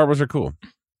 Normally, barbers are cool.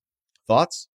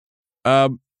 Thoughts?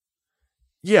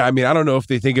 Yeah, I mean, I don't know if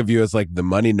they think of you as the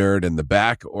money nerd in the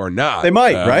back or not. They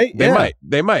might, right?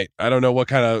 They might. I don't know what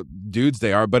kind of dudes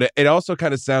they are, but it also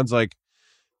kind of sounds like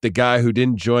the guy who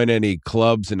didn't join any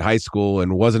clubs in high school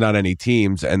and wasn't on any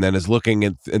teams and then is looking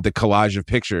at the collage of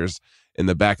pictures in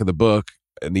the back of the book,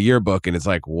 in the yearbook, and it's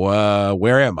like,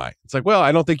 where am I? It's like, well,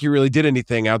 I don't think you really did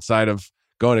anything outside of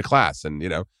going to class. And,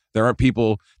 there aren't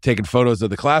people taking photos of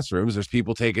the classrooms. There's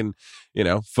people taking,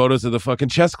 photos of the fucking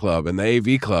chess club and the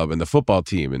AV club and the football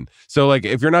team. And so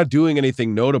if you're not doing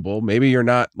anything notable, maybe you're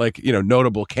not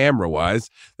notable camera wise,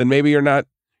 then maybe you're not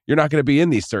going to be in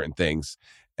these certain things.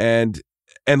 And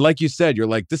like you said, you're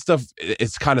like, this stuff,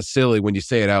 it's kind of silly when you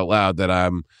say it out loud that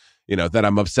I'm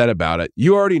upset about it.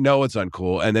 You already know it's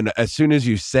uncool. And then as soon as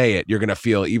you say it, you're going to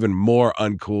feel even more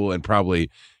uncool and probably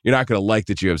you're not going to like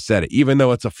that you have said it, even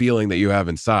though it's a feeling that you have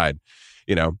inside.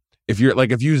 if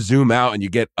you zoom out and you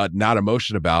get not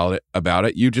emotion about it,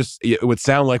 it would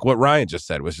sound like what Ryan just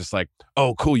said was just like,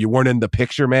 oh, cool, you weren't in the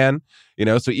picture, man.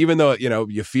 So even though,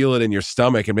 you feel it in your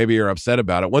stomach and maybe you're upset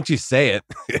about it, once you say it,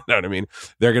 you know what I mean?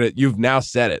 You've now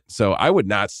said it. So I would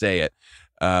not say it.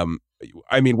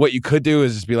 What you could do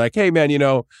is just be like, hey man,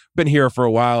 been here for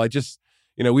a while. I just,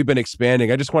 we've been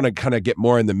expanding. I just want to kind of get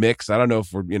more in the mix. I don't know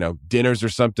if we're, dinners or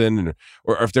something,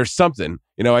 or if there's something,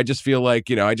 I just feel like,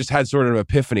 I just had sort of an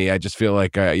epiphany. I just feel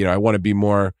like, I want to be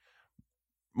more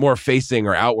facing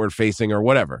or outward facing or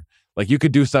whatever. Like you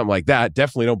could do something like that.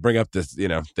 Definitely don't bring up this,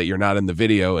 that you're not in the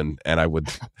video. And I would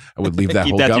leave that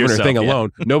whole governor thing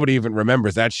alone. Nobody even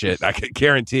remembers that shit. I can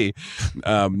guarantee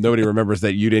nobody remembers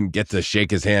that you didn't get to shake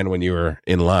his hand when you were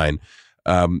in line.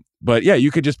 But yeah,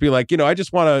 you could just be like, I've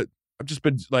just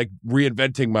been like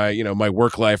reinventing my, my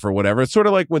work life or whatever. It's sort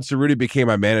of like when Cerruti became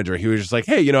my manager, he was just like,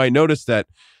 hey, I noticed that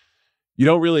you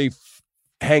don't really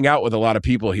hang out with a lot of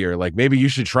people here. Like maybe you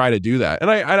should try to do that. And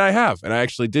I have, and I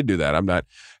actually did do that.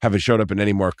 Haven't showed up in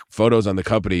any more photos on the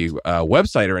company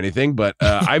website or anything, but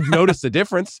I've noticed a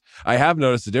difference. I have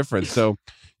noticed a difference. So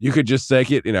you could just say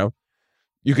it,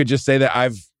 you could just say that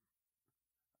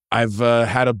I've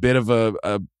had a bit of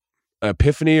a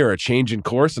epiphany or a change in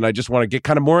course, and I just want to get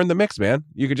kind of more in the mix, man.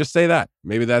 You could just say that.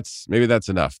 Maybe that's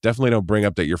enough. Definitely don't bring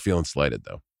up that you're feeling slighted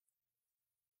though.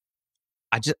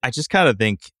 I just kind of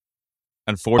think,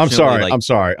 unfortunately, I'm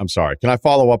sorry. Can I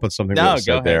follow up on something? No,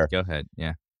 go ahead.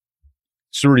 Yeah.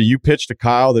 Cerruti, you pitched to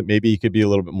Kyle that maybe he could be a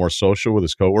little bit more social with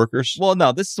his coworkers. Well,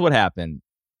 no, this is what happened.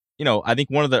 I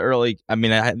think one of the early, I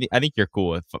think you're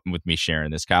cool with me sharing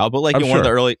this, Kyle, but like one of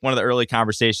the early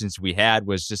conversations we had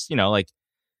was just,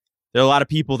 there are a lot of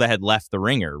people that had left the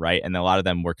Ringer, right? And a lot of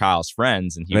them were Kyle's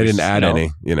friends, and they didn't add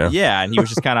any, Yeah, and he was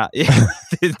just kind of.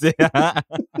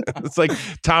 It's like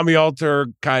Tommy Alter,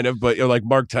 kind of, but like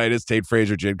Mark Titus, Tate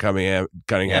Frazier, Jade Cunningham,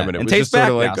 and it was Tate's just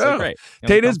sort of like, now, so great.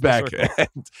 Tate is back.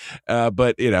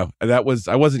 But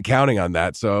I wasn't counting on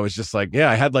that, so I was just like, yeah,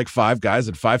 I had like 5 guys,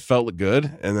 and 5 felt good,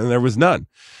 and then there was none.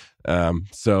 He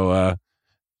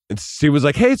was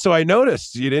like, hey, so I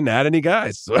noticed you didn't add any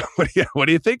guys. So what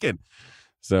are you thinking?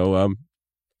 So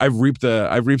I've reaped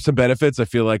some benefits. I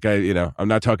feel like I'm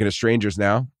not talking to strangers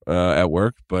now at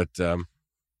work, but I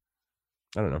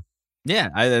don't know. Yeah,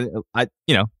 I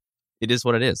it is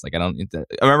what it is. Like I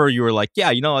remember you were like,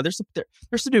 yeah, there's some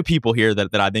new people here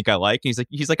that I think I like. And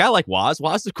he's like, I like Waz.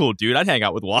 Waz is a cool dude. I'd hang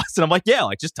out with Waz. And I'm like, yeah,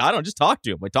 like just talk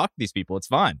to him. Like talk to these people. It's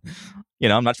fine.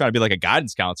 I'm not trying to be like a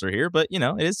guidance counselor here, but it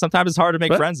is sometimes it's hard to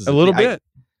make friends. A little bit.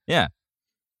 Yeah,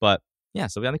 but. Yeah,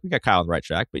 so I think we got Kyle on the right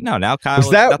track. But no, now Kyle...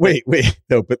 Was that... Wait,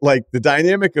 though, but like the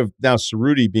dynamic of now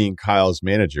Cerruti being Kyle's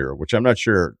manager, which I'm not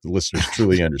sure the listeners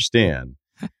truly understand,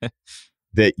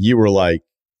 that you were like,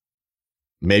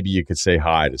 maybe you could say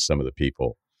hi to some of the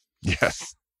people.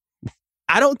 Yes.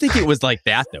 I don't think it was like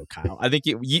that, though, Kyle. I think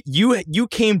you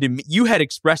came to me... You had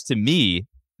expressed to me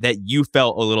that you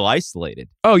felt a little isolated.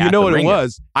 Oh, you know what Ringer. It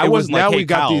was? I wasn't like, hey,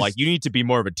 Kyle, like you need to be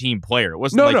more of a team player. It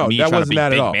wasn't me that trying wasn't to be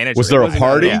that big at all. manager. Was there a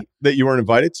party that you weren't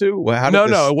invited to?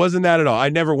 No, it wasn't that at all. I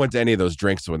never went to any of those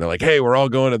drinks when they're like, hey, we're all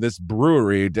going to this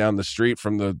brewery down the street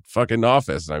from the fucking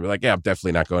office. And I'd be like, yeah, I'm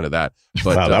definitely not going to that.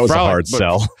 But wow, that was Frolic, a hard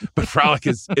sell. But Frolic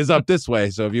is up this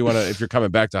way. So if you're coming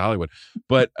back to Hollywood.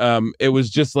 But it was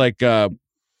just like, you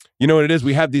know what it is?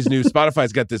 We have these new,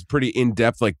 Spotify's got this pretty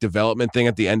in-depth like development thing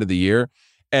at the end of the year.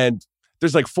 And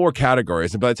there's like 4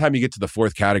 categories. And by the time you get to the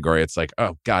 4th category, it's like,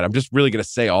 oh God, I'm just really going to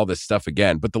say all this stuff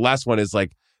again. But the last one is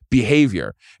like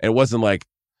behavior. And it wasn't like,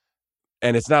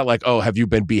 and it's not like, oh, have you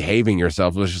been behaving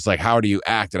yourself? It was just like, how do you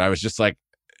act? And I was just like,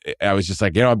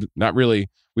 I'm not really,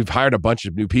 we've hired a bunch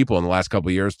of new people in the last couple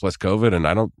of years plus COVID. And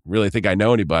I don't really think I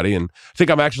know anybody. And I think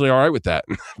I'm actually all right with that.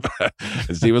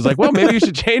 And Steve was like, well, maybe you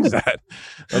should change that.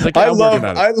 I was like,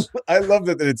 yeah, I love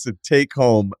that it's a take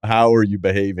home. How are you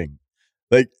behaving?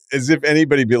 Like, as if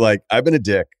anybody be like, I've been a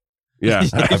dick. Yeah.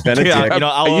 I've been a dick.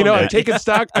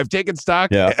 I've taken stock.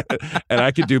 Yeah. And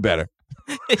I could do better.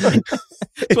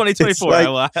 2024,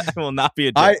 like, I will not be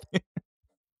a dick.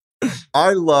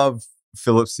 I love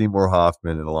Philip Seymour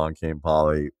Hoffman in Along Came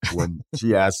Polly when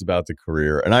she asks about the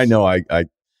career. And I know I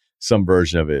some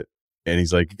version of it. And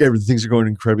he's like, things are going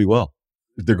incredibly well.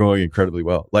 They're going incredibly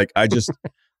well. Like, I just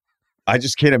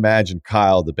can't imagine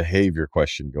Kyle, the behavior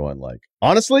question going like,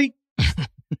 honestly,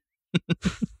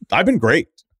 I've been great.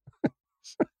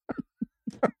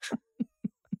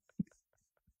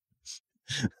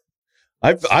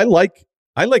 I like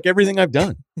everything I've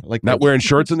done. I like not wearing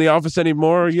shorts in the office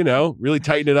anymore. Really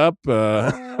tighten it up.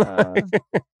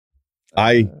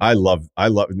 I love.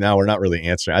 Now we're not really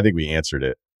answering. I think we answered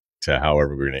it to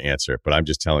however we're going to answer it. But I'm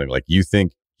just telling you, like, you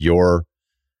think your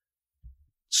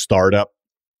startup.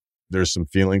 There's some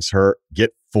feelings hurt.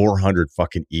 Get 400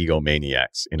 fucking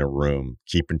egomaniacs in a room,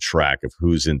 keeping track of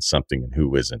who's in something and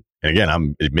who isn't. And again,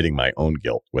 I'm admitting my own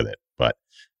guilt with it, but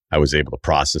I was able to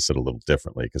process it a little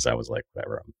differently because I was like,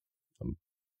 whatever.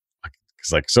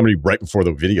 Because like somebody right before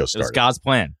the video started. It was God's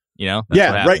plan, you know?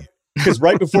 That's right. Because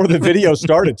right before the video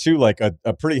started too, like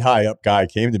a pretty high up guy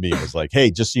came to me and was like,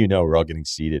 hey, just so you know, we're all getting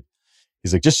seated.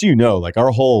 He's like, just so you know, like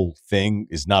our whole thing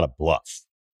is not a bluff.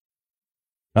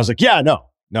 I was like, yeah, no.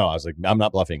 I was like, I'm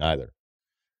not bluffing either.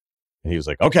 And he was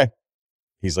like, okay.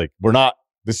 He's like,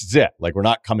 this is it. Like, we're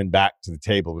not coming back to the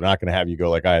table. We're not going to have you go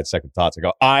like, I had second thoughts. I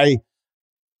go, I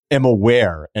am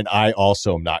aware, and I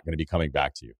also am not going to be coming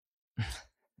back to you.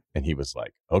 And he was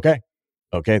like, okay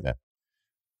then.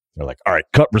 They're like, all right,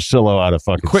 cut Russillo out of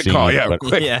fucking quick scene. Call, yeah, but,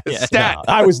 quick stat.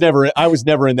 No, I was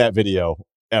never in that video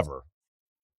ever.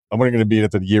 I wasn't going to be in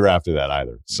it the year after that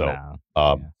either. So,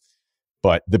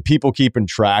 but the people keeping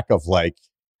track of like,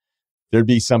 there'd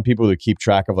be some people who keep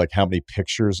track of like how many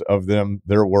pictures of them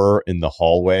there were in the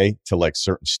hallway to like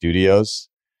certain studios.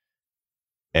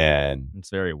 And it's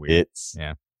very weird.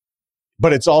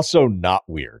 But it's also not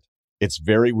weird. It's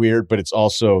very weird, but it's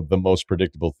also the most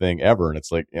predictable thing ever. And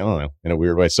it's like, I don't know, in a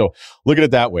weird way. So look at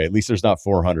it that way. At least there's not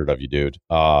 400 of you, dude.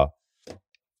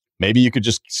 Maybe you could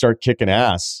just start kicking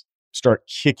ass,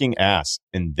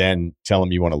 and then tell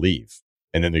them you want to leave.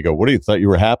 And then they go, what do you thought you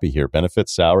were happy here?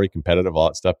 Benefits, salary, competitive, all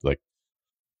that stuff. Like,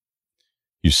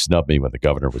 you snubbed me when the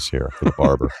governor was here for the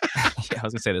barber. Yeah, I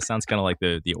was gonna say, this sounds kind of like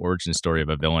the origin story of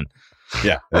a villain.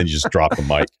 Yeah, and then you just drop the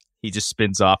mic. He just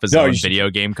spins off his own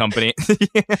video game company.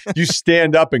 You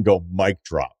stand up and go, mic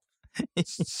drop.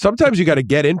 Sometimes you got to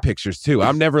get in pictures too.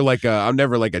 I'm never like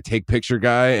a take picture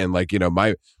guy, and like, you know,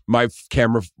 my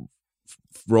camera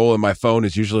roll in my phone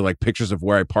is usually like pictures of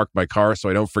where I parked my car so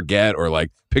I don't forget, or like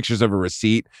pictures of a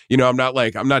receipt. You know, I'm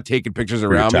not taking pictures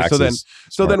around me.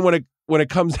 So then when it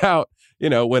comes out, you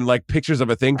know, when like pictures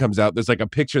of a thing comes out, there's like a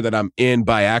picture that I'm in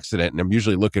by accident, and I'm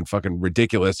usually looking fucking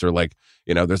ridiculous, or like,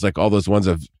 you know, there's like all those ones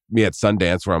of me at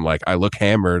Sundance where I'm like, I look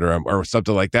hammered or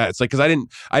something like that. It's like, because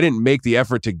I didn't make the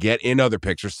effort to get in other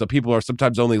pictures, so people are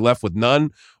sometimes only left with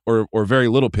none or very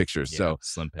little pictures. Yeah,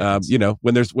 so you know,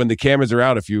 when the cameras are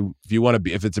out, if you want to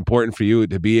be, if it's important for you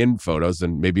to be in photos,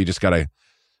 then maybe you just gotta,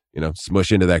 you know,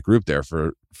 smush into that group there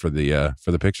for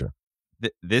the picture.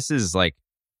 This is like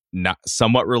not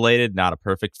somewhat related, not a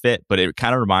perfect fit, but it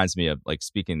kind of reminds me of, like,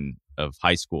 speaking of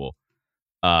high school.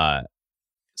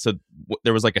 So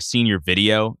there was like a senior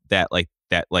video that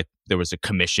there was a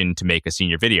commission to make a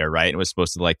senior video, right? And it was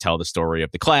supposed to like tell the story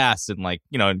of the class and like,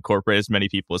 you know, incorporate as many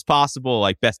people as possible,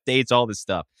 like best dates, all this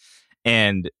stuff.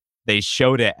 And they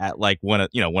showed it at like one of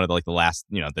the last,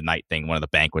 you know, the night thing, one of the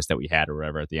banquets that we had or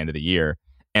whatever at the end of the year.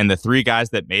 And the three guys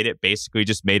that made it basically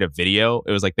just made a video.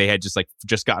 It was like they had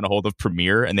just gotten a hold of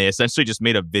Premiere, and they essentially just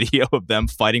made a video of them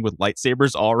fighting with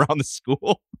lightsabers all around the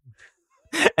school.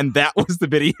 And that was the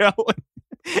video.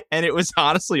 And it was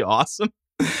honestly awesome.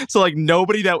 So like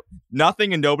nobody that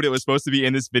was supposed to be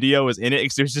in this video was in it,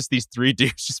 because there's just these three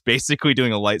dudes just basically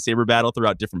doing a lightsaber battle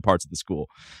throughout different parts of the school.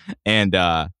 And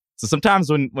so sometimes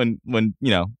when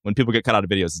people get cut out of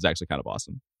videos, it's actually kind of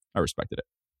awesome. I respected it.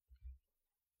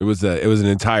 It was an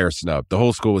entire snub. The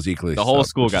whole school was equally. The whole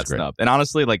school got snubbed, and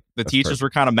honestly, like the teachers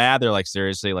were kind of mad. They're like,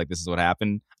 seriously, like this is what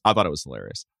happened. I thought it was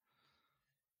hilarious.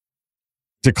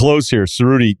 To close here,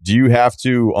 Cerruti, do you have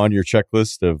to, on your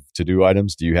checklist of to-do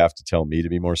items, do you have to tell me to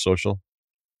be more social?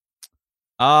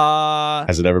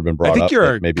 Has it ever been brought up? I think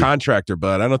you're a contractor,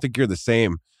 but I don't think you're the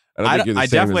same. I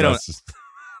definitely don't.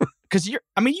 Because you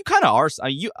kind of are.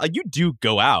 You do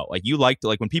go out. Like you like to,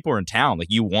 like when people are in town, like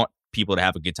you want people to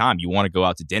have a good time. You want to go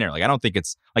out to dinner. Like I don't think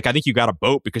it's like, I think you got a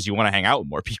boat because you want to hang out with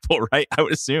more people, right? I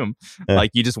would assume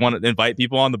like you just want to invite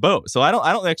people on the boat. So I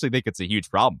don't actually think it's a huge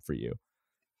problem for you.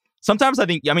 Sometimes I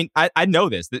think, I know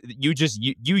this, that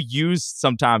you use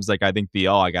sometimes, like, I think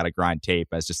I got to grind tape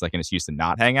as just like an excuse to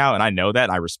not hang out. And I know that,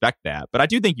 and I respect that. But I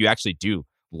do think you actually do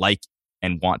like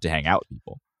and want to hang out with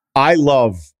people. I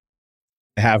love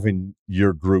having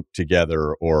your group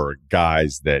together, or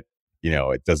guys that, you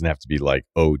know, it doesn't have to be like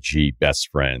OG best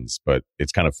friends, but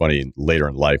it's kind of funny later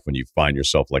in life when you find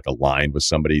yourself like aligned with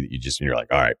somebody that you're like,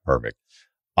 all right, perfect.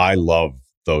 I love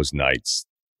those nights,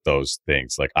 those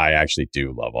things. Like I actually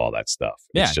do love all that stuff.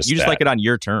 Yeah, it's you just like it on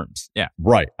your terms. Yeah,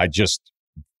 right.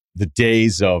 The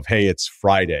days of, hey, it's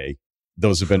Friday,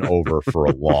 those have been over for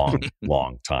a long,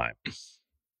 long time.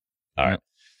 All right,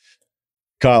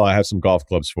 Kyle, I have some golf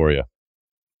clubs for you.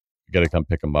 You got to come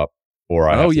pick them up, or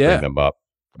I have to bring them up.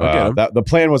 The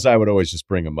plan was I would always just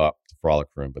bring them up to Frolic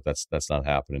Room, but that's not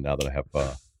happening now that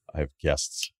I have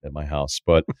guests at my house.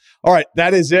 But all right,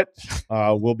 that is it.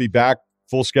 We'll be back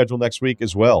full schedule next week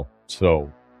as well.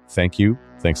 So thank you.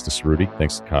 Thanks to Cerruti.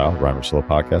 Thanks to Kyle. Ryan Russillo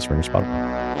Podcast. Ringer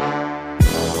Spotify.